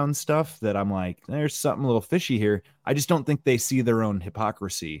tiptoeing around stuff that I'm like, there's something a little fishy here. I just don't think they see their own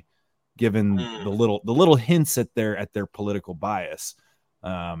hypocrisy, given the little hints at their political bias.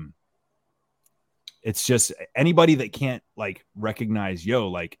 It's just anybody that can't like recognize,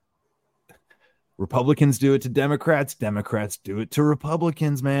 like Republicans do it to Democrats do it to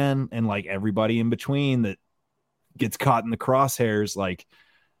Republicans, man, and like everybody in between that gets caught in the crosshairs. Like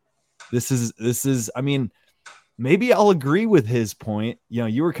this is. I mean, maybe I'll agree with his point.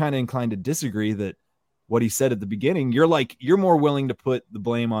 You were kind of inclined to disagree that what he said at the beginning. You're more willing to put the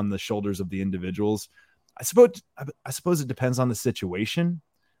blame on the shoulders of the individuals. I suppose it depends on the situation.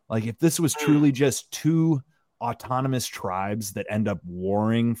 Like if this was truly just two autonomous tribes that end up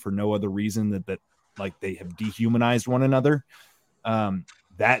warring for no other reason that like they have dehumanized one another,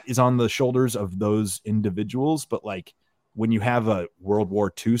 that is on the shoulders of those individuals. But like when you have a World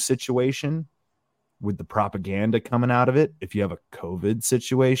War II situation with the propaganda coming out of it, if you have a COVID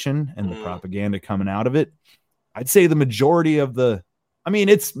situation and the propaganda coming out of it, I'd say the majority of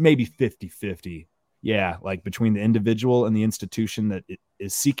it's maybe 50-50. Yeah, like between the individual and the institution that it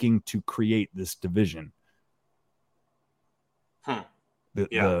is seeking to create this division. I'm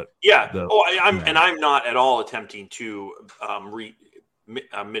not at all attempting to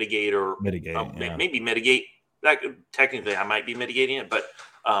mitigate or maybe mitigate. That technically, I might be mitigating it, but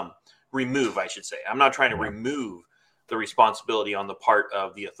remove, I should say. I'm not trying to remove the responsibility on the part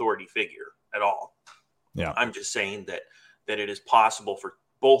of the authority figure at all. Yeah, I'm just saying that it is possible for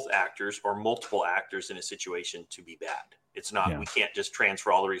both actors or multiple actors in a situation to be bad. It's not. We can't just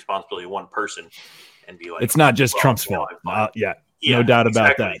transfer all the responsibility to one person and be like, it's not just Trump's fault. No doubt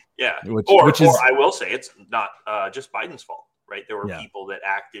about that. Yeah. Which or is, I will say it's not just Biden's fault, right? There were people that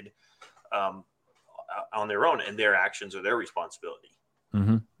acted on their own, and their actions are their responsibility.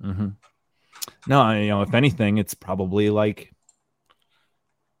 No, if anything, it's probably like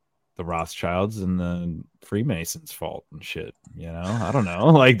the Rothschilds and the Freemasons' fault and shit. I don't know.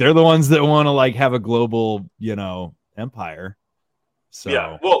 Like they're the ones that want to like have a global, empire. So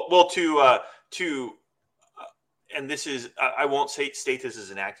yeah. Well, to and this is I won't state this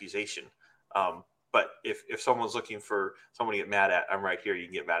as an accusation, but if someone's looking for someone to get mad at, I'm right here. You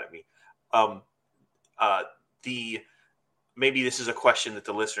can get mad at me. Maybe this is a question that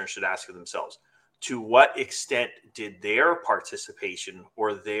the listener should ask of themselves. To what extent did their participation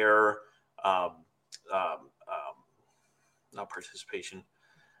or their not participation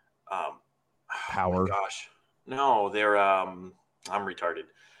power? Oh gosh, no, they're I'm retarded.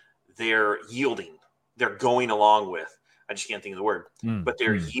 They're yielding. They're going along with. I just can't think of the word. But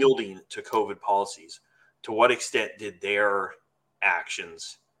they're yielding to COVID policies. To what extent did their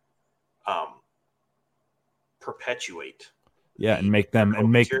actions perpetuate? And make them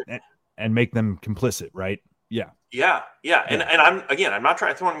complicit, right? Yeah. And I'm not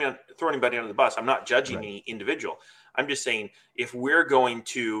trying to throw anybody under the bus. I'm not judging any individual. I'm just saying if we're going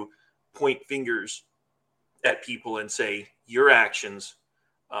to point fingers at people and say your actions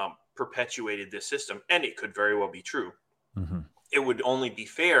perpetuated this system, and it could very well be true, it would only be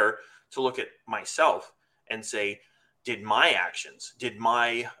fair to look at myself and say, did my actions, did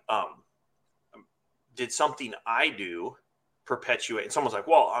something I do perpetuate? And someone's like,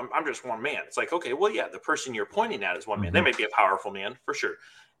 well, I'm just one man. It's like, okay, well, yeah, the person you're pointing at is one man. They may be a powerful man for sure,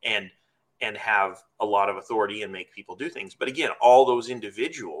 and have a lot of authority and make people do things. But again, all those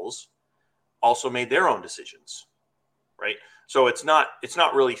individuals also made their own decisions, right? So it's not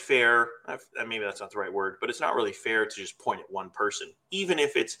really fair. Maybe that's not the right word, but it's not really fair to just point at one person, even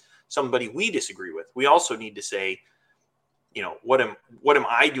if it's somebody we disagree with. We also need to say, what am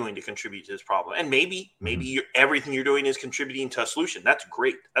I doing to contribute to this problem? And maybe everything you're doing is contributing to a solution. That's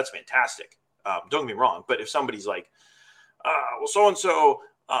great. That's fantastic. Don't get me wrong. But if somebody's like, well, so-and-so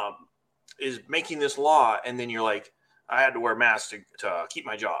is making this law, and then you're like, I had to wear a mask to keep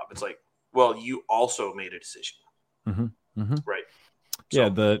my job. It's like, well, you also made a decision, right? Yeah,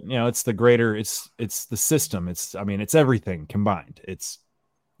 it's the greater, it's the system. It's everything combined. It's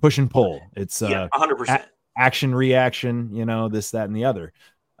push and pull. It's 100%. Action, reaction, this, that, and the other.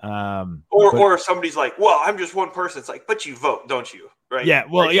 Or somebody's like, well, I'm just one person. It's like, but you vote, don't you? Right? Yeah.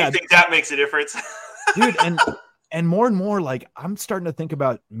 Well, like, you think that makes a difference? Dude, and more and more, like, I'm starting to think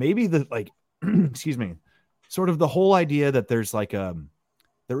about maybe the, like, excuse me, sort of the whole idea that there's like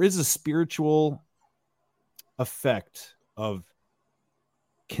there is a spiritual effect of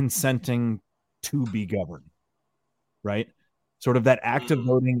consenting to be governed, right? Sort of that act of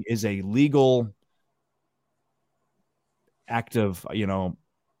voting is a legal act of,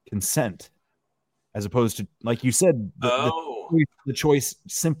 consent, as opposed to, like you said, the choice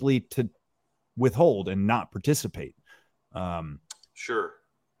simply to withhold and not participate. Sure.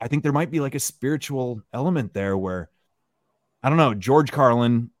 I think there might be like a spiritual element there where, I don't know, George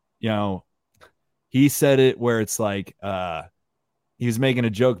Carlin, he said it where it's like, he was making a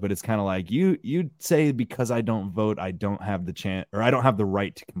joke, but it's kind of like, you'd say because I don't vote, I don't have the chance, or I don't have the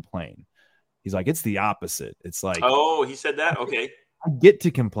right to complain. He's like, it's the opposite. It's like, oh, he said that? Okay. I get to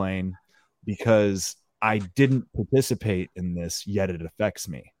complain because I didn't participate in this, yet it affects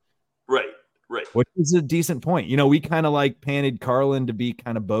me. Right. Which is a decent point. We kind of like painted Carlin to be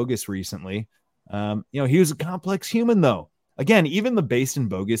kind of bogus recently. He was a complex human, though. Again, even the based and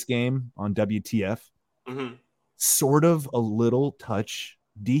bogus game on WTF, sort of a little touch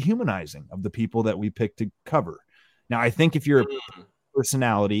dehumanizing of the people that we picked to cover. Now, I think if you're a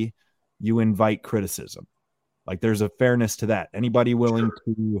personality, you invite criticism. Like, there's a fairness to that. Anybody willing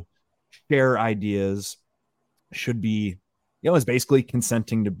to share ideas should be, is basically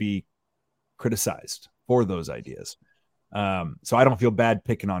consenting to be criticized for those ideas. So I don't feel bad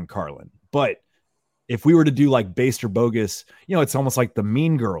picking on Carlin. But if we were to do like based or bogus, it's almost like the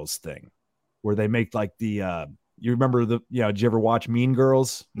Mean Girls thing, where they make like the you remember did you ever watch Mean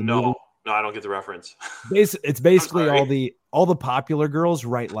Girls? No, I don't get the reference. It's basically all the popular girls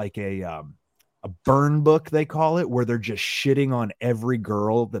write like a burn book, they call it, where they're just shitting on every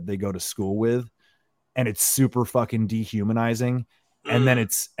girl that they go to school with, and it's super fucking dehumanizing. And then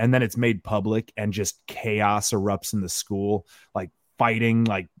it's made public, and just chaos erupts in the school, like fighting,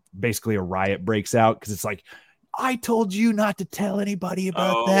 like basically a riot breaks out because it's like, I told you not to tell anybody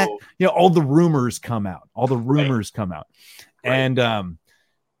about that. All the rumors come out. Right. And I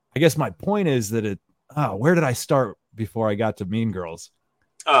guess my point is that where did I start before I got to Mean Girls?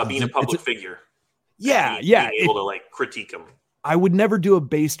 Being a public figure. Yeah. Being able to like critique them. I would never do a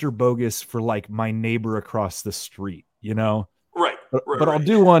based or bogus for like my neighbor across the street, Right. But I'll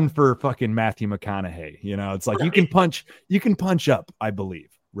do one for fucking Matthew McConaughey. It's like, you can punch up, I believe.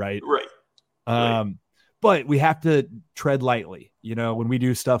 Right. Right. But we have to tread lightly, when we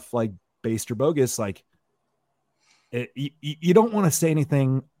do stuff like based or bogus, like you don't want to say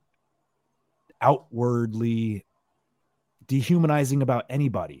anything outwardly dehumanizing about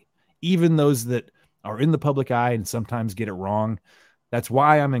anybody, even those that are in the public eye and sometimes get it wrong. That's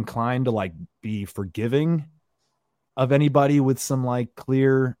why I'm inclined to like be forgiving of anybody with some like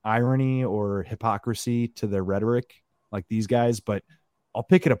clear irony or hypocrisy to their rhetoric, like these guys. But I'll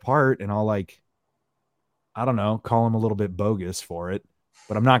pick it apart and I'll like, I don't know, call them a little bit bogus for it,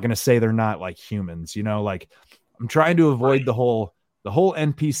 but I'm not going to say they're not like humans, like I'm trying to avoid the whole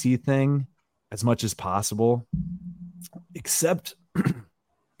NPC thing as much as possible, except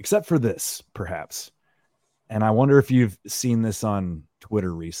for this, perhaps. And I wonder if you've seen this on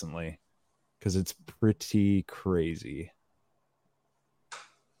Twitter recently, because it's pretty crazy.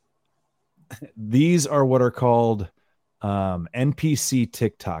 These are what are called NPC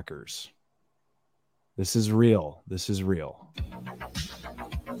TikTokers. This is real. You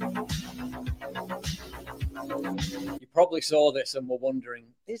probably saw this and were wondering,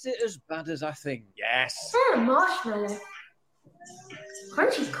 is it as bad as I think? Yes. Marshmallow.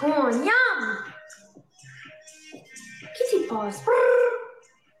 Crunchy corn. Yum. Kitty paws.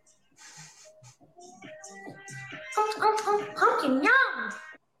 Pumpkin. Yum.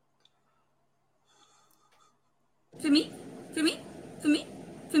 For me.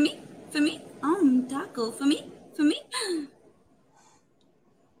 Taco. For me.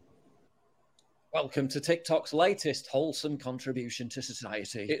 Welcome to TikTok's latest wholesome contribution to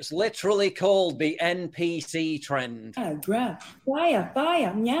society. It's literally called the NPC trend. Drop.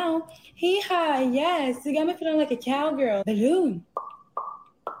 Fire, meow. Hee-haw, yes. You got me feeling like a cowgirl. Balloon.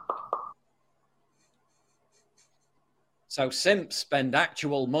 So simps spend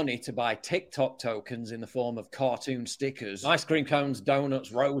actual money to buy TikTok tokens in the form of cartoon stickers, ice cream cones,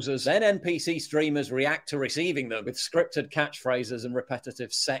 donuts, roses. Then NPC streamers react to receiving them with scripted catchphrases and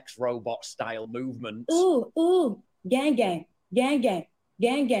repetitive sex robot-style movements. Ooh, gang gang, gang gang,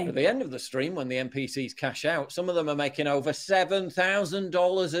 gang gang. At the end of the stream, when the NPCs cash out, some of them are making over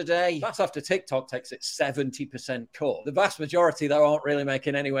 $7,000 a day. That's after TikTok takes its 70% cut. The vast majority, though, aren't really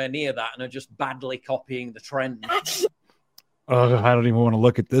making anywhere near that and are just badly copying the trend. I don't even want to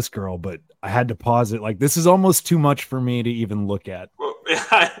look at this girl, but I had to pause it. Like, this is almost too much for me to even look at. Well,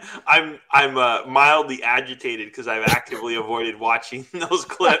 I'm mildly agitated because I've actively avoided watching those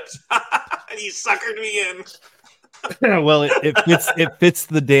clips, and he suckered me in. Well, it fits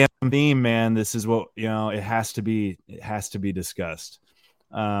the damn theme, man. This is what, it has to be discussed.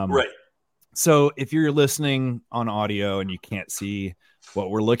 Right. So if you're listening on audio and you can't see what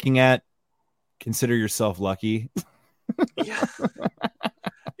we're looking at, consider yourself lucky. Yeah.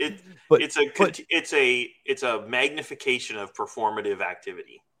 It's a magnification of performative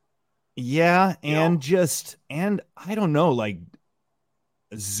activity. Yeah, and I don't know, like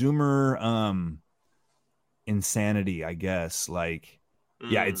Zoomer insanity, I guess. Like,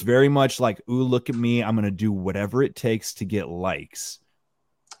 yeah, it's very much like, ooh, look at me, I'm gonna do whatever it takes to get likes.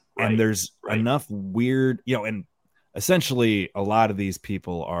 Right, and there's enough weird, and essentially a lot of these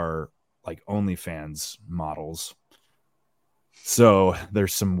people are like OnlyFans models. So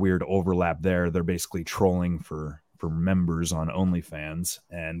there's some weird overlap there. They're basically trolling for members on OnlyFans.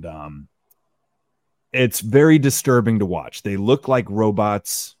 And it's very disturbing to watch. They look like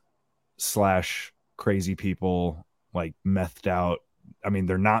robots / crazy people, like methed out. I mean,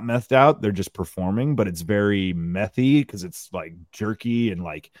 they're not methed out. They're just performing, but it's very methy because it's like jerky and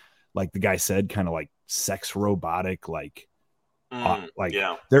like the guy said, kind of like sex robotic, like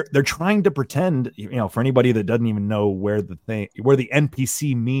they're trying to pretend, for anybody that doesn't even know where the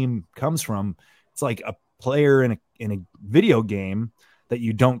NPC meme comes from, it's like a player in a video game that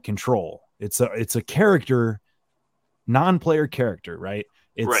you don't control. It's a character, non-player character, right?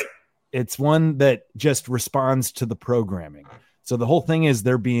 It's one that just responds to the programming. So the whole thing is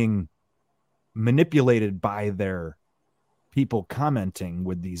they're being manipulated by their people commenting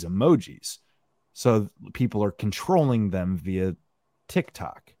with these emojis. So people are controlling them via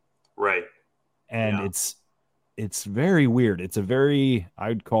TikTok. Right. And it's very weird. It's a very,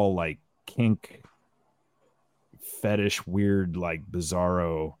 I'd call like kink fetish, weird, like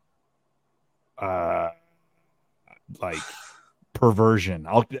bizarro, like perversion.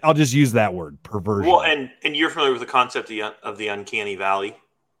 I'll just use that word, perversion. Well, and you're familiar with the concept of the uncanny valley.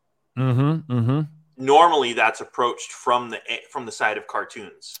 Normally that's approached from the side of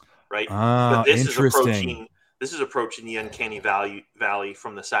cartoons, right? But this is approaching the uncanny valley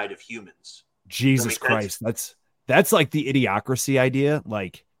from the side of humans. Jesus Christ, that's like the idiocracy idea,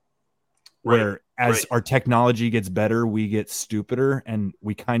 like where as our technology gets better, we get stupider, and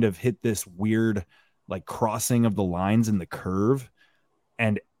we kind of hit this weird like crossing of the lines in the curve,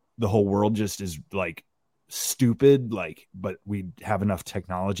 and the whole world just is like stupid, like, but we have enough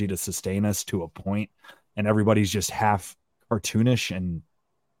technology to sustain us to a point, and everybody's just half cartoonish. And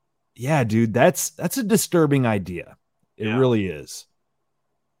yeah, dude, that's a disturbing idea. It really is.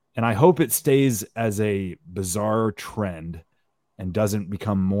 And I hope it stays as a bizarre trend and doesn't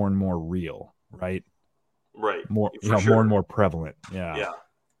become more and more real, right? Right. More and more prevalent. Yeah. Yeah.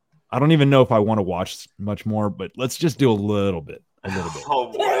 I don't even know if I want to watch much more, but let's just do a little bit.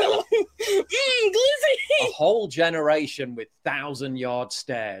 Oh, boy. A whole generation with 1,000-yard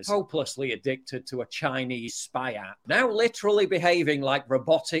stares, hopelessly addicted to a Chinese spy app, now literally behaving like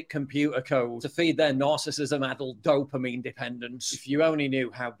robotic computer code to feed their narcissism-addled dopamine dependence. If you only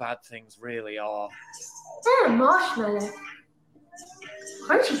knew how bad things really are. Marshmallow.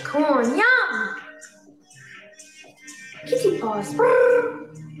 Crunchy corn, yum! Kitty paws.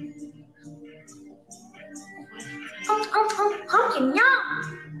 Pumpkin,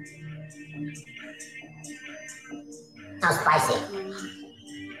 yum! How spicy.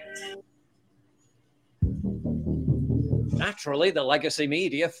 Naturally, the legacy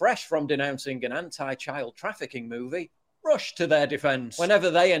media, fresh from denouncing an anti-child trafficking movie, rush to their defense.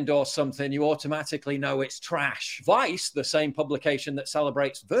 Whenever they endorse something, you automatically know it's trash. Vice, the same publication that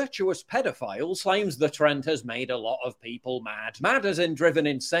celebrates virtuous pedophiles, claims the trend has made a lot of people mad. Mad as in driven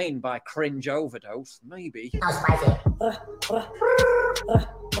insane by cringe overdose, maybe.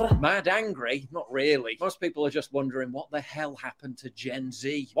 Mad angry? Not really. Most people are just wondering what the hell happened to Gen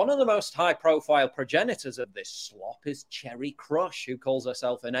Z. One of the most high-profile progenitors of this slop is Cherry Crush, who calls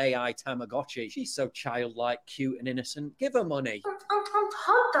herself an AI Tamagotchi. She's so childlike, cute, and innocent. Give her money.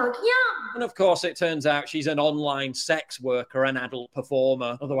 dog, yum. And of course, it turns out she's an online sex worker and adult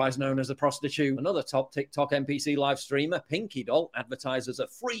performer, otherwise known as a prostitute. Another top TikTok NPC live streamer, Pinky Doll, advertises a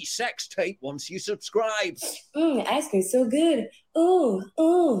free sex tape once you subscribe. Ice cream's so good. Ooh,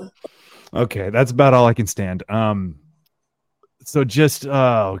 ooh. Okay, that's about all I can stand. So just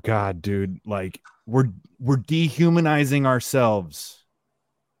oh god, dude, like we're dehumanizing ourselves,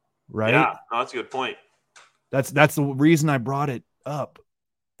 right? Yeah, no, that's a good point. That's the reason I brought it up.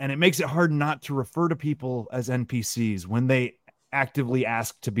 And it makes it hard not to refer to people as NPCs when they actively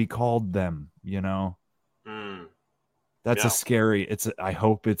ask to be called them, you know? That's a scary, I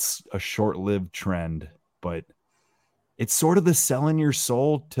hope it's a short-lived trend, but it's sort of the selling your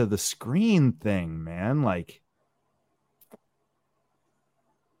soul to the screen thing, man. Like,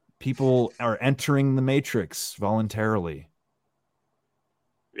 people are entering the Matrix voluntarily.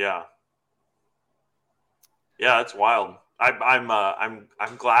 Yeah. Yeah, it's wild. I'm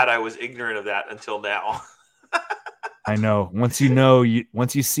glad I was ignorant of that until now. I know. Once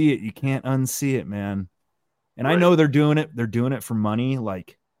you see it, you can't unsee it, man. And I know they're doing it. They're doing it for money.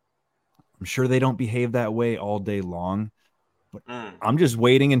 Like, I'm sure they don't behave that way all day long. But I'm just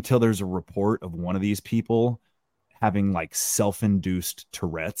waiting until there's a report of one of these people having like self-induced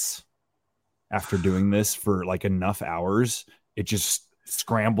Tourette's after doing this for like enough hours. It just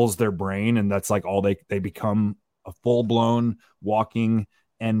scrambles their brain, and that's like all they become a full-blown walking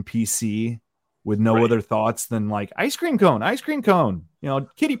NPC with no other thoughts than like ice cream cone, you know,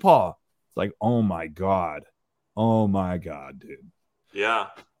 kitty paw. It's like, oh my god, dude. Yeah,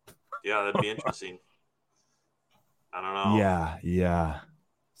 that'd be interesting. I don't know. Yeah.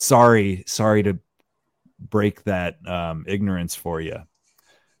 Sorry to break that ignorance for you,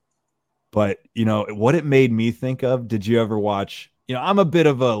 but you know what it made me think of. Did you ever watch? You know, I'm a bit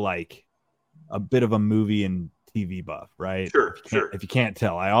of a movie and TV buff, right? Sure. If you can't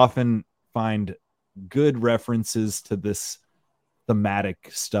tell, I often find good references to this thematic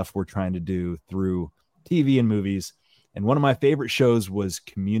stuff we're trying to do through TV and movies. And one of my favorite shows was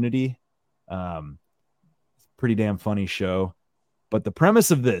Community. Pretty damn funny show. But the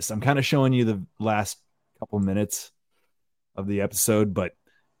premise of this, I'm kind of showing you the last couple minutes of the episode, but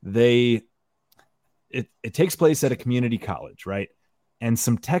it takes place at a community college, right? And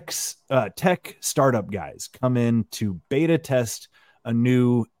some tech startup guys come in to beta test a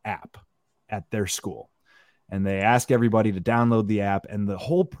new app at their school. And they ask everybody to download the app. And the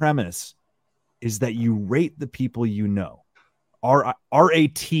whole premise is that you rate the people you know.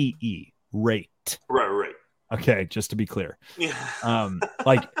 R-A-T-E, rate. Right. Okay, just to be clear. Yeah.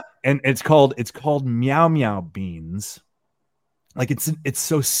 And it's called Meow Meow Beans. Like it's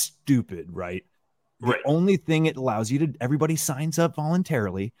so stupid, right? The only thing it allows you to, everybody signs up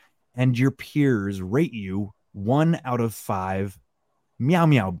voluntarily, and your peers rate you 1 out of 5 Meow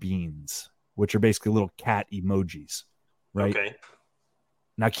Meow Beans, which are basically little cat emojis, right? Okay.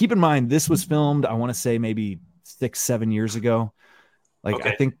 Now, keep in mind, this was filmed, I want to say maybe 6-7 years ago. Like,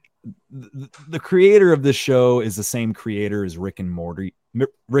 I think the creator of this show is the same creator as Rick and Morty,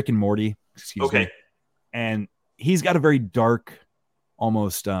 excuse me. And he's got a very dark,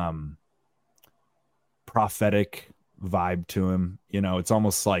 almost prophetic vibe to him. You know, it's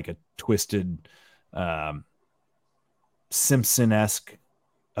almost like a twisted Simpson-esque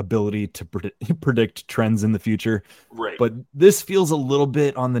ability to predict trends in the future. Right. But this feels a little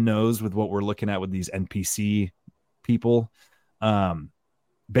bit on the nose with what we're looking at with these NPC people.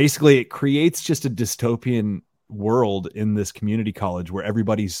 Basically, it creates just a dystopian world in this community college where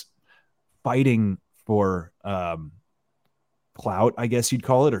everybody's fighting for clout, I guess you'd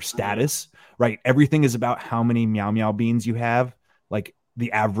call it, or status, right? Everything is about how many Meow Meow Beans you have, like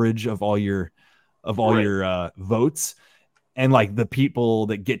the average of all your votes. And like the people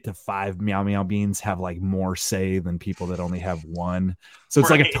that get to 5 Meow Meow Beans have like more say than people that only have 1. So it's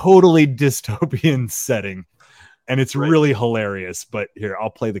like a totally dystopian setting. And it's really hilarious. But here, I'll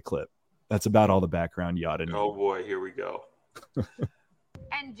play the clip. That's about all the background you ought to know. Oh boy, here we go.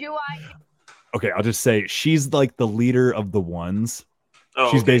 And do I? Okay, I'll just say she's like the leader of the ones.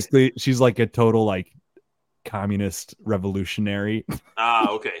 Oh, she's like a total like communist revolutionary.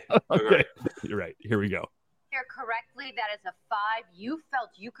 Okay. Okay. You're right. Here we go. Here correctly, that is a 5. You felt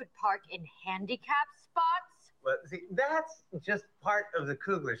you could park in handicap spots? Well, see, that's just part of the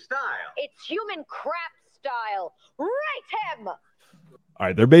Kugler style. It's human crap style. Right him. All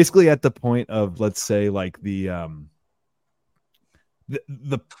right, they're basically at the point of, let's say, like the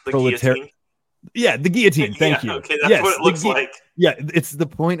proletariat. Yeah, the guillotine. Thank you. Okay, that's what it looks like. Yeah, it's the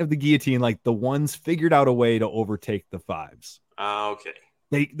point of the guillotine. Like the ones figured out a way to overtake the 5s. Okay.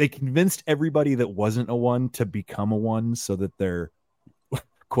 They convinced everybody that wasn't a 1 to become a 1 so that their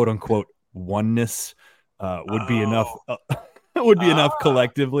quote unquote oneness would be enough. Would be enough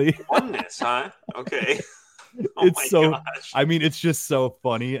collectively. Oneness, huh? Okay. It's so. Gosh. I mean, it's just so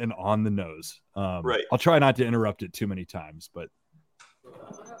funny and on the nose. Right. I'll try not to interrupt it too many times, but.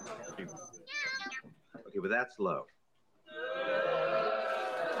 Okay, but that's low.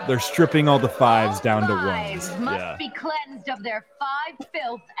 They're stripping all the fives down to ones. Must be cleansed of their 5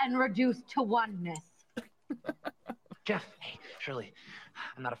 filth and reduced to oneness. Jeff, hey, Shirley,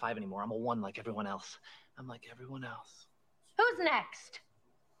 I'm not a 5 anymore. I'm a 1 like everyone else. I'm like everyone else. Who's next?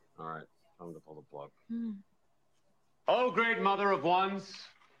 All right, I'm gonna pull the plug. Oh, great mother of ones,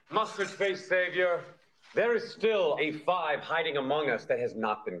 mustard-faced savior, there is still a 5 hiding among us that has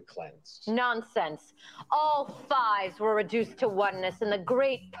not been cleansed. Nonsense. All 5s were reduced to oneness in the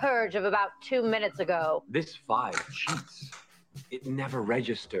great purge of about 2 minutes ago. This 5 cheats. It never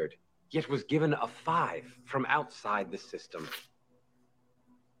registered, yet was given a 5 from outside the system.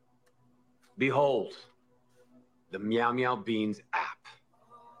 Behold, the Meow Meow Beans app.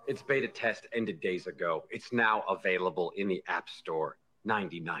 Its beta test ended days ago. It's now available in the App Store.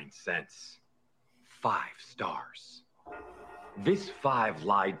 99 cents. 5 stars. This 5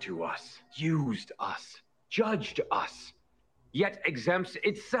 lied to us, used us, judged us, yet exempts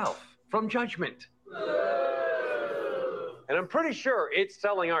itself from judgment. And I'm pretty sure it's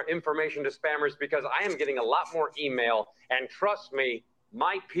selling our information to spammers because I am getting a lot more email, and trust me,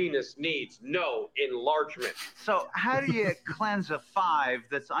 my penis needs no enlargement. So how do you cleanse a 5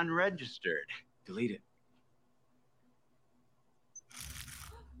 that's unregistered? Delete it.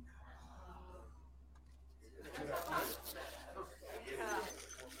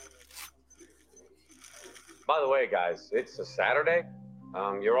 By the way, guys, it's a Saturday.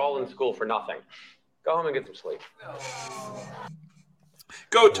 You're all in school for nothing. Go home and get some sleep.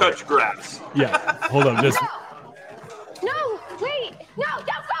 Go touch grass. Yeah, hold on. Just No, wait! No, don't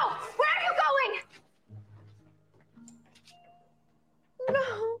go! Where are you going?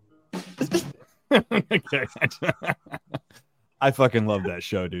 No. Okay. I fucking love that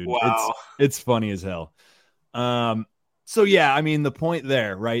show, dude. Wow. It's funny as hell. So yeah, I mean the point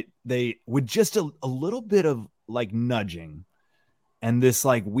there, right? They with just a little bit of like nudging and this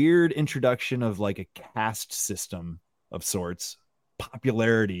like weird introduction of like a caste system of sorts,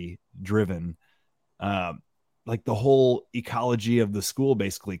 popularity driven, like the whole ecology of the school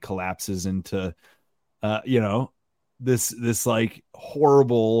basically collapses into this like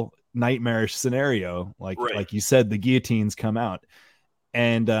horrible nightmarish scenario. Like you said, the guillotines come out.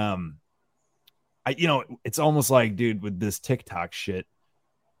 And it's almost like, dude, with this TikTok shit,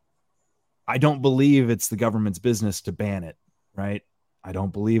 I don't believe it's the government's business to ban it, right? I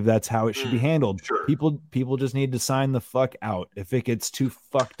don't believe that's how it should be handled. Sure. People just need to sign the fuck out. If it gets too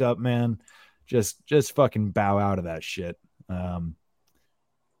fucked up, man, just fucking bow out of that shit.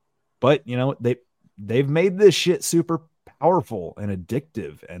 But they've made this shit super powerful and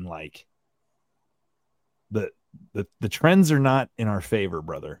addictive, and like the trends are not in our favor,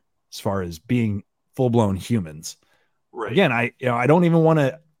 brother, as far as being full-blown humans. Right. Again, I don't even want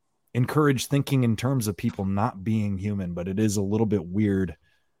to encourage thinking in terms of people not being human, but it is a little bit weird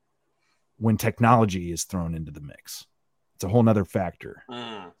when technology is thrown into the mix. It's a whole nother factor.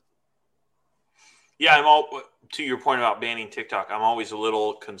 Yeah, I'm all to your point about banning TikTok. I'm always a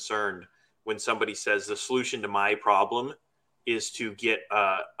little concerned when somebody says the solution to my problem is to get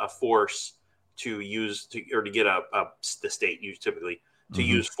a force to use to get the state typically to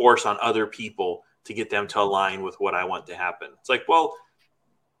use force on other people to get them to align with what I want to happen. It's like, well,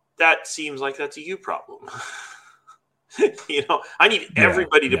 that seems like that's a you problem. I need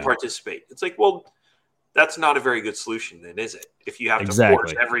everybody to participate. It's like, well, that's not a very good solution then, is it? If you have to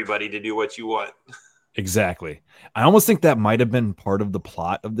force everybody to do what you want. Exactly. I almost think that might have been part of the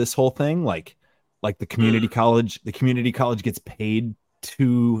plot of this whole thing. Like the community college gets paid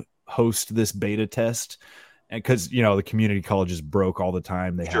to host this beta test. And because, the community college is broke all the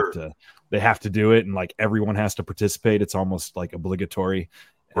time. They have to do it. And like everyone has to participate. It's almost like obligatory.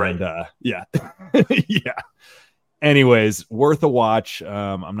 Right. And yeah. Anyways, worth a watch.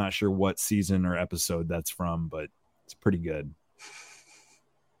 I'm not sure what season or episode that's from, but it's pretty good.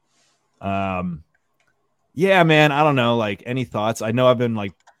 Yeah, man, I don't know. Like, any thoughts? I know I've been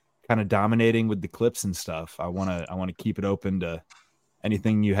like kind of dominating with the clips and stuff. I want to keep it open to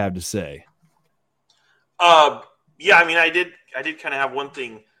anything you have to say. Yeah, I mean, I did kind of have one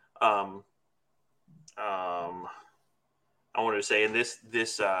thing I wanted to say, and this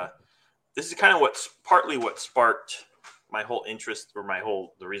is kind of partly what sparked my whole interest, or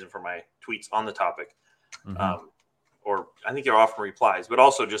the reason for my tweets on the topic. Or I think you're offering replies, but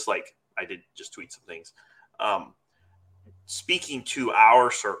also just like I did just tweet some things. speaking to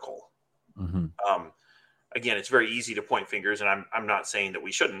our circle, Mm-hmm. again, it's very easy to point fingers, and I'm not saying that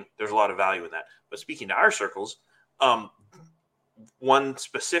we shouldn't. There's a lot of value in that. But speaking to our circles, one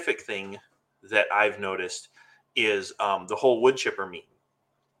specific thing that I've noticed is the whole wood chipper meme,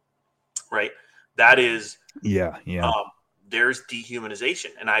 right? That is, yeah. There's dehumanization.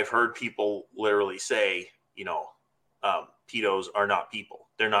 And I've heard people literally say, pedos are not people.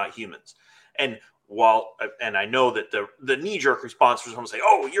 They're not humans. And I know that the knee-jerk response for someone to say,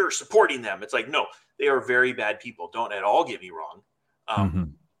 oh, you're supporting them. It's like, no, they are very bad people. Don't at all get me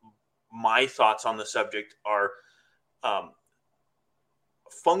wrong. My thoughts on the subject are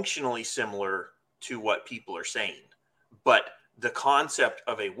functionally similar to what people are saying. But the concept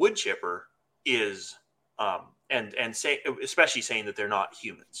of a wood chipper is, especially saying that they're not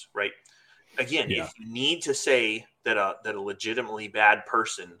humans, right? Again, if you need to say that a legitimately bad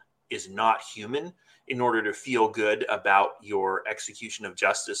person is not human in order to feel good about your execution of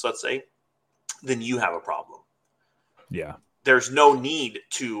justice, let's say, then you have a problem. Yeah. There's no need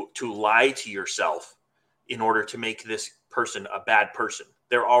to lie to yourself in order to make this person a bad person.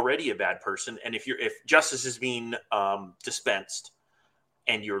 They're already a bad person. And if justice is being dispensed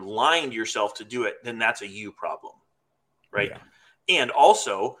and you're lying to yourself to do it, then that's a you problem. Right. Yeah. And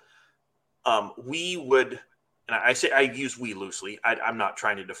also, we would, and I use we loosely. I'm not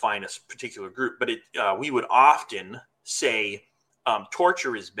trying to define a particular group, but we would often say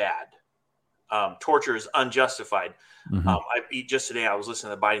torture is bad. Torture is unjustified. Just today, I was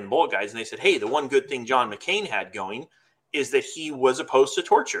listening to the Biting the Bullet guys, and they said, hey, the one good thing John McCain had going is that he was opposed to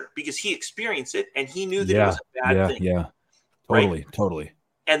torture because he experienced it and he knew that it was a bad thing. Yeah, totally.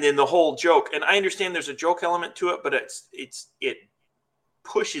 And then the whole joke, and I understand there's a joke element to it, but it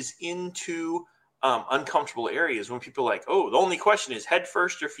pushes into uncomfortable areas when people are like, oh, the only question is head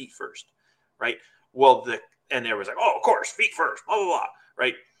first or feet first, right? Well, and everyone's like, oh, of course, feet first, blah blah blah,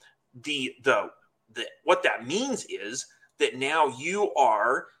 right? The what that means is that now you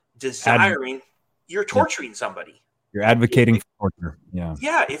are desiring, you're torturing somebody. You're advocating for torture. Yeah.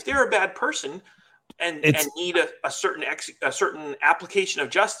 Yeah. If they're a bad person and need a certain application of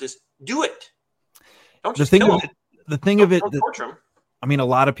justice, do it. Don't just kill them. The thing of it, don't torture them. I mean, a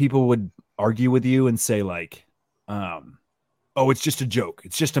lot of people would argue with you and say like, oh, it's just a joke.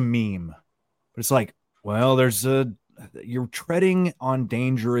 It's just a meme. But it's like, well, you're treading on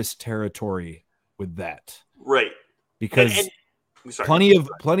dangerous territory with that. Right. Because plenty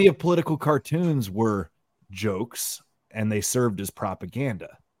of political cartoons were jokes and they served as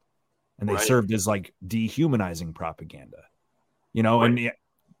propaganda. And they served as like dehumanizing propaganda. And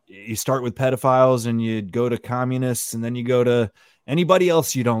you start with pedophiles and you go to communists and then you go to anybody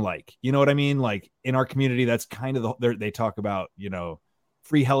else you don't like. You know what I mean? Like in our community, that's kind of they talk about,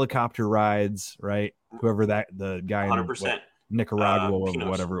 free helicopter rides, right? Whoever the guy 100%. in Nicaragua or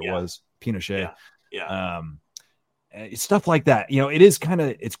whatever it was, Pinochet. Yeah. Stuff like that. It is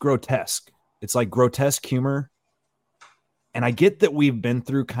it's grotesque. It's like grotesque humor. And I get that we've been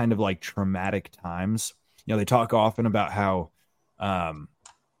through kind of like traumatic times. They talk often about how,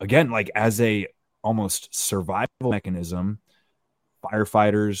 again, like as a almost survival mechanism,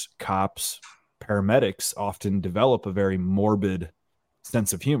 firefighters, cops, paramedics often develop a very morbid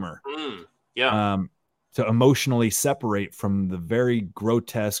sense of humor. To emotionally separate from the very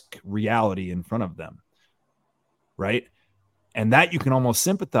grotesque reality in front of them. Right. And that you can almost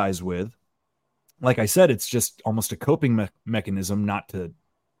sympathize with. Like I said, it's just almost a coping mechanism not to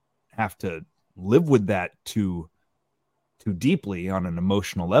have to live with that too deeply on an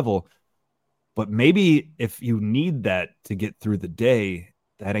emotional level. But maybe if you need that to get through the day,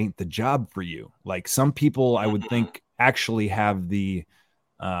 that ain't the job for you. Like some people I would think actually have the,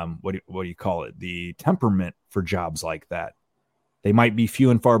 what do you call it? The temperament for jobs like that. They might be few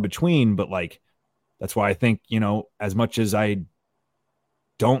and far between, but like, that's why I think, as much as I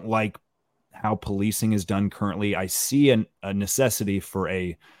don't like how policing is done currently, I see a necessity for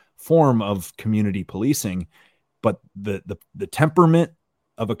a form of community policing, but the temperament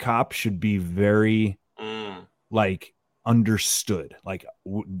of a cop should be very like understood. Like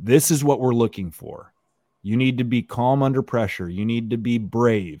this is what we're looking for. You need to be calm under pressure. You need to be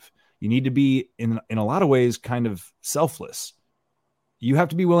brave. You need to be in a lot of ways kind of selfless. You have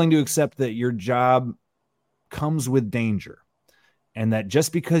to be willing to accept that your job comes with danger. And that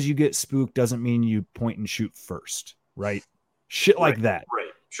just because you get spooked doesn't mean you point and shoot first, right? Shit like that.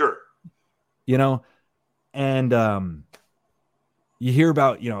 Right. Sure. And you hear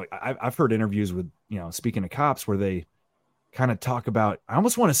about, I've heard interviews with, speaking of cops where they kind of talk about, I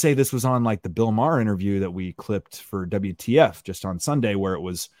almost want to say this was on like the Bill Maher interview that we clipped for WTF just on Sunday, where it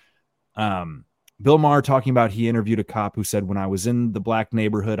was Bill Maher talking about he interviewed a cop who said, when I was in the black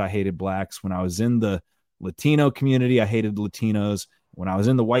neighborhood, I hated blacks. When I was in the Latino community, I hated Latinos. When I was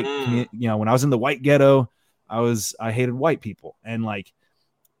in the white community, when I was in the white ghetto, I hated white people. And like,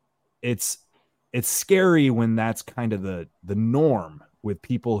 it's scary when that's kind of the norm with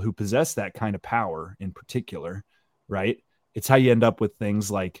people who possess that kind of power in particular, right? It's how you end up with things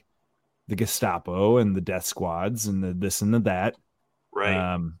like the Gestapo and the death squads and the this and the that.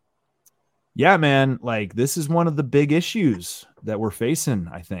 Right. Yeah, man, like this is one of the big issues that we're facing,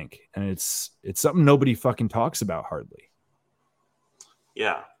 I think. And it's something nobody fucking talks about hardly.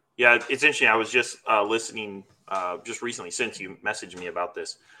 Yeah. Yeah. It's interesting. I was just listening just recently, since you messaged me about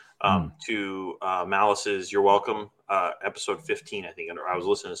this, to Malice's You're Welcome, episode 15, I think. And I was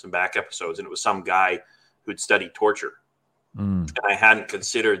listening to some back episodes, and it was some guy who'd studied torture. And I hadn't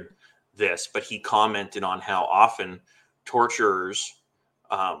considered this, but he commented on how often torturers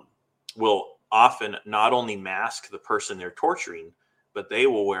will often not only mask the person they're torturing, but they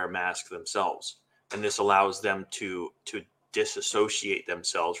will wear a mask themselves. And this allows them to disassociate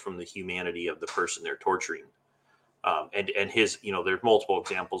themselves from the humanity of the person they're torturing. And his, there's multiple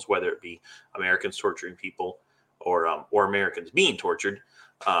examples, whether it be Americans torturing people or Americans being tortured.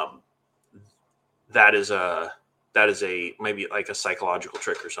 That is a maybe like a psychological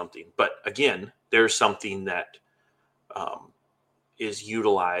trick or something. But again, there's something that is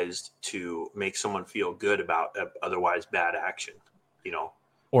utilized to make someone feel good about otherwise bad action,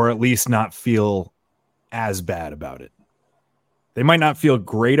 or at least not feel as bad about it. They might not feel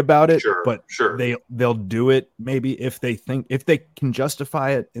great about it, but they'll do it maybe if they can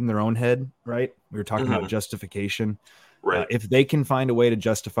justify it in their own head, right? We were talking about justification. Right. If they can find a way to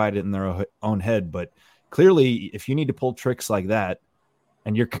justify it in their own head, but clearly if you need to pull tricks like that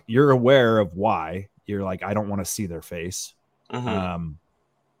and you're aware of why, you're like, I don't want to see their face.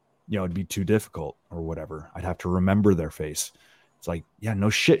 It'd be too difficult or whatever. I'd have to remember their face. It's like, yeah, no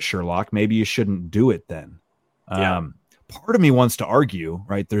shit, Sherlock. Maybe you shouldn't do it then. Part of me wants to argue,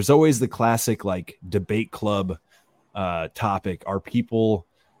 right? There's always the classic like debate club topic. Are people,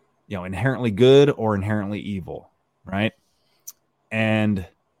 inherently good or inherently evil, right? And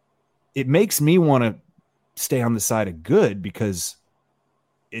it makes me want to stay on the side of good, because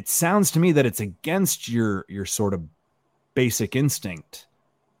it sounds to me that it's against your sort of basic instinct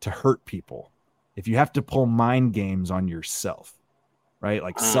to hurt people. If you have to pull mind games on yourself, right?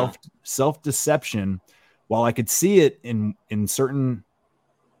 Like self-deception, while I could see it in certain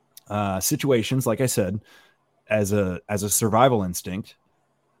situations, like I said, as a survival instinct,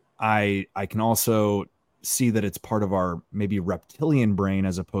 I can also see that it's part of our maybe reptilian brain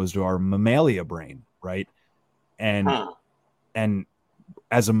as opposed to our mammalia brain, right? And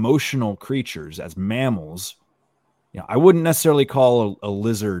as emotional creatures, as mammals, I wouldn't necessarily call a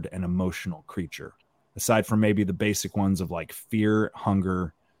lizard an emotional creature, aside from maybe the basic ones of like fear,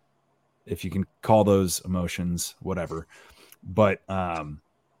 hunger, if you can call those emotions, whatever. But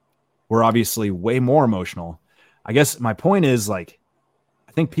we're obviously way more emotional. I guess my point is, like,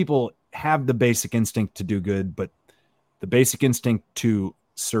 I think people have the basic instinct to do good, but the basic instinct to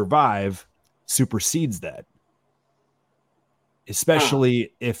survive supersedes that.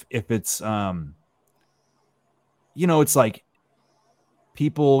 Especially if it's, it's like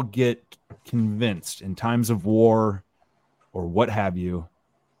people get convinced in times of war or what have you,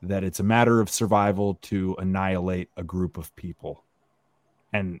 that it's a matter of survival to annihilate a group of people.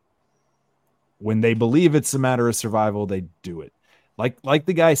 And when they believe it's a matter of survival, they do it. Like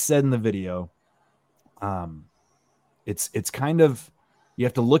the guy said in the video, it's kind of, you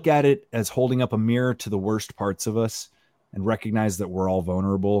have to look at it as holding up a mirror to the worst parts of us and recognize that we're all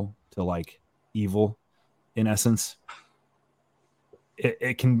vulnerable to like evil in essence.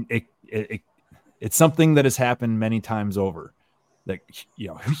 It's something that has happened many times over. That,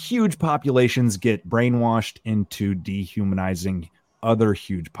 huge populations get brainwashed into dehumanizing other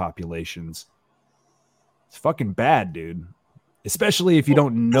huge populations. It's fucking bad, dude. Especially if you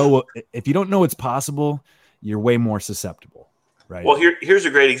don't know it's possible, you're way more susceptible, right? Well, here's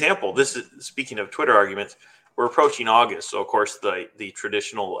a great example. This is, speaking of Twitter arguments, we're approaching August, so of course the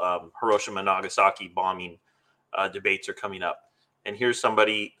traditional Hiroshima and Nagasaki bombing debates are coming up. And here's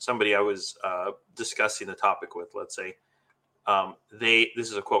somebody I was discussing the topic with. Let's say this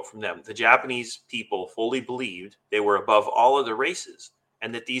is a quote from them: "The Japanese people fully believed they were above all other races,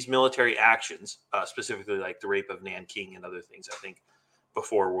 and that these military actions, specifically like the rape of Nanking and other things, I think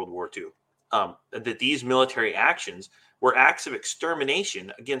before World War II, that these military actions were acts of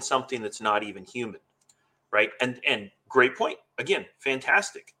extermination against something that's not even human." Right. And great point. Again,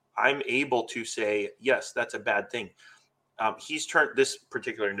 fantastic. I'm able to say, yes, that's a bad thing. He's turned, this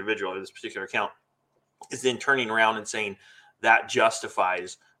particular individual, or this particular account, is then turning around and saying that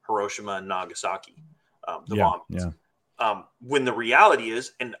justifies Hiroshima and Nagasaki, the bombings. Yeah. When the reality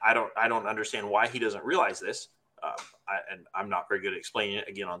is, and I don't understand why he doesn't realize this. And I'm not very good at explaining it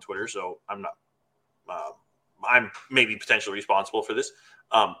again on Twitter, so I'm maybe potentially responsible for this.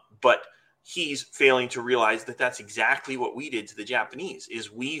 But he's failing to realize that that's exactly what we did to the Japanese.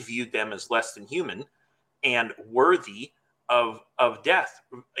 Is we viewed them as less than human and worthy of death,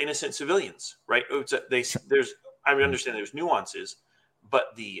 innocent civilians, right? I understand there's nuances,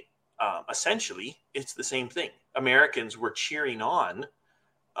 but essentially it's the same thing. Americans were cheering on,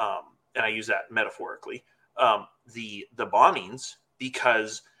 and I use that metaphorically, the bombings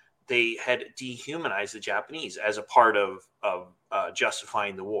because they had dehumanized the Japanese as a part of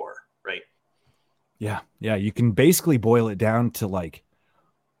justifying the war, right? Yeah. You can basically boil it down to like,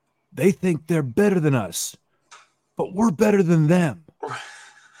 they think they're better than us, but we're better than them.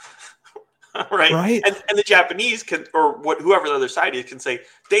 Right. And the Japanese can, or whoever the other side is, can say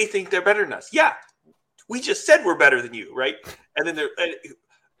they think they're better than us. Yeah, we just said we're better than you, right? And then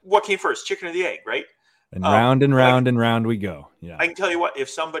what came first, chicken or the egg, right? And round and round and round we go. Yeah, I can tell you what, if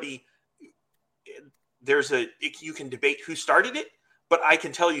somebody, you can debate who started it, but I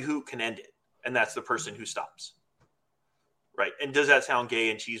can tell you who can end it, and that's the person who stops. Right. And does that sound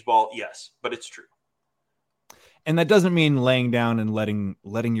gay and cheeseball? Yes, but it's true. And that doesn't mean laying down and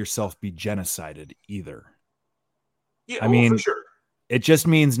letting yourself be genocided either. Yeah, I mean, for sure. It just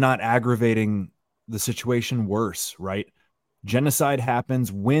means not aggravating the situation worse, right? Genocide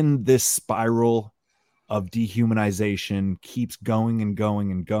happens when this spiral of dehumanization keeps going and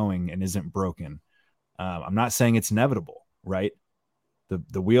going and going and isn't broken. I'm not saying it's inevitable, right?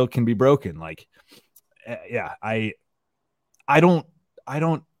 The wheel can be broken. Like, yeah, I don't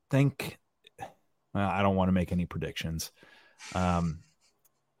think. I don't want to make any predictions. I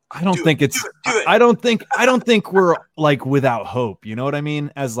don't think it's. I don't think we're like without hope. You know what I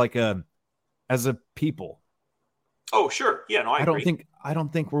mean? As a people. Oh, sure. Yeah. No, I agree. I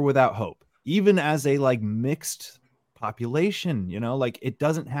don't think we're without hope. Even as a like mixed population, you know, like it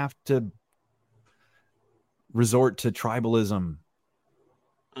doesn't have to resort to tribalism.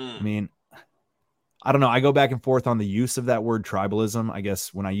 I mean, I don't know. I go back and forth on the use of that word tribalism. I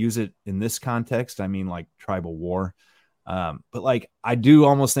guess when I use it in this context, I mean like tribal war. But like, I do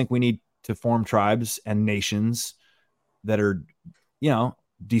almost think we need to form tribes and nations that are, you know,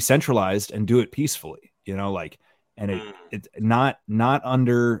 decentralized and do it peacefully, you know, like, and it's not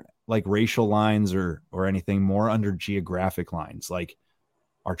under like racial lines or anything, more under geographic lines. Like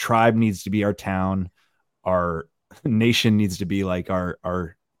our tribe needs to be our town. Our nation needs to be like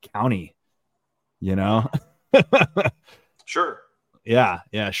our county. You know? Sure.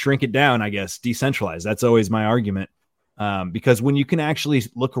 Yeah. Shrink it down, I guess. Decentralize. That's always my argument. Because when you can actually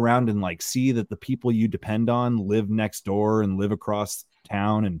look around and like see that the people you depend on live next door and live across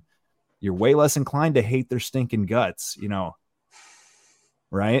town, and you're way less inclined to hate their stinking guts, you know?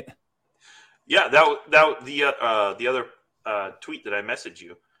 Right? Yeah. The other tweet that I messaged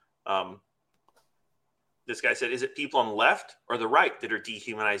you, this guy said, is it people on the left or the right that are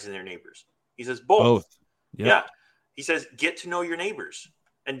dehumanizing their neighbors? He says both. Yep. Yeah. He says, get to know your neighbors.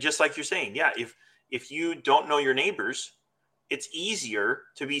 And just like you're saying, yeah, if you don't know your neighbors, it's easier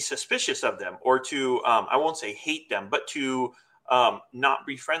to be suspicious of them or to, I won't say hate them, but to not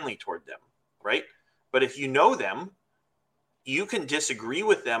be friendly toward them, right? But if you know them, you can disagree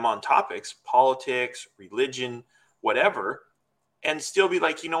with them on topics, politics, religion, whatever, and still be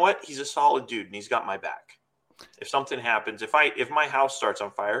like, you know what? He's a solid dude and he's got my back. If something happens, if my house starts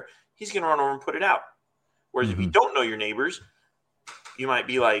on fire, he's going to run over and put it out. Whereas if you don't know your neighbors, you might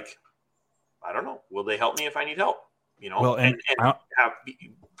be like, I don't know, will they help me if I need help? You know, well,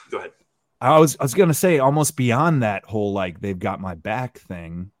 go ahead. I was going to say almost beyond that whole, like, they've got my back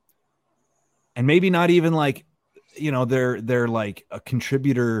thing, and maybe not even like, you know, they're like a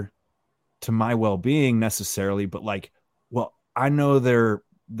contributor to my well-being necessarily, but like, well, I know their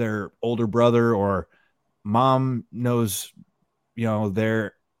older brother or mom knows, you know,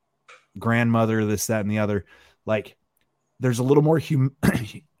 their grandmother, this, that, and the other. Like, there's a little more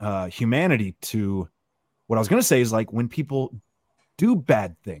humanity to what I was going to say is like when people do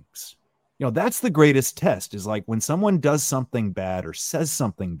bad things, you know, that's the greatest test, is like when someone does something bad or says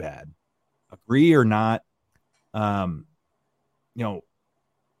something bad, agree or not, you know,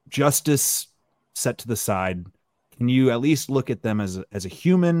 justice set to the side. Can you at least look at them as a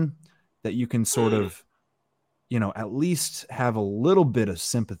human that you can sort of, you know, at least have a little bit of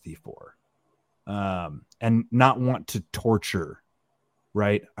sympathy for, and not want to torture,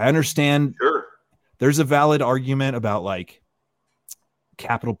 right? I understand. Sure. There's a valid argument about like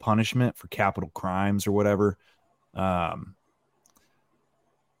capital punishment for capital crimes or whatever. But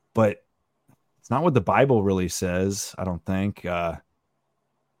it's not what the Bible really says, I don't think.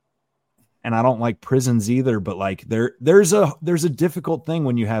 And I don't like prisons either, but like there's a difficult thing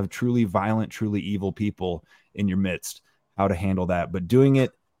when you have truly violent, truly evil people in your midst, how to handle that. But doing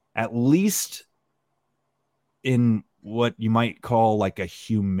it at least in what you might call like a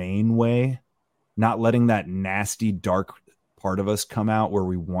humane way, not letting that nasty, dark part of us come out where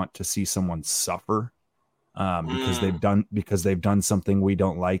we want to see someone suffer because they've done something we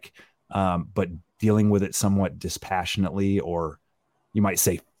don't like, but dealing with it somewhat dispassionately, or you might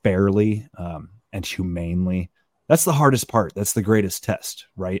say fairly and humanely. That's the hardest part. That's the greatest test,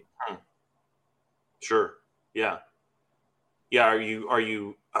 right? Sure. Yeah. Yeah. Are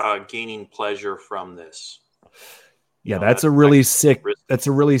you gaining pleasure from this? Yeah, that's a really sick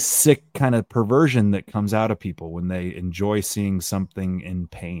kind of perversion that comes out of people when they enjoy seeing something in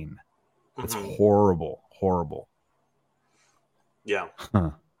pain. It's horrible. Yeah. Huh.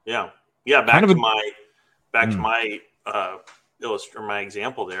 Yeah. Yeah. Back to my my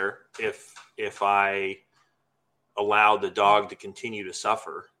example there. If I allow the dog to continue to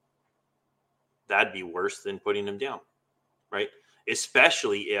suffer, that'd be worse than putting him down, right?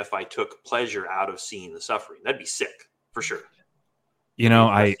 Especially if I took pleasure out of seeing the suffering. That'd be sick for sure. You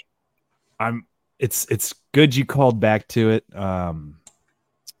know, it's good you called back to it.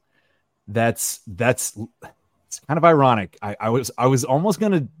 That's it's kind of ironic. I was almost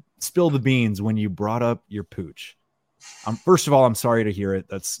gonna spill the beans when you brought up your pooch. First of all, I'm sorry to hear it.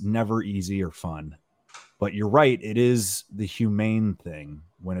 That's never easy or fun. But you're right. It is the humane thing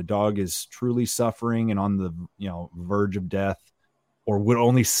when a dog is truly suffering and on the verge of death, or would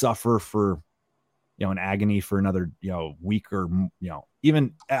only suffer for an agony for another week, or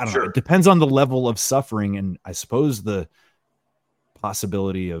even I don't know. It depends on the level of suffering and I suppose the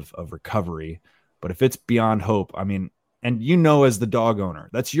possibility of recovery. But if it's beyond hope, I mean, and as the dog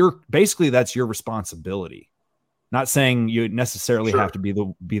owner, that's your responsibility. Not saying you necessarily have to be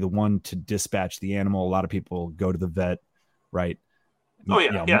the one to dispatch the animal. A lot of people go to the vet, right? Oh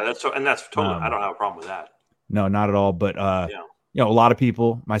yeah, that's totally. I don't have a problem with that. No, not at all. But a lot of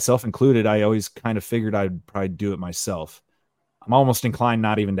people, myself included, I always kind of figured I'd probably do it myself. I'm almost inclined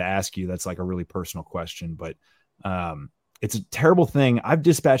not even to ask you. That's like a really personal question, but it's a terrible thing. I've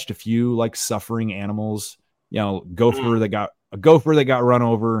dispatched a few like suffering animals. Gopher that got run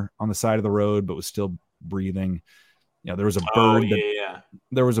over on the side of the road, but was still breathing. There was a bird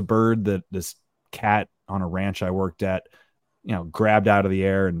there was a bird that this cat on a ranch I worked at, grabbed out of the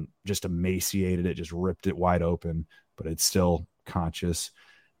air and just emaciated it, just ripped it wide open, but it's still conscious.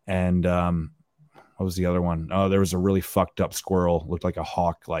 And what was the other one? Oh, there was a really fucked up squirrel, looked like a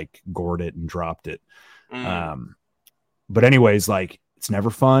hawk, like gored it and dropped it. But anyways, like it's never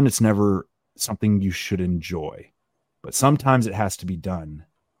fun. It's never something you should enjoy, but sometimes it has to be done.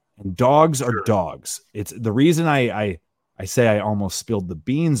 And dogs are dogs. It's the reason I say I almost spilled the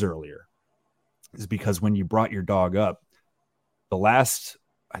beans earlier is because when you brought your dog up, I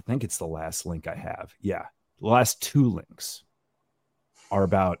think it's the last link I have. Yeah. The last 2 links are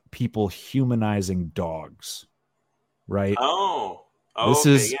about people humanizing dogs, right? Oh,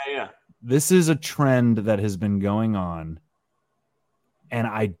 This is a trend that has been going on and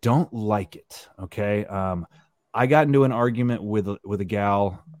I don't like it. Okay. I got into an argument with a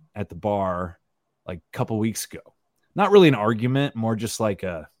gal at the bar like a couple weeks ago. Not really an argument, more just like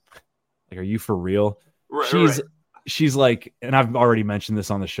are you for real? Right, she's like, and I've already mentioned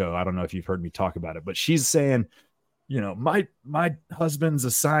this on the show. I don't know if you've heard me talk about it, but she's saying, my husband's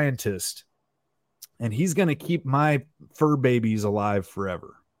a scientist and he's going to keep my fur babies alive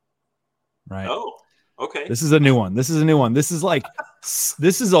forever. Right. Oh, okay. This is a new one. This is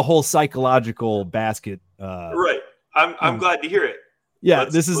a whole psychological basket. Right. I'm glad to hear it. Yeah,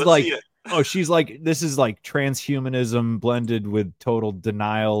 this is like, she's like, this is like transhumanism blended with total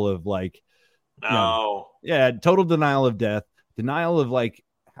denial of like, total denial of death, denial of like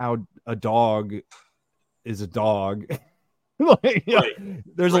how a dog is a dog.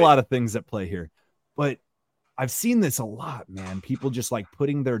 There's a lot of things that play here, but I've seen this a lot, man. People just like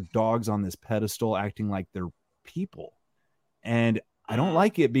putting their dogs on this pedestal, acting like they're people. And I don't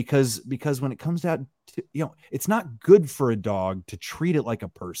like it because when it comes down to, it's not good for a dog to treat it like a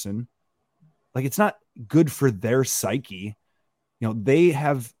person. Like it's not good for their psyche. They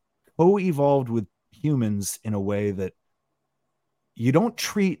have co-evolved with humans in a way that you don't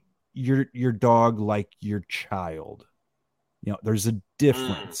treat your dog like your child. There's a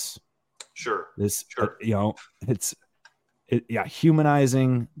difference. Sure.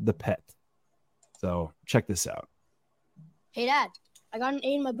 Humanizing the pet. So check this out. Hey, Dad. I got an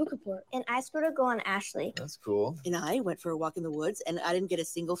A in my book report. And I scored a goal on Ashley. That's cool. And I went for a walk in the woods, and I didn't get a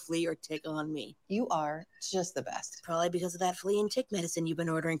single flea or tick on me. You are just the best. Probably because of that flea and tick medicine you've been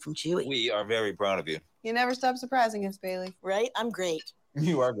ordering from Chewy. We are very proud of you. You never stop surprising us, Bailey. Right? I'm great.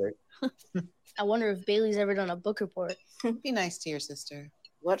 You are great. I wonder if Bailey's ever done a book report. Be nice to your sister.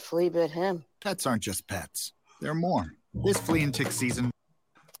 What flea bit him? Pets aren't just pets. They're more. This flea and tick season.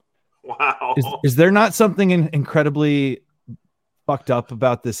 Wow. Is there not something incredibly fucked up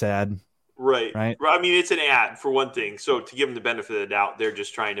about this ad? Right. Right. I mean, it's an ad for one thing. So to give them the benefit of the doubt, they're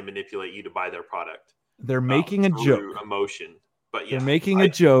just trying to manipulate you to buy their product. They're making a through joke. Emotion. But yeah. They're making a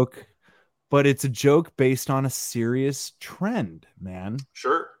joke, but it's a joke based on a serious trend, man.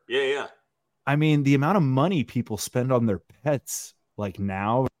 Sure. Yeah. I mean, the amount of money people spend on their pets like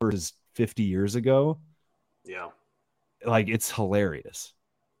now versus 50 years ago. Yeah. Like, it's hilarious.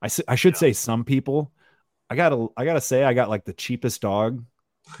 I should say some people. I gotta say, I got like the cheapest dog,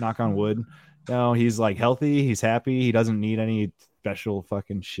 knock on wood. No, he's like healthy, he's happy, he doesn't need any special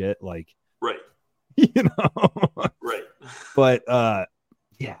fucking shit. Like, right. You know. Right. But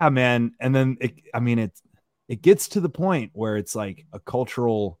yeah, man. And then it gets to the point where it's like a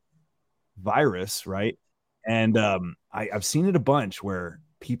cultural virus, right? And I've seen it a bunch where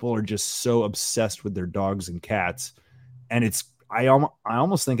people are just so obsessed with their dogs and cats, and I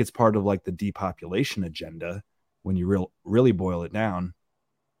almost think it's part of like the depopulation agenda when you really boil it down.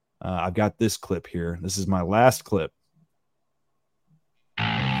 I've got this clip here. This is my last clip.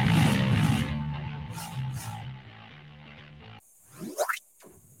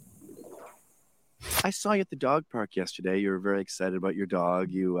 I saw you at the dog park yesterday. You were very excited about your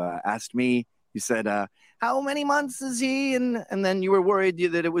dog. You asked me, you said, how many months is he? And then you were worried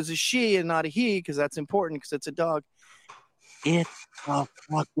that it was a she and not a he, because that's important because it's a dog. It's a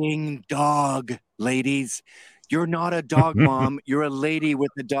fucking dog, ladies. You're not a dog mom. You're a lady with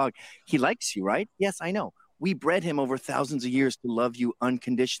a dog. He likes you, right? Yes, I know. We bred him over thousands of years to love you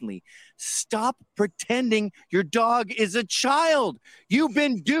unconditionally. Stop pretending your dog is a child. You've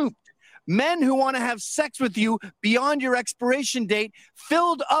been duped. Men who want to have sex with you beyond your expiration date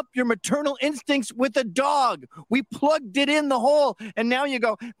filled up your maternal instincts with a dog. We plugged it in the hole, and now you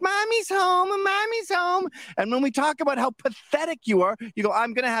go, mommy's home, mommy's home. And when we talk about how pathetic you are, you go,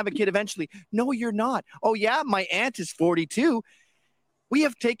 I'm going to have a kid eventually. No, you're not. Oh, yeah, my aunt is 42. We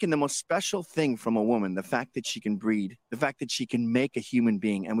have taken the most special thing from a woman, the fact that she can breed, the fact that she can make a human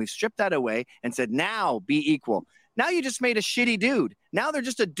being, and we've stripped that away and said, now be equal. Now you just made a shitty dude. Now they're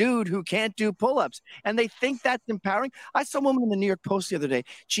just a dude who can't do pull-ups, and they think that's empowering. I saw a woman in the New York Post the other day.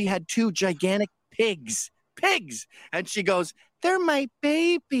 She had 2 gigantic pigs, and she goes, they're my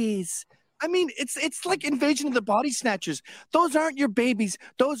babies. I mean, it's like Invasion of the Body Snatchers. Those aren't your babies.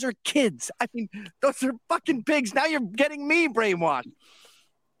 Those are kids. I mean, those are fucking pigs. Now you're getting me brainwashed.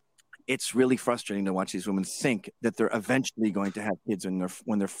 It's really frustrating to watch these women think that they're eventually going to have kids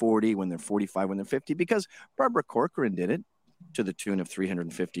when they're 40, when they're 45, when they're 50, because Barbara Corcoran did it to the tune of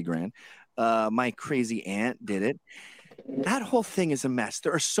 $350,000. My crazy aunt did it. That whole thing is a mess.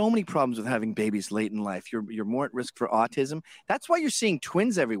 There are so many problems with having babies late in life. You're more at risk for autism. That's why you're seeing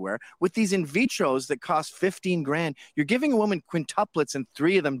twins everywhere with these in vitros that cost $15,000. You're giving a woman quintuplets and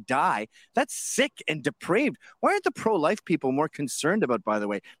 3 of them die. That's sick and depraved. Why aren't the pro-life people more concerned about, by the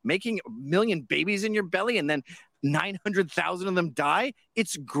way, making 1 million babies in your belly and then 900,000 of them die?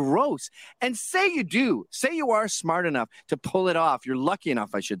 It's gross. And say you are smart enough to pull it off. You're lucky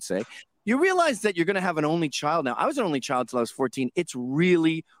enough, I should say. You realize that you're going to have an only child now. I was an only child till I was 14. It's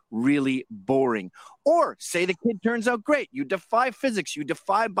really, really boring. Or say the kid turns out great. You defy physics. You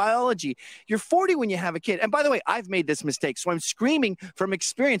defy biology. You're 40 when you have a kid. And by the way, I've made this mistake. So I'm screaming from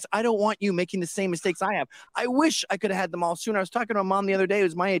experience. I don't want you making the same mistakes I have. I wish I could have had them all sooner. I was talking to my mom the other day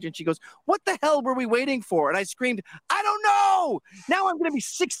who's my age, and she goes, what the hell were we waiting for? And I screamed, I don't know. Now I'm going to be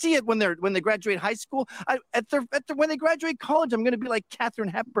 60 when they graduate high school. When they graduate college, I'm going to be like Katharine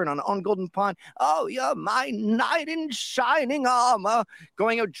Hepburn on Golden Pond. Oh, you're my knight in shining armor.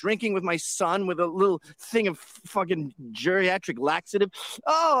 Going out drinking with my son with a little thing of fucking geriatric laxative.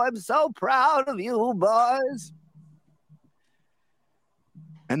 Oh, I'm so proud of you, boys.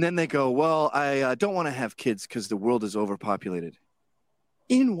 And then they go, well, I don't want to have kids because the world is overpopulated.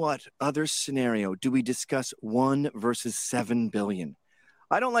 In what other scenario do we discuss 1 versus 7 billion?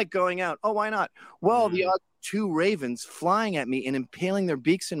 I don't like going out. Oh, why not? Well, the odds of 2 ravens flying at me and impaling their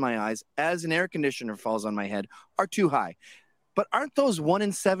beaks in my eyes as an air conditioner falls on my head are too high. But aren't those 1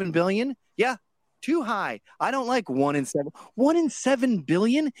 in 7 billion? Yeah, Too high. I don't like 1 in 7. 1 in 7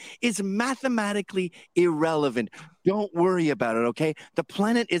 billion is mathematically irrelevant. Don't worry about it, okay? The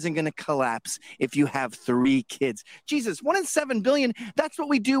planet isn't going to collapse if you have 3 kids. Jesus, 1 in 7 billion, that's what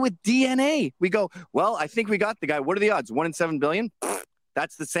we do with DNA. We go, well, I think we got the guy. What are the odds? 1 in 7 billion?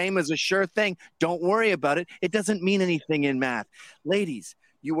 That's the same as a sure thing. Don't worry about it. It doesn't mean anything in math. Ladies,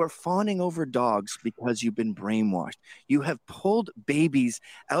 you are fawning over dogs because you've been brainwashed. You have pulled babies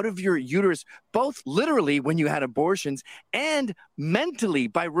out of your uterus, both literally when you had abortions and mentally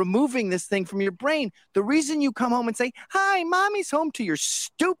by removing this thing from your brain. The reason you come home and say, hi, mommy's home to your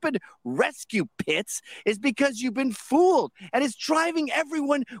stupid rescue pits is because you've been fooled, and it's driving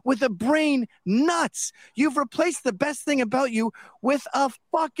everyone with a brain nuts. You've replaced the best thing about you with a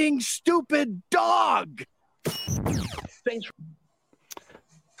fucking stupid dog. Thanks.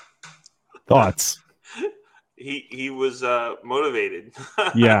 Thoughts? He was motivated.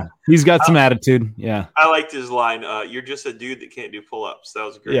 Yeah, he's got some attitude. Yeah, I liked his line. You're just a dude that can't do pull-ups. That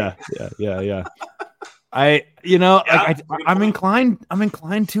was great. Yeah. I'm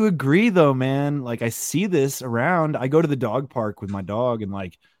inclined to agree though, man. Like I see this around. I go to the dog park with my dog, and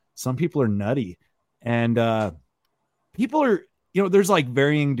like some people are nutty, and people are, there's like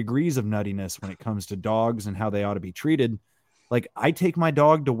varying degrees of nuttiness when it comes to dogs and how they ought to be treated. Like I take my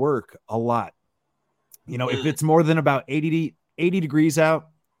dog to work a lot. If it's more than about 80 degrees out,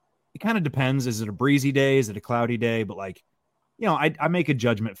 it kind of depends. Is it a breezy day? Is it a cloudy day? But like, I make a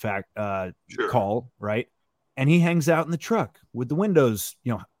judgment call, right? And he hangs out in the truck with the windows,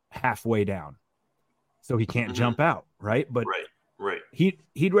 halfway down, so he can't jump out, right? But right.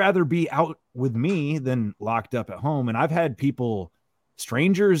 He'd rather be out with me than locked up at home. And I've had people,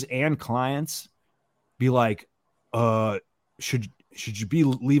 strangers and clients, be like, should you be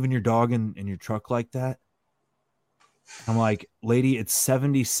leaving your dog in your truck like that? I'm like, lady, it's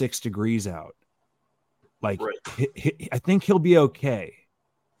 76 degrees out. Like, I think he'll be okay.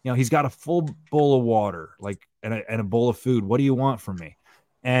 He's got a full bowl of water, like, and a bowl of food. What do you want from me?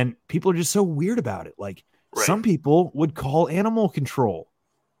 And people are just so weird about it. Like, some people would call animal control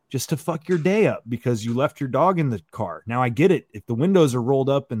just to fuck your day up because you left your dog in the car. Now I get it. If the windows are rolled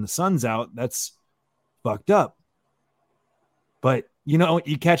up and the sun's out, that's fucked up. But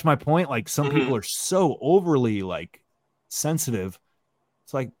you catch my point. Like some people are so overly like sensitive.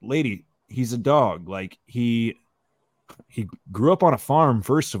 It's like, lady, he's a dog. Like he grew up on a farm,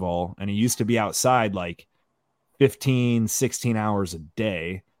 first of all, and he used to be outside like 15, 16 hours a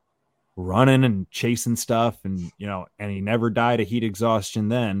day, running and chasing stuff. And, and he never died of heat exhaustion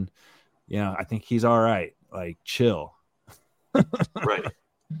then. I think he's all right. Like chill. Right. Yeah,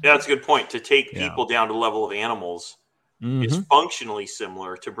 that's a good point. To take people down to the level of animals is functionally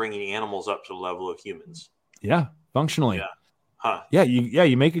similar to bringing animals up to the level of humans. Yeah, functionally. Yeah. Huh. Yeah,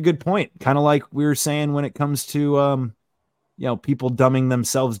 you make a good point. Kind of like we were saying when it comes to people dumbing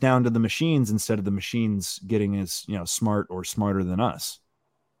themselves down to the machines instead of the machines getting as smart or smarter than us.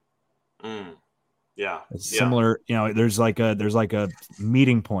 Yeah. It's similar. There's like a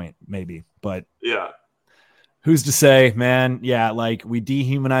meeting point maybe, but who's to say, man? Yeah, like we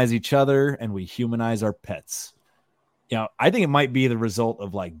dehumanize each other and we humanize our pets. I think it might be the result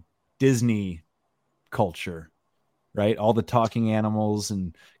of like Disney culture, right? All the talking animals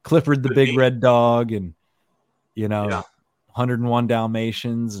and Clifford the Big Red Dog and, 101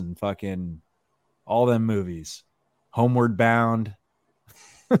 Dalmatians and fucking all them movies. Homeward Bound.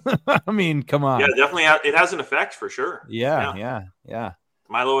 I mean, come on. Yeah, definitely. It has an effect for sure. Yeah.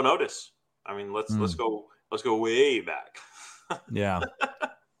 Milo and Otis. I mean, let's go way back. Yeah.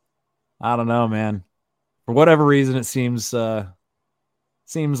 I don't know, man. For whatever reason, it seems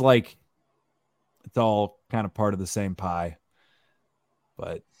like it's all kind of part of the same pie.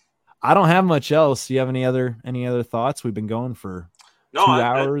 But I don't have much else. Do you have any other thoughts? We've been going for 2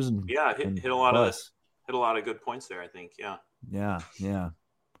 hours. Hit a lot of good points there, I think. Yeah.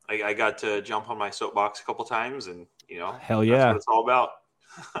 I got to jump on my soapbox a couple times, and hell yeah, that's what it's all about.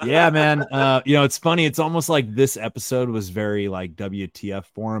 Yeah, man. It's funny. It's almost like this episode was very like WTF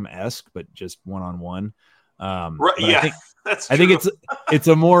forum-esque, but just one-on-one. Right. Yeah, I think it's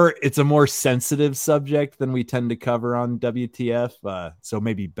a more sensitive subject than we tend to cover on WTF. So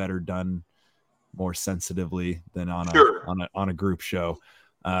maybe better done more sensitively than on a group show.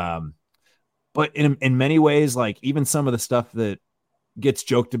 But in many ways, like even some of the stuff that gets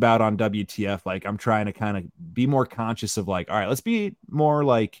joked about on WTF, like I'm trying to kind of be more conscious of like, all right, let's be more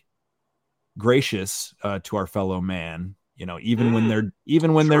like gracious to our fellow man, even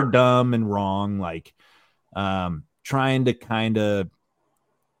when they're dumb and wrong, like trying to kind of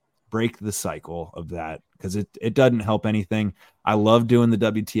break the cycle of that, because it doesn't help anything. I love doing the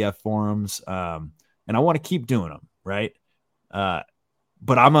WTF forums, and I want to keep doing them, right?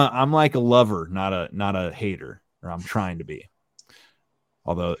 But I'm like a lover, not a hater, or I'm trying to be.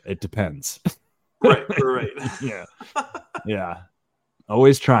 Although it depends. Right. Yeah.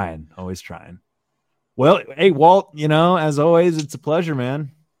 Always trying. Well, hey, Walt, as always, it's a pleasure,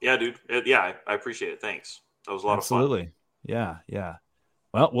 man. Yeah, dude. Yeah, I appreciate it. Thanks. That was a lot of fun. Absolutely. Yeah.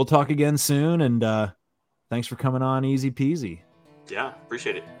 Well, we'll talk again soon, and thanks for coming on Easy Peasy. Yeah,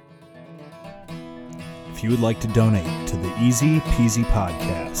 appreciate it. If you would like to donate to the Easy Peasy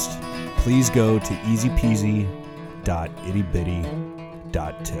podcast, please go to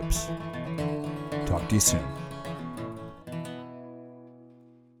easypeasy.ittybitty.tips. Talk to you soon.